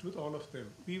raised with all of them.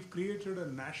 We've created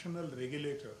a national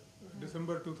regulator,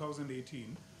 December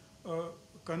 2018, a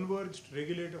converged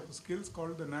regulator for skills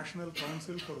called the National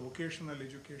Council for Vocational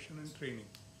Education and Training.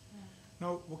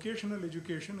 Now, vocational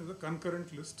education is a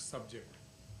concurrent list subject.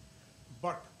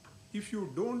 But if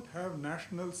you don't have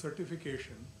national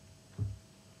certification,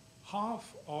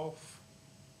 half of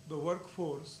the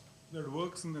workforce that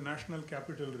works in the national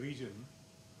capital region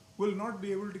will not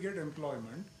be able to get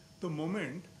employment the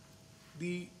moment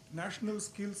the national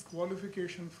skills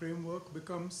qualification framework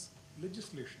becomes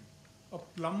legislation. A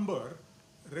plumber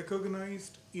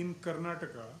recognized in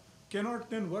Karnataka cannot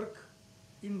then work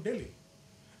in Delhi.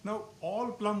 Now,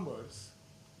 all plumbers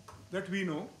that we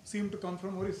know seem to come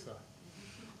from Orissa.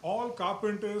 All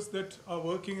carpenters that are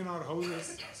working in our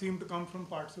houses seem to come from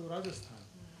parts of Rajasthan.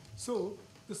 So,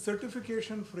 the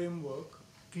certification framework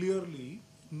clearly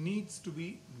needs to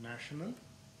be national,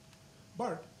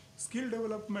 but skill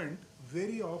development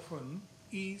very often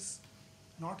is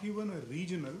not even a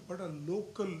regional but a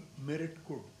local merit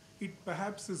code. It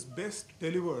perhaps is best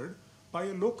delivered by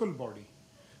a local body.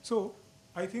 So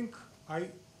I think I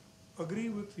agree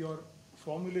with your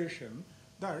formulation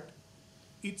that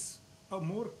it's a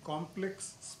more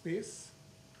complex space,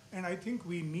 and I think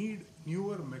we need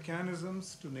newer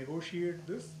mechanisms to negotiate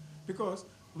this, because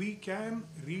we can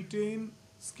retain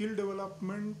skill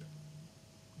development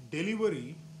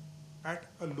delivery at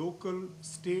a local,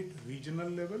 state, regional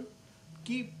level,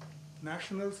 keep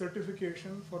national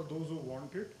certification for those who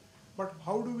want it, but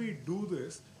how do we do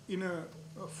this in a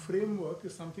framework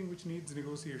is something which needs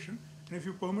negotiation. And if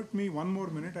you permit me one more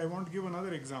minute, I want to give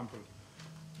another example.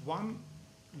 One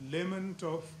element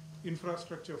of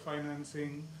infrastructure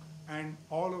financing and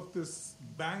all of this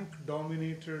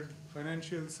bank-dominated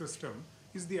financial system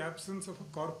is the absence of a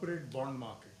corporate bond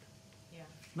market. Yeah.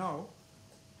 Now,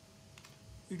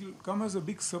 it will come as a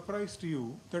big surprise to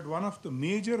you that one of the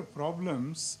major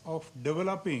problems of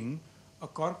developing a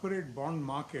corporate bond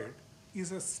market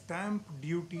is a stamp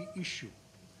duty issue.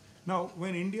 Now,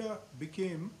 when India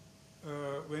became,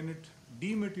 when it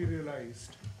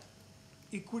dematerialized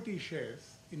equity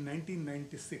shares in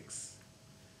 1996,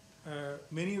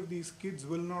 many of these kids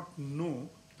will not know,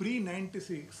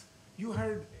 pre-96, you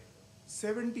had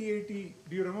 70, 80,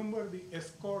 do you remember the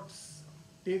Escorts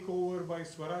takeover by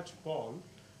Swaraj Paul,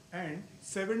 and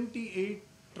 78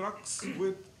 trucks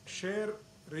with share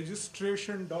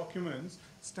registration documents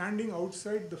standing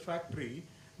outside the factory,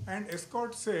 and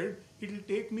Escort said, it'll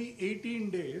take me 18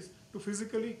 days to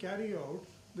physically carry out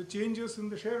the changes in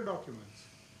the share documents.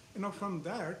 You know, from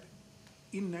that,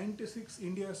 in 96,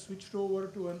 India switched over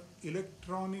to an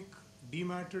electronic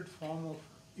dematted form of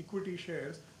equity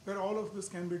shares where all of this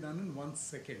can be done in 1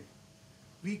 second.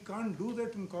 We can't do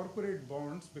that in corporate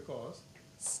bonds because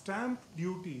stamp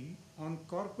duty on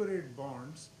corporate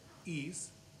bonds is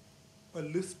a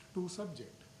list 2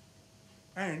 subject.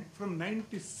 And from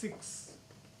 96,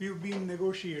 we've been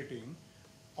negotiating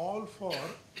all for,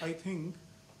 I think,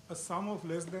 a sum of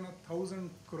less than 1,000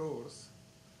 crores,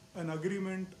 an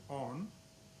agreement on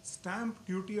stamp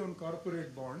duty on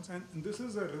corporate bonds. And this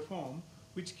is a reform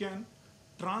which can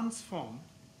transform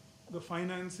the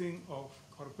financing of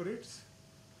corporates,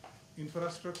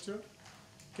 infrastructure,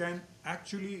 can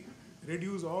actually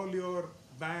reduce all your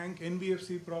bank,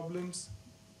 NBFC problems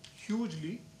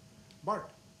hugely, but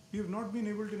we have not been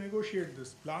able to negotiate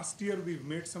this. Last year we've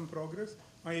made some progress.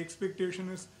 My expectation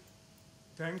is,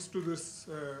 thanks to this,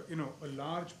 a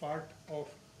large part of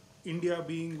India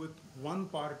being with one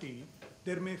party,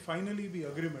 there may finally be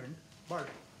agreement, but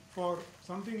for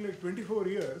something like 24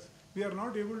 years, we are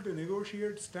not able to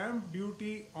negotiate stamp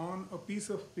duty on a piece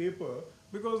of paper,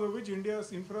 because of which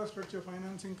India's infrastructure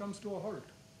financing comes to a halt.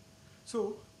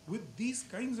 So with these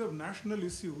kinds of national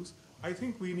issues, I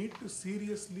think we need to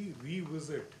seriously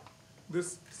revisit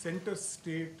this center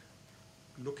state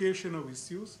location of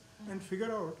issues and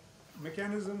figure out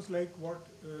mechanisms like what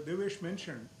Devesh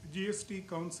mentioned, GST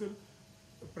Council.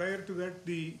 Prior to that,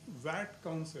 the VAT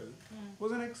Council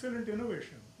was an excellent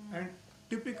innovation. And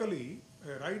typically,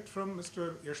 right from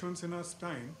Mr. Yashwant Sinha's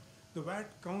time, the VAT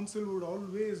Council would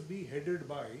always be headed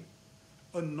by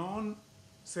a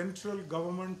non-central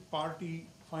government party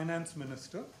finance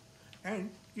minister, and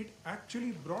it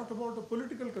actually brought about a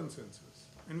political consensus.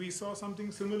 And we saw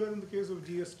something similar in the case of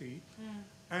GST.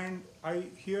 And I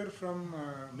hear from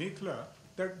Mekhla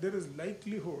that there is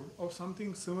likelihood of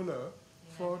something similar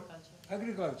for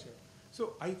agriculture.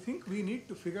 So I think we need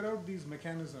to figure out these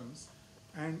mechanisms,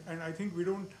 and I think we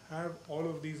don't have all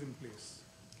of these in place.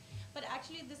 But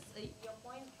actually, this your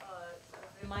point sort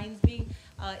of reminds me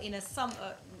in a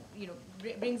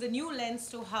brings a new lens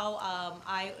to how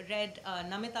I read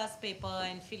Namita's paper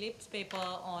and Philippe's paper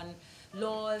on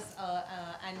laws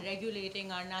and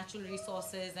regulating our natural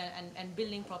resources and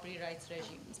building property rights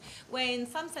regimes, where in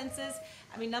some senses,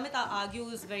 I mean, Namita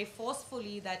argues very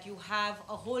forcefully that you have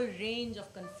a whole range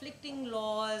of conflicting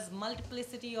laws,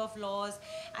 multiplicity of laws,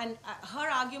 and her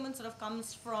argument sort of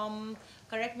comes from,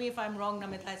 correct me if I'm wrong,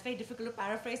 Namita, it's very difficult to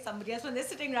paraphrase somebody else when they're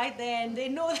sitting right there and they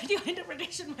know that your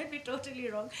interpretation might be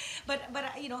totally wrong. But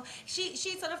she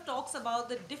sort of talks about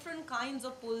the different kinds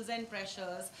of pulls and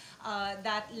pressures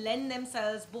that lend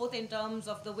themselves both in terms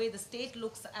of the way the state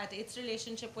looks at its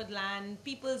relationship with land,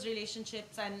 people's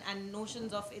relationships and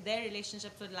notions of their relationships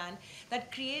with land,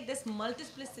 that create this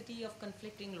multiplicity of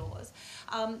conflicting laws.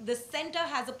 The center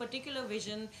has a particular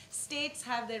vision, states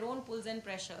have their own pulls and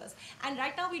pressures, and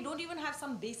right now we don't even have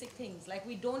some basic things, like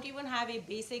we don't even have a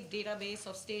basic database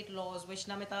of state laws, which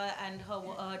Namita and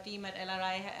her team at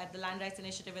LRI, at the Land Rights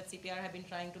Initiative at CPR, have been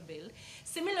trying to build.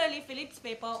 Similarly, Philippe's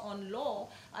paper on law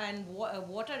and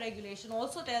water regulation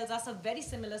also tells us a very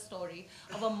similar story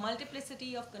of a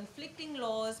multiplicity of conflicting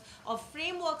laws, of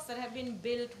frameworks that have been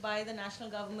built by the national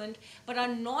government but are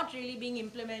not really being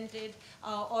implemented,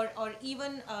 or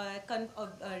even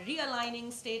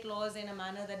realigning state laws in a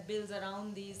manner that builds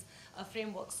around these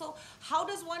frameworks. So how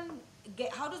does one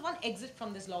exit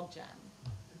from this logjam?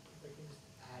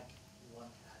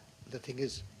 The thing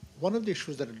is, one of the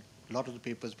issues that a lot of the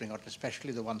papers bring out,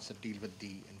 especially the ones that deal with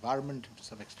the environment, to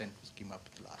some extent was came up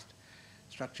with the last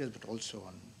structures, but also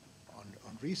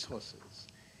on resources,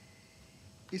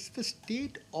 is the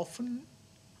state often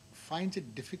finds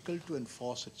it difficult to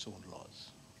enforce its own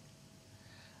laws.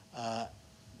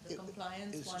 The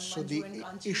compliance one, so the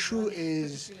issue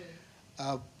is,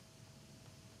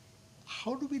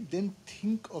 how do we then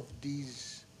think of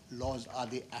these laws? Are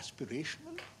they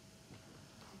aspirational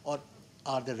or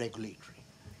are they regulatory?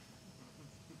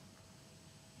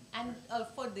 And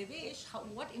for Devesh,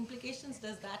 what implications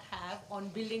does that have on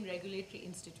building regulatory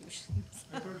institutions?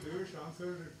 I thought Devesh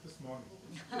answered it this morning.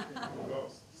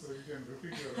 So you can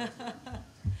repeat your answer.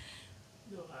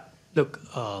 Look,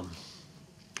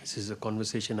 this is a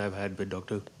conversation I've had with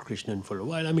Dr. Krishnan for a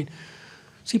while. I mean,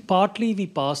 see, partly we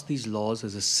pass these laws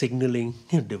as a signaling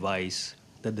device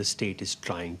that the state is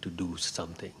trying to do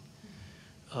something.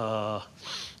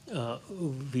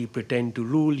 We pretend to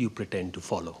rule, you pretend to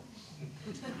follow.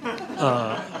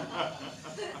 How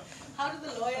do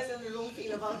the lawyers in the room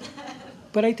feel about that?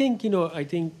 But I think,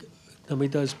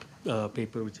 Namita's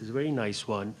paper, which is a very nice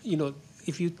one,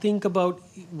 if you think about,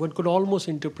 one could almost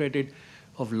interpret it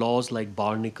of laws like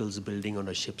barnacles building on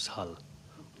a ship's hull.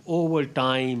 Over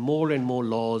time, more and more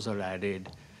laws are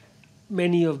added.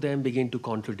 Many of them begin to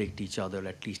contradict each other,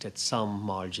 at least at some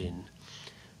margin.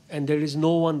 And there is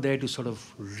no one there to sort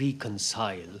of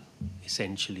reconcile,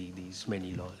 essentially, these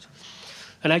many laws.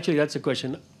 And actually, that's a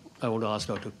question I want to ask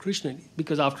Dr. Krishnan,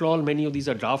 because after all, many of these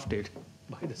are drafted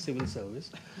by the civil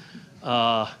service.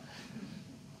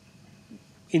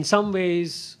 In some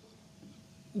ways,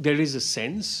 there is a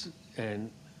sense, and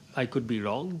I could be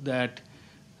wrong, that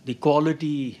the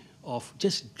quality of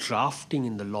just drafting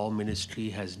in the law ministry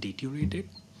has deteriorated.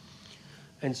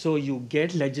 And so you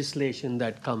get legislation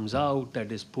that comes out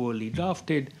that is poorly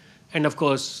drafted, and of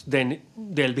course, then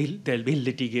there'll be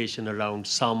litigation around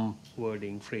some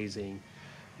wording, phrasing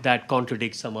that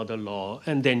contradicts some other law,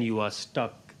 and then you are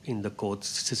stuck in the court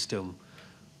system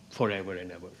forever and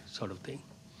ever, sort of thing.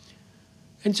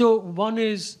 And so one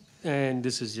is, and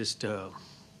this is just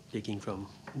taking from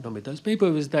Namita's paper,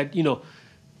 is that,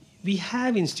 we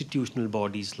have institutional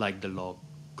bodies like the Law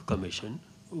Commission,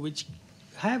 which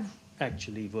have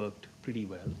actually worked pretty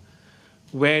well,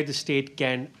 where the state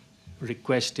can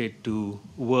request it to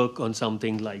work on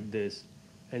something like this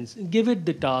and give it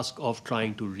the task of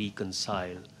trying to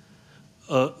reconcile,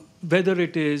 whether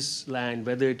it is land,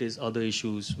 whether it is other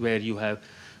issues where you have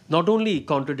not only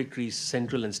contradictory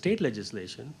central and state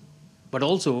legislation, but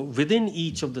also within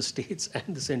each of the states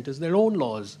and the centers, their own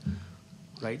laws,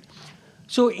 right?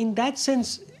 So in that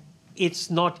sense,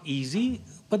 it's not easy,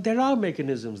 but there are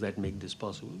mechanisms that make this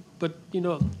possible. But,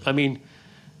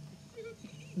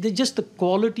 just the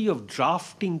quality of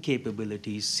drafting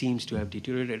capabilities seems to have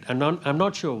deteriorated. And I'm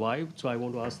not sure why, so I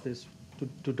want to ask this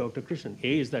to Dr. Krishnan.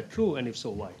 A, is that true? And if so,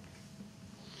 why?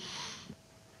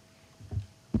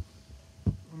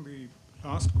 On the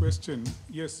last question,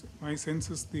 yes, my sense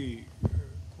is the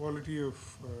quality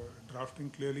of drafting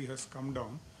clearly has come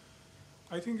down.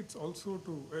 I think it's also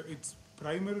it's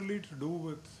primarily to do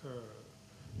with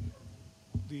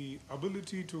the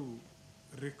ability to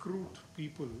recruit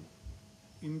people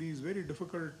in these very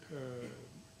difficult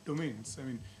domains. I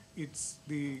mean, it's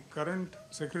the current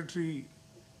Secretary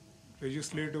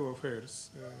Legislative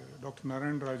Affairs, Dr.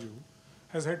 Narayan Raju,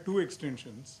 has had 2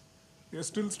 extensions. They are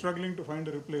still struggling to find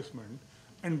a replacement.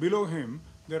 And below him,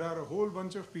 there are a whole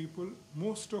bunch of people,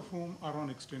 most of whom are on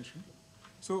extension.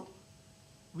 So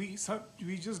we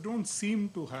just don't seem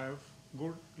to have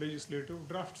good legislative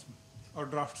draftsmen or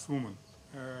draftswomen.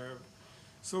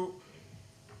 So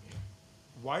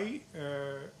why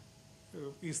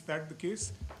is that the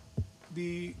case?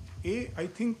 I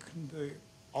think the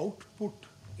output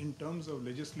in terms of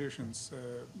legislations,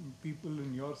 people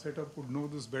in your setup would know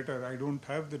this better. I don't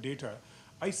have the data.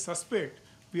 I suspect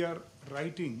we are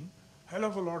writing a hell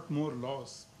of a lot more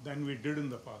laws than we did in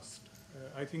the past.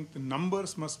 I think the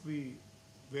numbers must be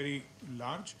very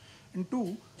large. And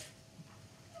 2,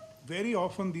 very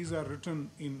often these are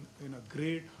written in a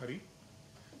great hurry.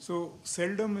 So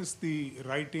seldom is the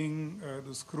writing,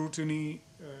 the scrutiny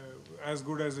as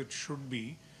good as it should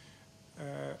be.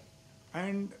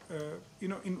 In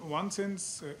one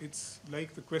sense, it's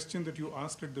like the question that you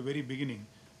asked at the very beginning,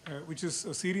 which is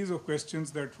a series of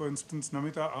questions that, for instance,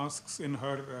 Namita asks in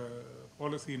her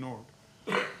policy note.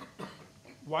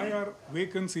 Why are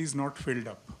vacancies not filled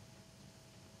up?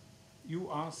 You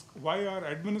ask, why are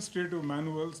administrative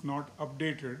manuals not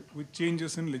updated with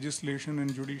changes in legislation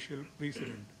and judicial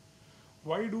precedent?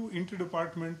 Why do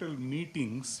interdepartmental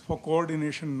meetings for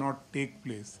coordination not take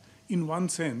place? In one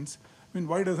sense,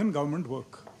 why doesn't government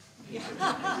work?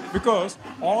 Because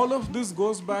all of this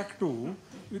goes back to,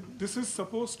 this is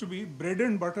supposed to be bread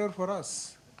and butter for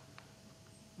us.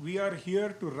 We are here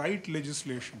to write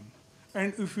legislation.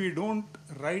 And if we don't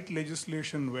write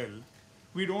legislation well,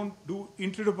 we don't do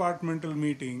interdepartmental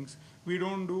meetings, we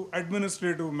don't do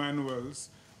administrative manuals,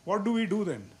 what do we do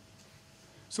then?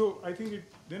 So I think it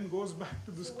then goes back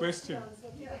to this question.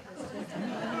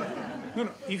 No,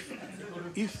 if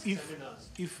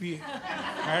if we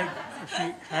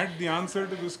had the answer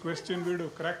to this question, we would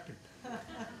have cracked it.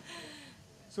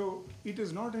 So it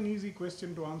is not an easy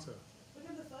question to answer. But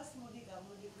in the first Modi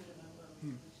government, if you remember,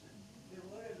 there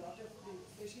were a lot of,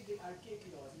 especially the archaic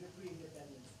laws,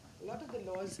 pre-independence. A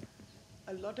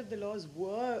lot of the laws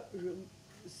were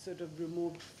sort of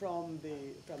removed from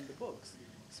the books.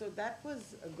 So that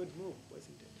was a good move,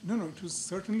 wasn't it? No, it was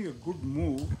certainly a good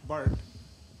move, but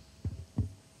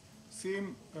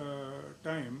same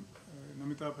time,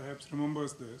 Namita perhaps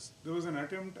remembers this, there was an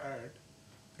attempt at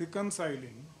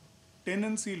reconciling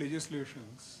tenancy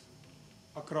legislations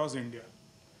across India.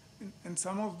 And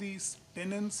some of these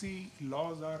tenancy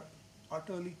laws are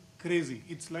utterly crazy.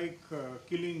 It's like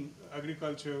killing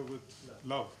agriculture with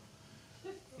love.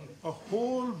 A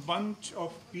whole bunch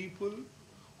of people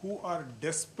who are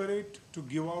desperate to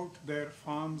give out their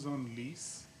farms on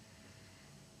lease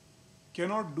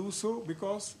cannot do so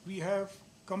because we have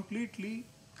completely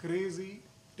crazy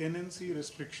tenancy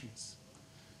restrictions.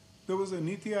 There was a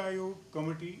Niti Aayog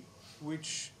committee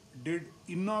which did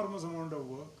enormous amount of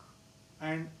work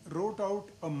and wrote out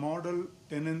a model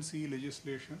tenancy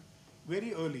legislation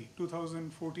very early,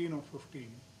 2014 or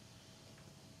 15.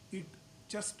 It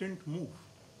just didn't move.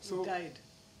 So died.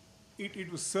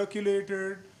 It was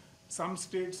circulated, some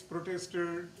states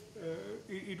protested,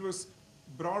 it was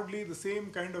broadly the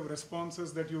same kind of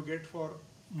responses that you get for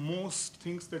most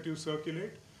things that you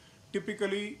circulate.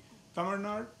 Typically, Tamil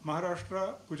Nadu,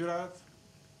 Maharashtra, Gujarat,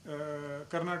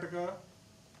 Karnataka,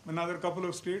 another couple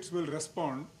of states will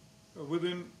respond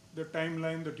within the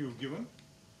timeline that you've given.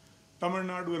 Tamil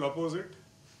Nadu will oppose it.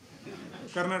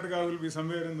 Karnataka will be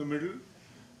somewhere in the middle.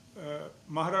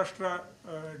 Maharashtra,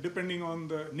 depending on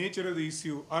the nature of the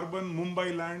issue, urban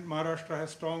Mumbai land, Maharashtra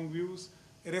has strong views.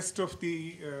 The rest of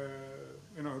the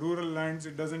rural lands,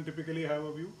 it doesn't typically have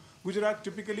a view. Gujarat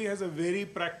typically has a very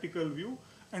practical view,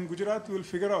 and Gujarat will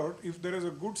figure out if there is a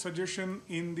good suggestion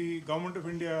in the Government of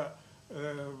India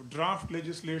draft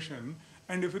legislation,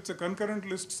 and if it's a concurrent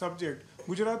list subject,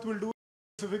 Gujarat will do a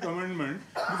specific amendment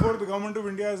before the Government of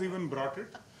India has even brought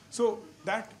it. So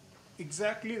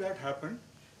exactly that happened,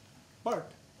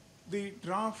 but the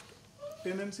draft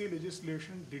tenancy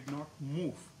legislation did not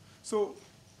move. So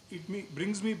it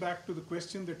brings me back to the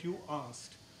question that you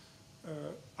asked.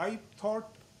 I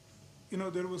thought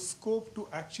there was scope to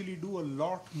actually do a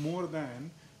lot more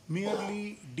than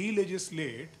merely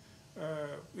delegislate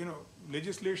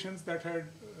legislations that had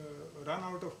run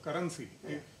out of currency.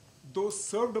 Those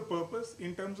served a purpose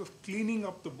in terms of cleaning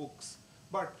up the books,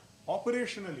 but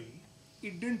operationally,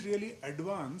 it didn't really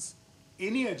advance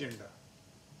any agenda.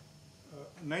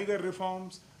 Neither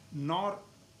reforms nor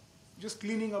just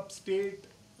cleaning up state.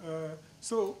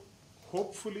 So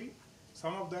hopefully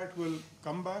some of that will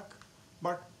come back,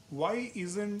 but why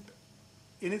isn't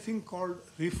anything called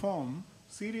reform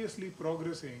seriously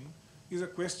progressing is a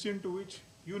question to which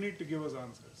you need to give us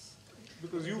answers,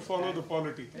 because you follow the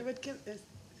polity. Can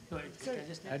I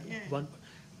just add one?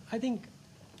 I think,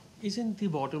 isn't the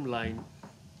bottom line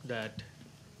that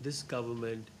this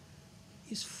government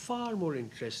is far more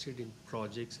interested in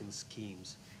projects and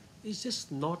schemes? It's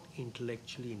just not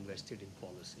intellectually invested in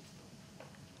policy.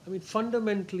 I mean,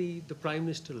 fundamentally, the Prime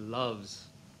Minister loves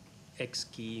X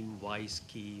scheme, Y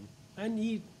scheme, and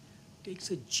he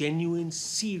takes a genuine,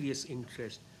 serious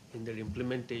interest in their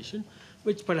implementation,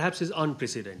 which perhaps is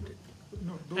unprecedented.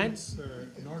 No, though it's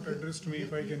not addressed to me,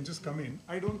 if I can just come in,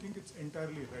 I don't think it's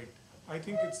entirely right. I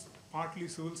think it's partly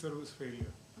civil service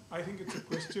failure. I think it's a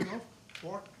question of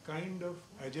what kind of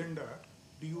agenda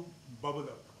do you bubble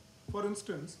up. For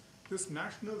instance, this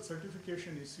national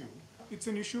certification issue, it's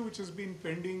an issue which has been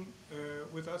pending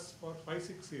with us for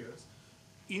 5-6 years.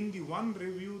 In the one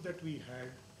review that we had,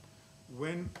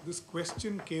 when this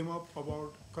question came up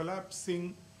about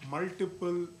collapsing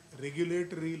multiple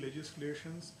regulatory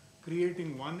legislations,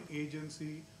 creating one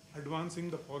agency, advancing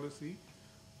the policy,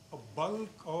 a bulk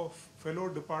of fellow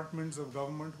departments of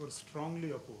government were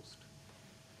strongly opposed.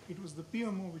 It was the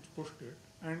PMO which pushed it,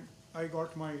 and I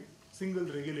got my single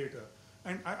regulator.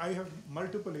 And I have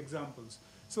multiple examples.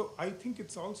 So I think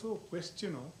it's also a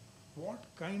question of what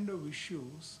kind of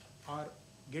issues are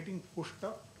getting pushed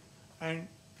up and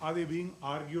are they being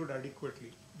argued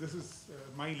adequately. This is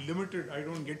my limited, I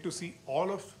don't get to see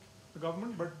all of the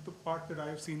government, but the part that I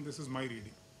have seen, this is my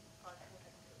reading.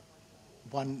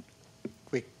 One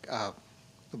quick, I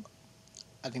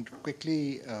think to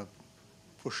quickly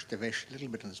push Devesh a little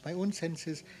bit on this. My own sense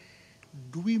is,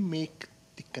 do we make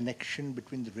the connection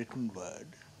between the written word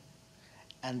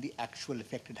and the actual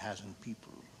effect it has on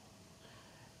people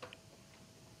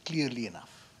clearly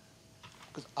enough?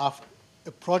 Because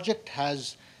a project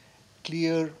has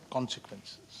clear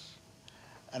consequences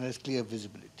and has clear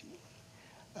visibility,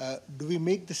 do we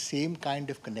make the same kind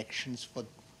of connections for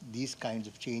these kinds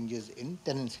of changes in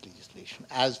tenancy legislation?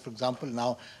 As, for example,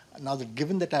 now that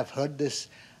given that I've heard this,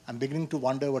 I'm beginning to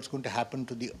wonder what's going to happen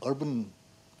to the urban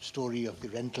story of the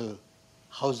Rental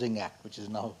Housing Act, which is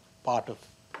now part of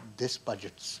this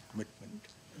budget's commitment.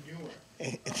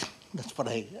 That's what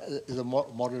is a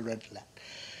model rental act.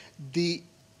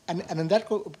 And in that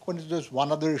context, there's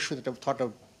one other issue that I've thought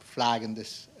of flag in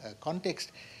this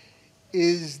context,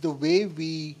 is the way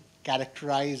we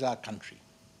characterize our country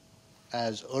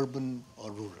as urban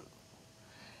or rural.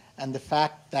 And the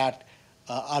fact that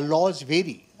our laws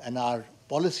vary and our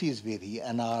policies vary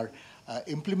and our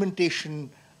implementation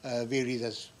varies,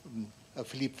 as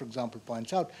Philippe, for example,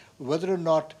 points out, whether or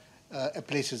not a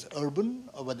place is urban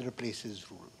or whether a place is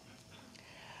rural.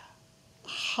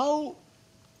 How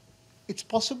it's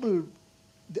possible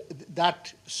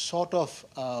that sort of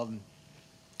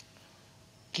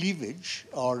cleavage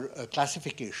or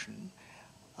classification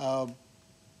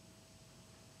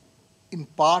in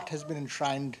part has been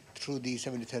enshrined through the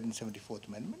 73rd and 74th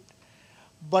Amendment,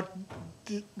 but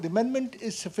the amendment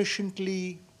is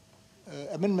sufficiently,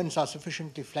 amendments are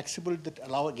sufficiently flexible that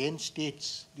allow again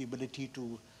states the ability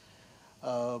to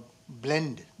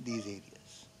blend these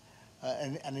areas.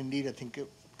 And indeed, I think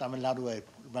Tamil Nadu, I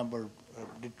remember,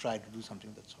 did try to do something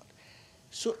of that sort.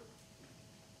 So,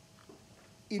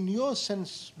 in your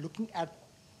sense, looking at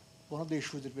one of the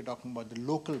issues that we're talking about, the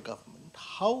local government,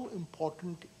 how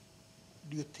important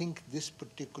do you think this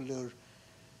particular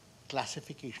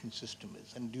classification system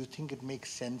is? And do you think it makes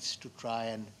sense to try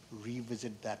and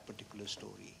revisit that particular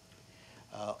story?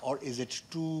 Or is it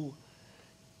too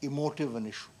emotive an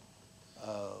issue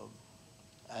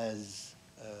as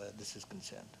this is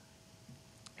concerned?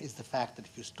 Is the fact that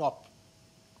if you stop,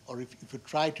 or if you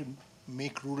try to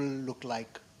make rural look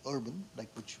like urban, like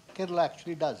which Kerala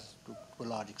actually does to a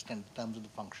large extent in terms of the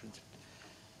functions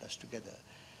it does together,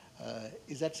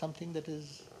 is that something that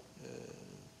is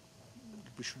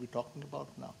we should be talking about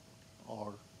now?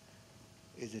 Or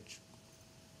is it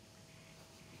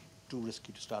too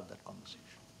risky to start that conversation?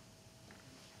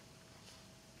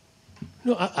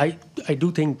 No, I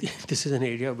do think this is an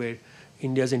area where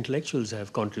India's intellectuals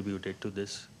have contributed to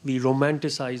this. We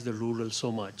romanticize the rural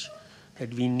so much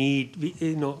that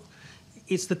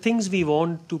it's the things we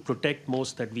want to protect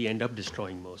most that we end up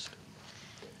destroying most.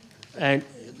 And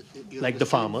like the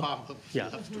farmer.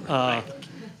 Yeah.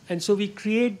 And so we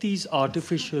create these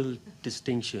artificial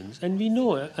distinctions. And we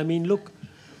know, I mean, look,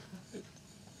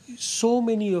 so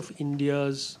many of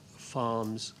India's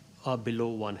farms are below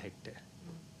 1 hectare.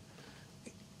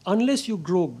 Unless you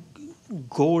grow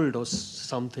gold or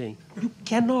something, you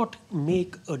cannot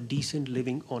make a decent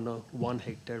living on a 1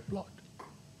 hectare plot.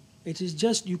 It is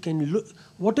just, you can look,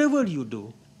 whatever you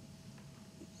do,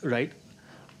 right,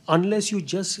 unless you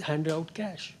just hand out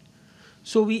cash.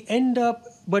 So we end up,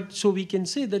 so we can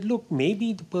say that, look,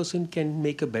 maybe the person can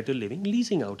make a better living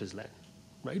leasing out his land,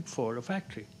 right, for a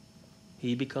factory.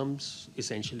 He becomes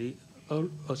essentially a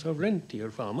sort of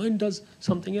rentier farmer and does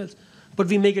something else. But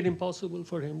we make it impossible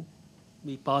for him.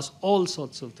 We pass all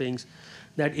sorts of things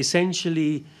that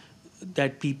essentially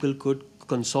that people could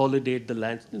consolidate the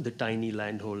land, the tiny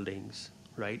land holdings,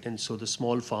 right? And so the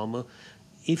small farmer,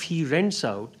 if he rents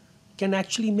out, can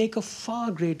actually make a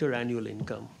far greater annual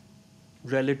income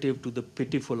relative to the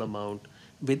pitiful amount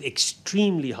with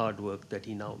extremely hard work that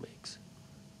he now makes.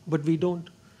 But we don't,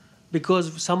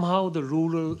 because somehow the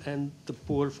rural and the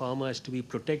poor farmer has to be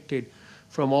protected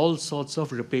from all sorts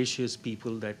of rapacious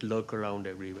people that lurk around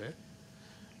everywhere,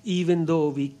 even though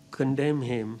we condemn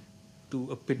him to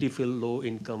a pitiful low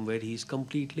income where he's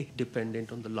completely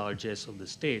dependent on the largesse of the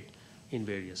state in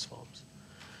various forms.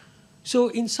 So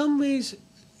in some ways,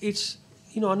 it's,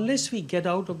 unless we get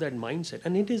out of that mindset,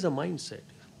 and it is a mindset,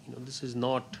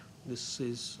 this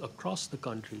is across the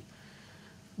country,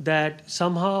 that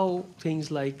somehow things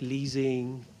like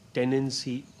leasing,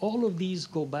 tenancy, all of these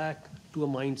go back to a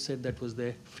mindset that was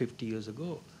there 50 years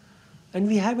ago. And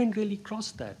we haven't really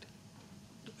crossed that.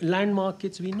 Land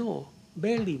markets, we know,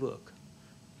 barely work.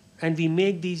 And we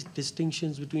make these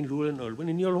distinctions between rural and urban.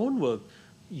 In your own work,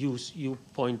 you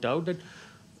point out that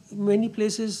many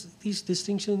places, these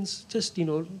distinctions just,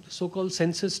 so-called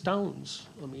census towns.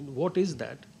 I mean, what is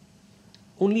that?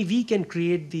 Only we can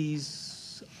create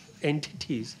these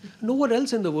entities. Nowhere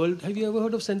else in the world, have you ever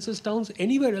heard of census towns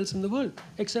anywhere else in the world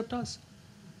except us?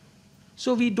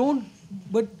 So we don't,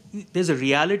 but there's a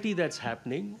reality that's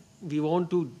happening. We want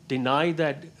to deny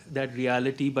that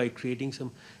reality by creating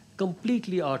some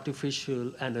completely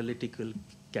artificial analytical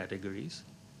categories.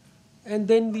 And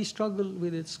then we struggle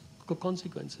with its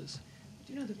consequences.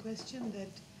 You know,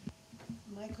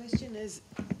 my question is,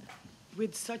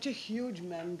 with such a huge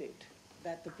mandate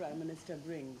that the Prime Minister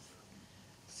brings,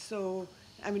 so,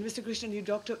 I mean, Mr. Krishnan,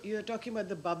 you're talking about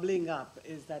the bubbling up,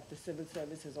 is that the civil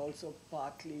service is also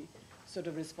partly sort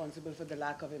of responsible for the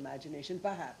lack of imagination,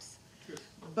 perhaps. Yes.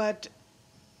 But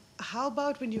how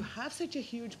about when you have such a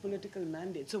huge political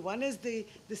mandate? So one is the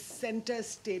center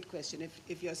state question.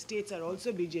 If your states are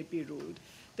also BJP ruled,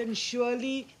 then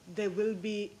surely there will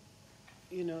be,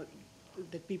 you know,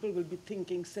 that people will be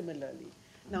thinking similarly.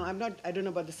 Now, I don't know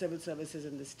about the civil services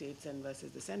in the states and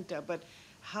versus the center, but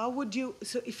how would you,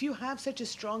 so if you have such a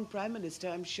strong Prime Minister,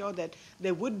 I'm sure that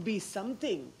there would be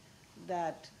something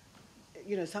that,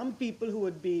 you know, some people who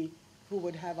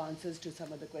would have answers to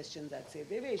some of the questions that, say,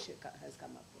 Devesh has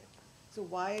come up with. So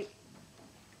why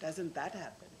doesn't that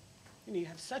happen? You know, you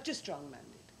have such a strong mandate.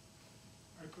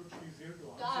 I thought she's here to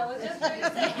answer. I was just going to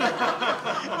say.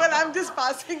 Well, I'm just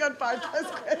passing on Partha's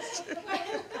question.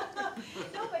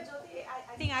 No, but Jyoti,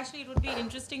 I think actually it would be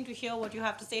interesting to hear what you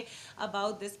have to say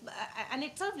about this. And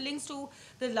it sort of links to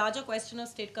the larger question of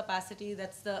state capacity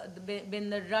that's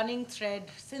been the running thread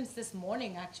since this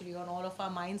morning, actually, on all of our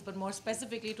minds, but more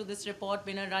specifically to this report,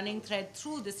 been a running thread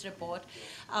through this report.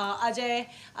 Ajay,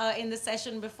 in the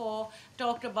session before,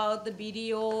 talked about the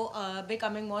BDO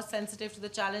becoming more sensitive to the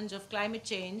challenge of climate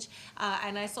change.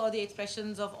 And I saw the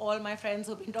expressions of all my friends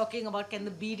who've been talking about, can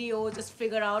the BDO just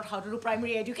figure out how to do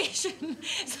primary education?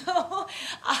 So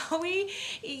are we,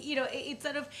 you know,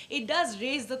 it does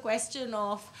raise the question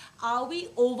of, are we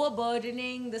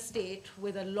overburdening the state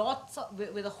with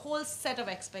with a whole set of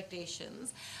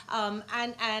expectations?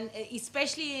 And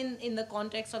especially in the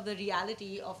context of the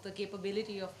reality of the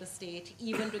capability of the state,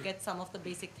 even to get some of the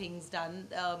basic things done.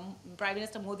 Prime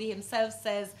Minister Modi himself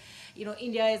says, you know,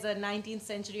 India is a 19th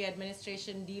century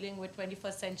administration dealing with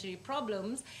 21st century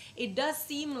problems. It does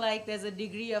seem like there's a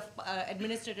degree of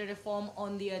administrative reform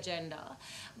on the agenda.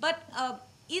 But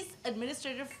is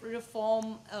administrative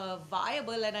reform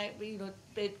viable? And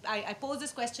I pose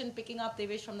this question picking up,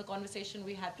 Devesh, from the conversation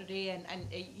we had today, and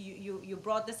you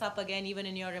brought this up again even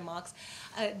in your remarks.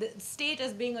 The state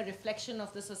as being a reflection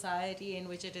of the society in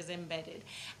which it is embedded.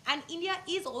 And India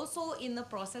is also in the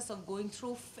process of going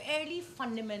through fairly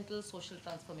fundamental social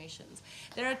transformations.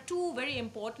 There are two very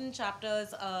important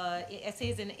chapters,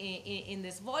 essays in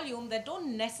this volume that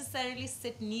don't necessarily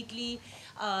sit neatly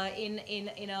in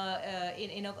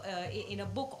a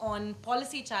book on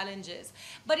policy challenges.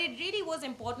 But it really was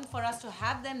important for us to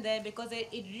have them there because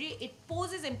it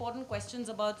poses important questions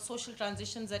about social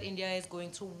transitions that India is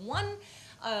going through. One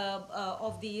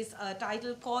of these,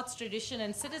 titled Courts, Tradition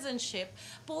and Citizenship,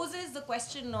 poses the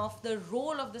question of the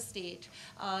role of the state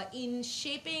in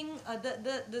shaping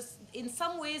in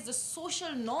some ways the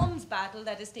social norms battle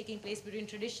that is taking place between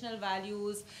traditional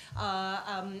values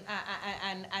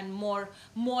and more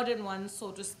modern ones,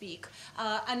 so to speak.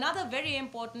 Another very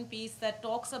important piece that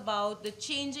talks about the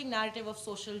changing narrative of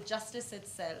social justice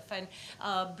itself and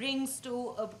brings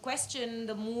to question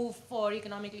the move for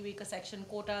economically weaker section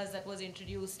quotas that was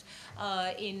introduced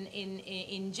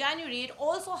in January. It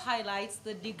also highlights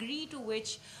the degree to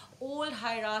which old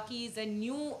hierarchies and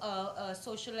new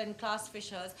social and class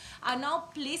fissures are now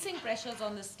placing pressures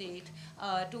on the state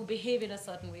to behave in a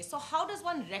certain way. So how does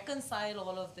one reconcile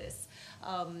all of this?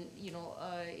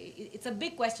 It's a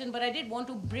big question, but I did want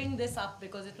to bring this up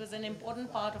because it was an important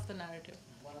part of the narrative.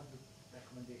 One of the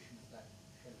recommendations that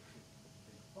Shell should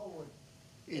bring forward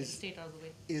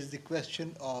is the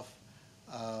question of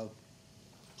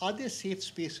are there safe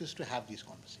spaces to have these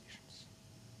conversations?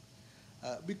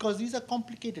 Because these are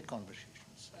complicated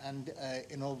conversations, and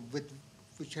with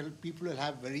which people will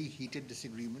have very heated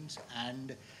disagreements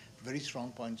and very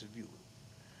strong points of view.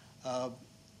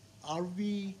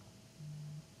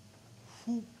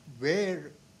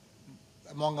 Where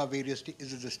among our various,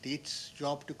 is it the state's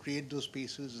job to create those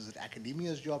spaces? Is it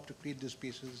academia's job to create those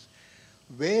spaces?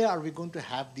 Where are we going to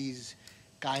have these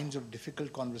kinds of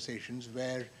difficult conversations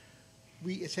where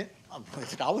is it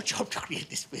our job to create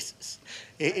these spaces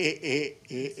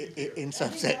in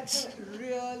some sense? That's a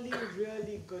really,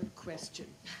 really good question.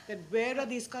 That where are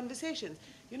these conversations?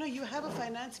 You know, you have a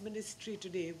finance ministry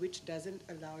today which doesn't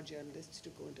allow journalists to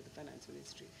go into the finance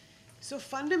ministry. So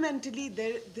fundamentally,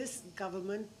 this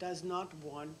government does not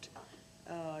want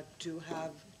to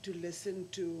listen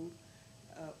to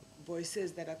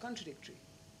voices that are contradictory.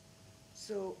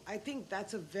 So I think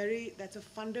that's a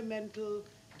fundamental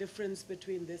difference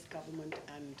between this government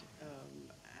and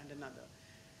another.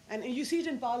 And you see it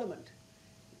in Parliament.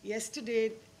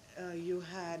 Yesterday, you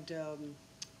had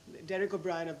Derek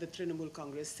O'Brien of the Trinamool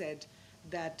Congress said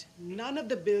that none of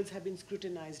the bills have been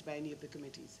scrutinized by any of the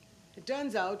committees. It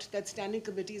turns out that standing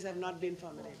committees have not been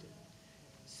formulated.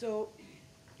 So,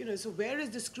 so where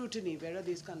is the scrutiny? Where are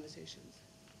these conversations?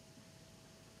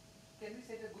 Can we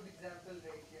set a good example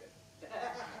right here?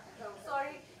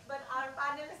 Sorry, but our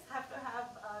panelists have to have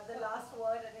the last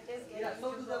word, and it is getting. Yeah,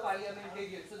 so do the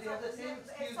parliamentarians. So they have the same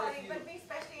skills sorry, as you. but we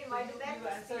especially invited them to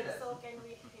speak. So can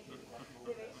we?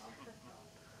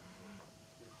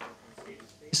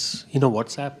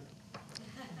 WhatsApp.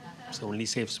 It's the only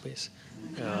safe space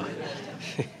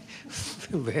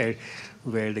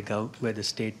where the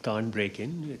state can't break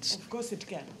in. It's of course it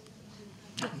can.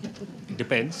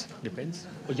 Depends.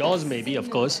 Well, yours maybe, of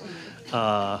course,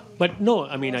 but no.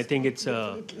 I mean, I think it's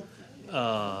a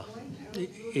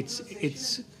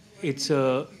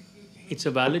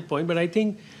valid point. But I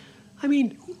think,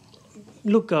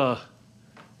 look,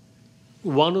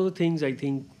 one of the things I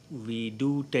think we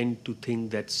do tend to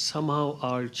think that somehow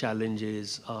our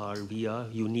challenges we are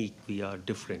unique, we are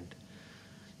different.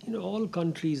 All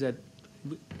countries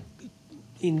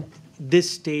in this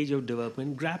stage of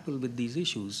development grapple with these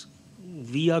issues.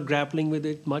 We are grappling with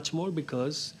it much more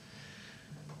because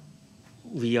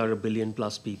we are 1 billion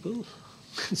plus people.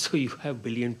 So you have 1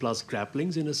 billion plus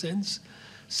grapplings in a sense.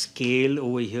 Scale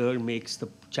over here makes the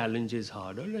challenges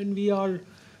harder, and we are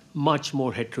much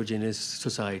more heterogeneous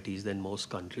societies than most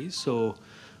countries. So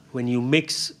when you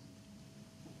mix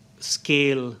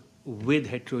scale with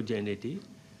heterogeneity,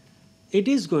 it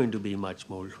is going to be much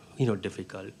more,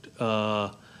 difficult.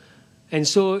 And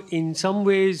so in some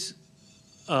ways,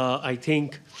 I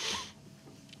think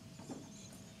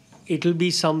it'll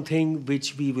be something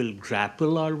which we will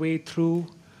grapple our way through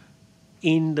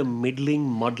in the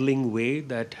muddling way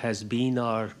that has been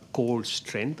our core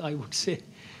strength, I would say,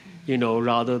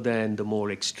 rather than the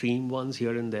more extreme ones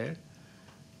here and there.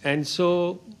 And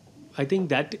so I think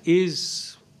that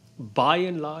is, by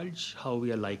and large, how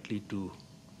we are likely to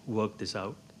work this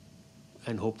out,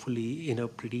 and hopefully in a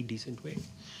pretty decent way.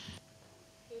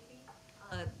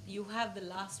 You have the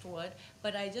last word,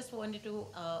 but I just wanted to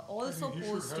also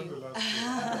pose to you.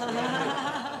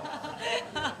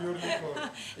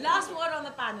 Last word on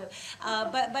the panel.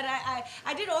 But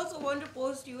I did also want to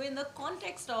pose to you in the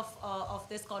context of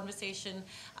this conversation,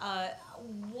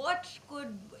 what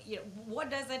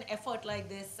does an effort like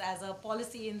this as a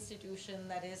policy institution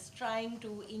that is trying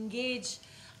to engage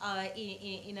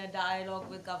in a dialogue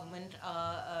with government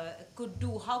could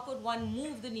do? How could one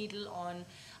move the needle on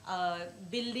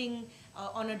building,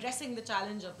 on addressing the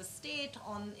challenge of the state,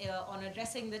 on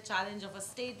addressing the challenge of a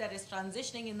state that is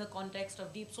transitioning in the context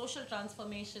of deep social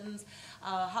transformations?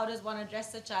 How does one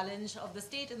address the challenge of the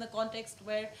state in the context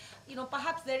where,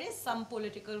 perhaps there is some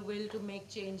political will to make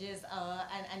changes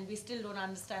and we still don't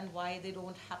understand why they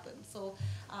don't happen? So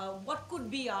what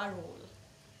could be our role?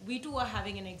 We too are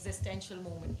having an existential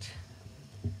moment.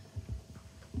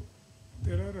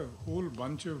 There are a whole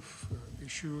bunch of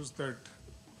issues that,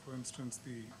 for instance,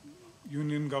 the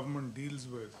union government deals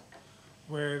with,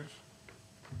 where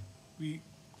we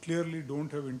clearly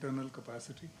don't have internal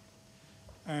capacity.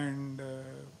 And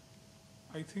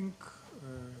I think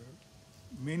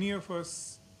many of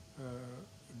us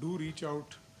do reach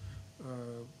out,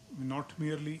 not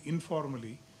merely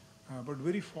informally, but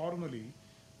very formally.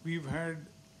 We've had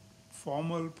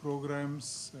formal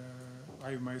programs.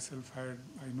 I myself had,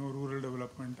 I know rural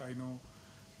development, I know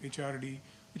HRD,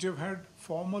 which have had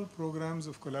formal programs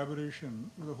of collaboration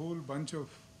with a whole bunch of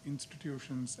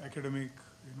institutions, academic,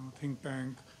 think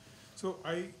tank. So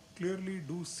I clearly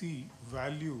do see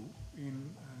value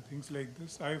in things like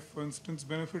this. I've, for instance,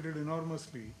 benefited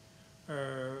enormously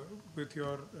with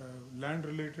your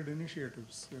land-related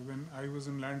initiatives. When I was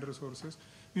in land resources,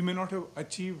 we may not have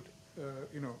achieved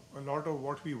a lot of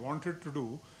what we wanted to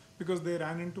do because they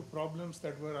ran into problems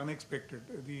that were unexpected.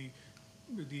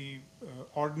 The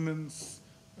ordinance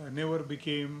never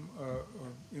became,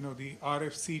 the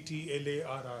RFCT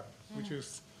LARR, which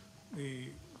is the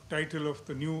title of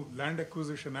the new Land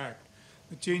Acquisition Act.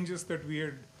 The changes that we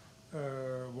had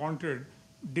wanted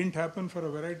didn't happen for a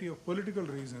variety of political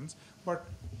reasons, but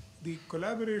the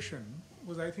collaboration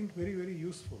was, I think, very, very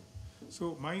useful.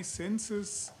 So my sense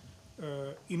is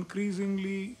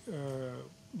increasingly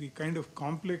the kind of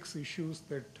complex issues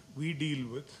that we deal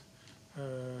with,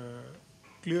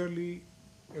 clearly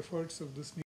efforts of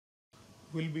this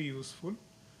will be useful,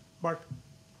 but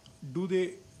do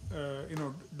they,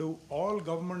 do all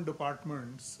government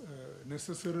departments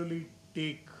necessarily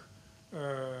take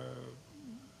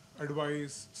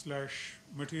advice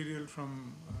 / material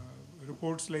from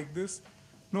reports like this?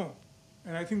 No.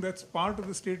 And I think that's part of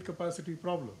the state capacity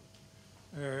problem.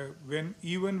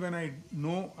 even when I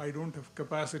know I don't have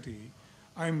capacity,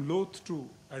 I'm loath to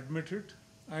admit it.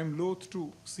 I'm loath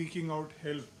to seeking out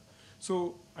help.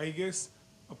 So I guess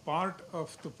a part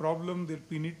of the problem that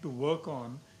we need to work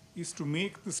on is to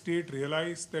make the state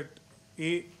realize that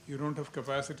A, you don't have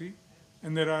capacity,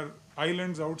 and there are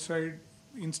islands outside,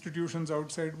 institutions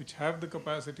outside which have the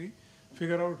capacity,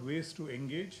 figure out ways to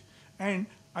engage. And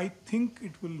I think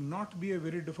it will not be a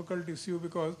very difficult issue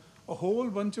because a whole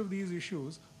bunch of these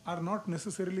issues are not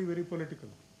necessarily very political.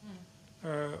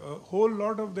 A whole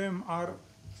lot of them are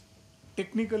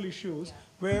technical issues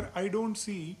where I don't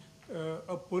see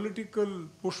a political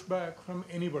pushback from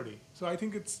anybody. So I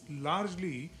think it's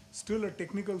largely still a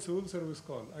technical civil service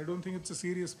call. I don't think it's a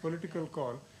serious political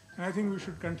call, and I think we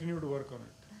should continue to work on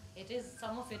it. It is,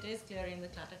 some of it is clearing the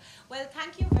clutter. Well,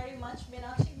 thank you very much,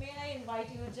 Meenakshi. May I invite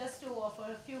you just to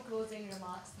offer a few closing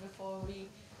remarks before we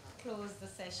close the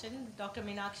session. Dr.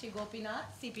 Meenakshi Gopinath,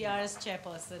 CPR's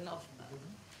chairperson of...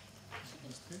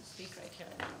 Speak right here.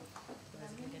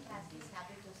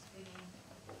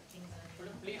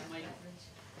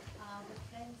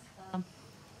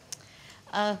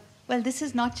 Well, this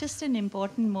is not just an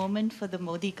important moment for the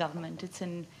Modi government, it's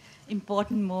an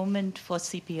important moment for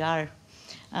CPR.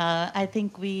 I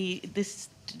think this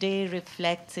today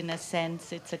reflects, in a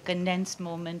sense, it's a condensed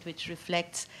moment which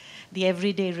reflects the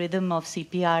everyday rhythm of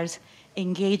CPR's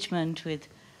engagement with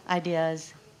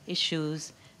ideas,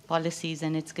 issues, policies,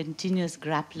 and its continuous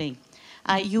grappling.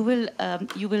 You will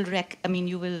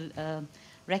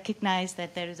recognize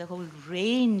that there is a whole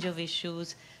range of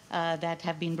issues that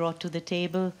have been brought to the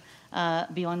table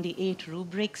beyond the 8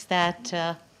 rubrics that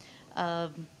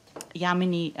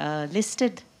Yamini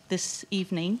listed this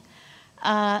evening,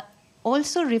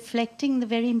 also reflecting the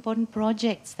very important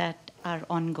projects that are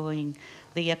ongoing,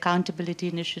 the Accountability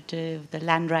Initiative, the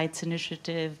Land Rights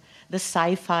Initiative, the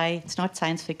sci-fi, it's not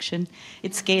science fiction,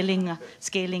 it's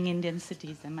scaling Indian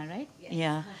cities, am I right? Yes.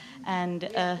 Yeah. And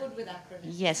good with acronyms.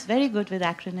 yes, very good with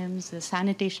acronyms, the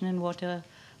sanitation and water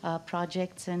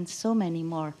projects, and so many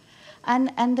more.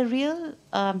 And the real,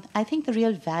 I think the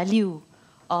real value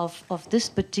of this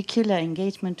particular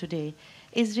engagement today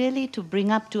is really to bring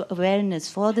up to awareness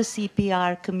for the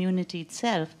CPR community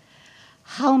itself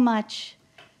how much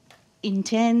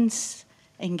intense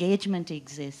engagement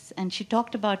exists. And she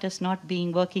talked about us not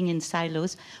working in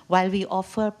silos while we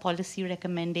offer policy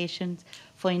recommendations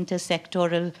for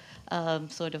intersectoral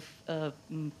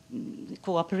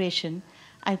cooperation.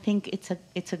 I think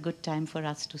it's a good time for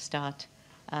us to start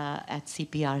at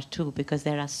CPR too, because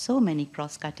there are so many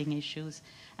cross-cutting issues.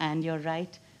 And you're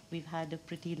right, we've had a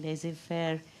pretty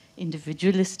laissez-faire,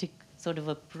 individualistic sort of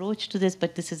approach to this,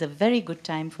 but this is a very good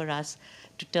time for us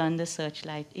to turn the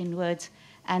searchlight inwards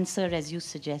and, sir, as you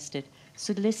suggested,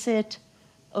 solicit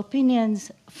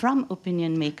opinions from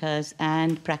opinion makers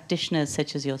and practitioners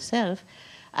such as yourself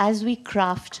as we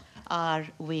craft our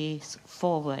ways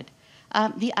forward.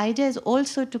 The idea is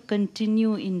also to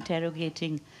continue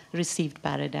interrogating received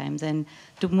paradigms and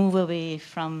to move away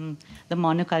from the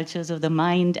monocultures of the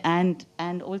mind and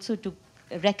also to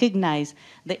recognize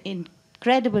the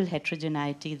incredible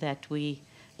heterogeneity that we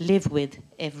live with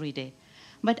every day.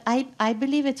 But I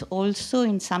believe it's also,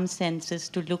 in some senses,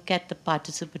 to look at the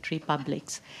participatory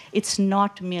publics. It's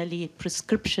not merely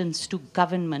prescriptions to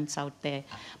governments out there,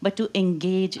 but to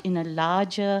engage in a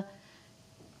larger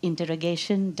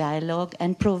interrogation, dialogue,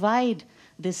 and provide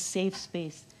this safe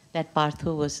space that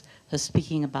Partho was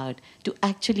speaking about, to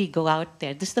actually go out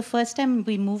there. This is the first time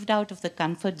we moved out of the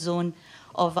comfort zone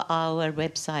of our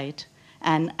website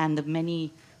and the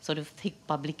many sort of thick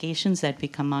publications that we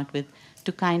come out with,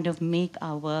 to kind of make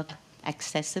our work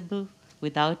accessible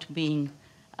without being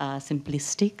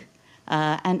simplistic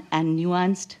and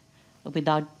nuanced,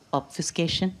 without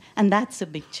obfuscation. And that's a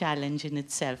big challenge in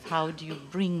itself. How do you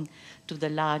bring to the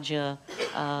larger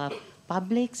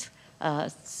publics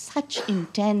such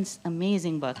intense,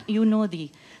 amazing work? You know,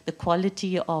 the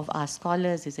quality of our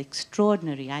scholars is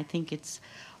extraordinary. I think it's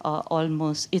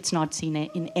it's not seen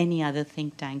in any other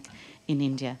think tank in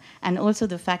India. And also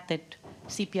the fact that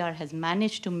CPR has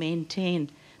managed to maintain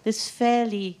this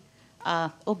fairly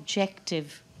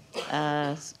objective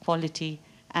quality,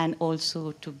 and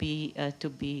also to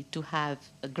have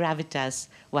a gravitas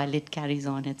while it carries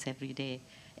on its everyday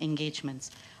engagements.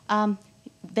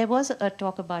 There was a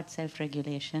talk about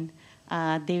self-regulation.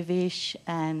 Devesh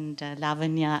and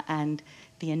Lavanya and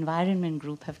the environment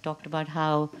group have talked about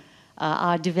how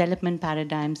our development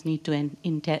paradigms need to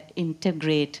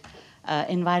integrate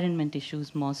environment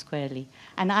issues more squarely.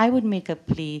 And I would make a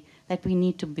plea that we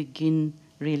need to begin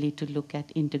really to look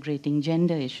at integrating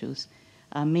gender issues,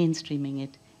 mainstreaming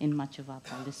it in much of our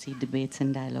policy debates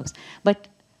and dialogues. But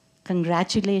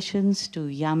congratulations to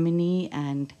Yamini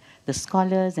and the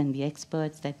scholars and the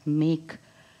experts that make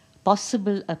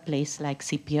possible a place like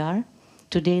CPR.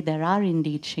 Today, there are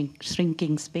indeed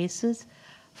shrinking spaces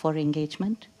for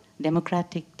engagement,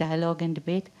 democratic dialogue and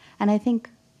debate. And I think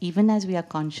even as we are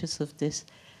conscious of this,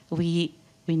 we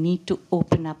need to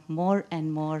open up more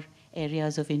and more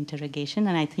areas of interrogation.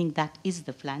 And I think that is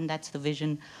the plan. That's the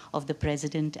vision of the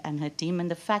president and her team. And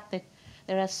the fact that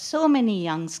there are so many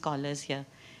young scholars here,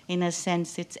 in a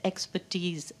sense, it's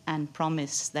expertise and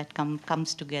promise that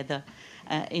comes together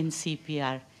in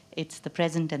CPR. It's the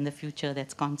present and the future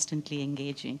that's constantly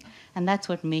engaging. And that's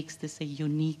what makes this a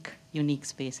unique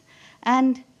space.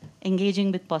 And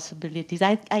engaging with possibilities.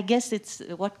 I guess it's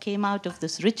what came out of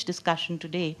this rich discussion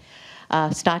today,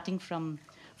 starting from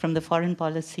the foreign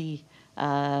policy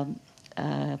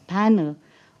panel,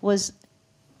 was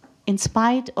in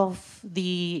spite of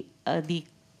the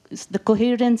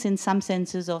coherence in some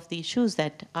senses of the issues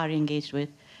that are engaged with,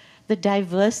 the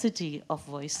diversity of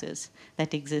voices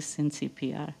that exists in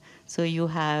CPR. So you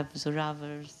have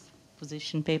Zoravar's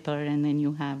position paper, and then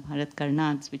you have Bharat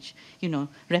Karnad's, which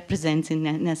represents,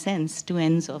 in a sense, two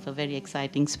ends of a very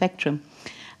exciting spectrum.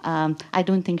 I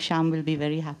don't think Shyam will be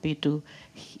very happy to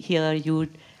hear you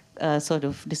sort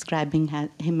of describing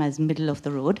him as middle of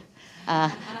the road,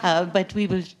 but we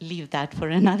will leave that for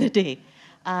another day.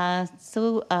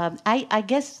 So I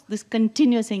guess this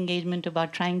continuous engagement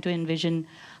about trying to envision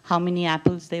how many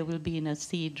apples there will be in a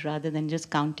seed rather than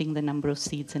just counting the number of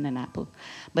seeds in an apple.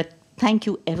 But thank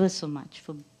you ever so much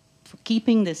for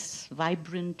keeping this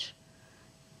vibrant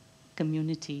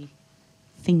community,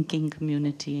 thinking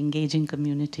community, engaging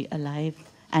community alive,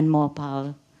 and more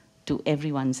power to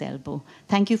everyone's elbow.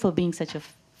 Thank you for being such a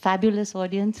fabulous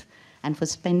audience and for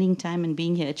spending time and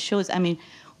being here. It shows,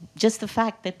 just the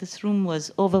fact that this room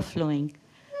was overflowing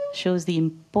shows the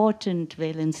important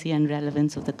valency and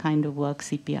relevance of the kind of work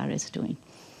CPR is doing.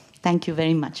 Thank you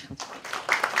very much. Thank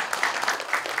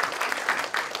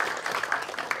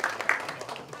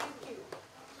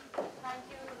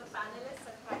you to the panelists,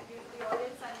 and thank you to the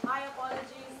audience, and my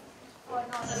apologies for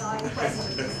not allowing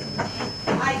questions.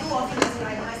 I do often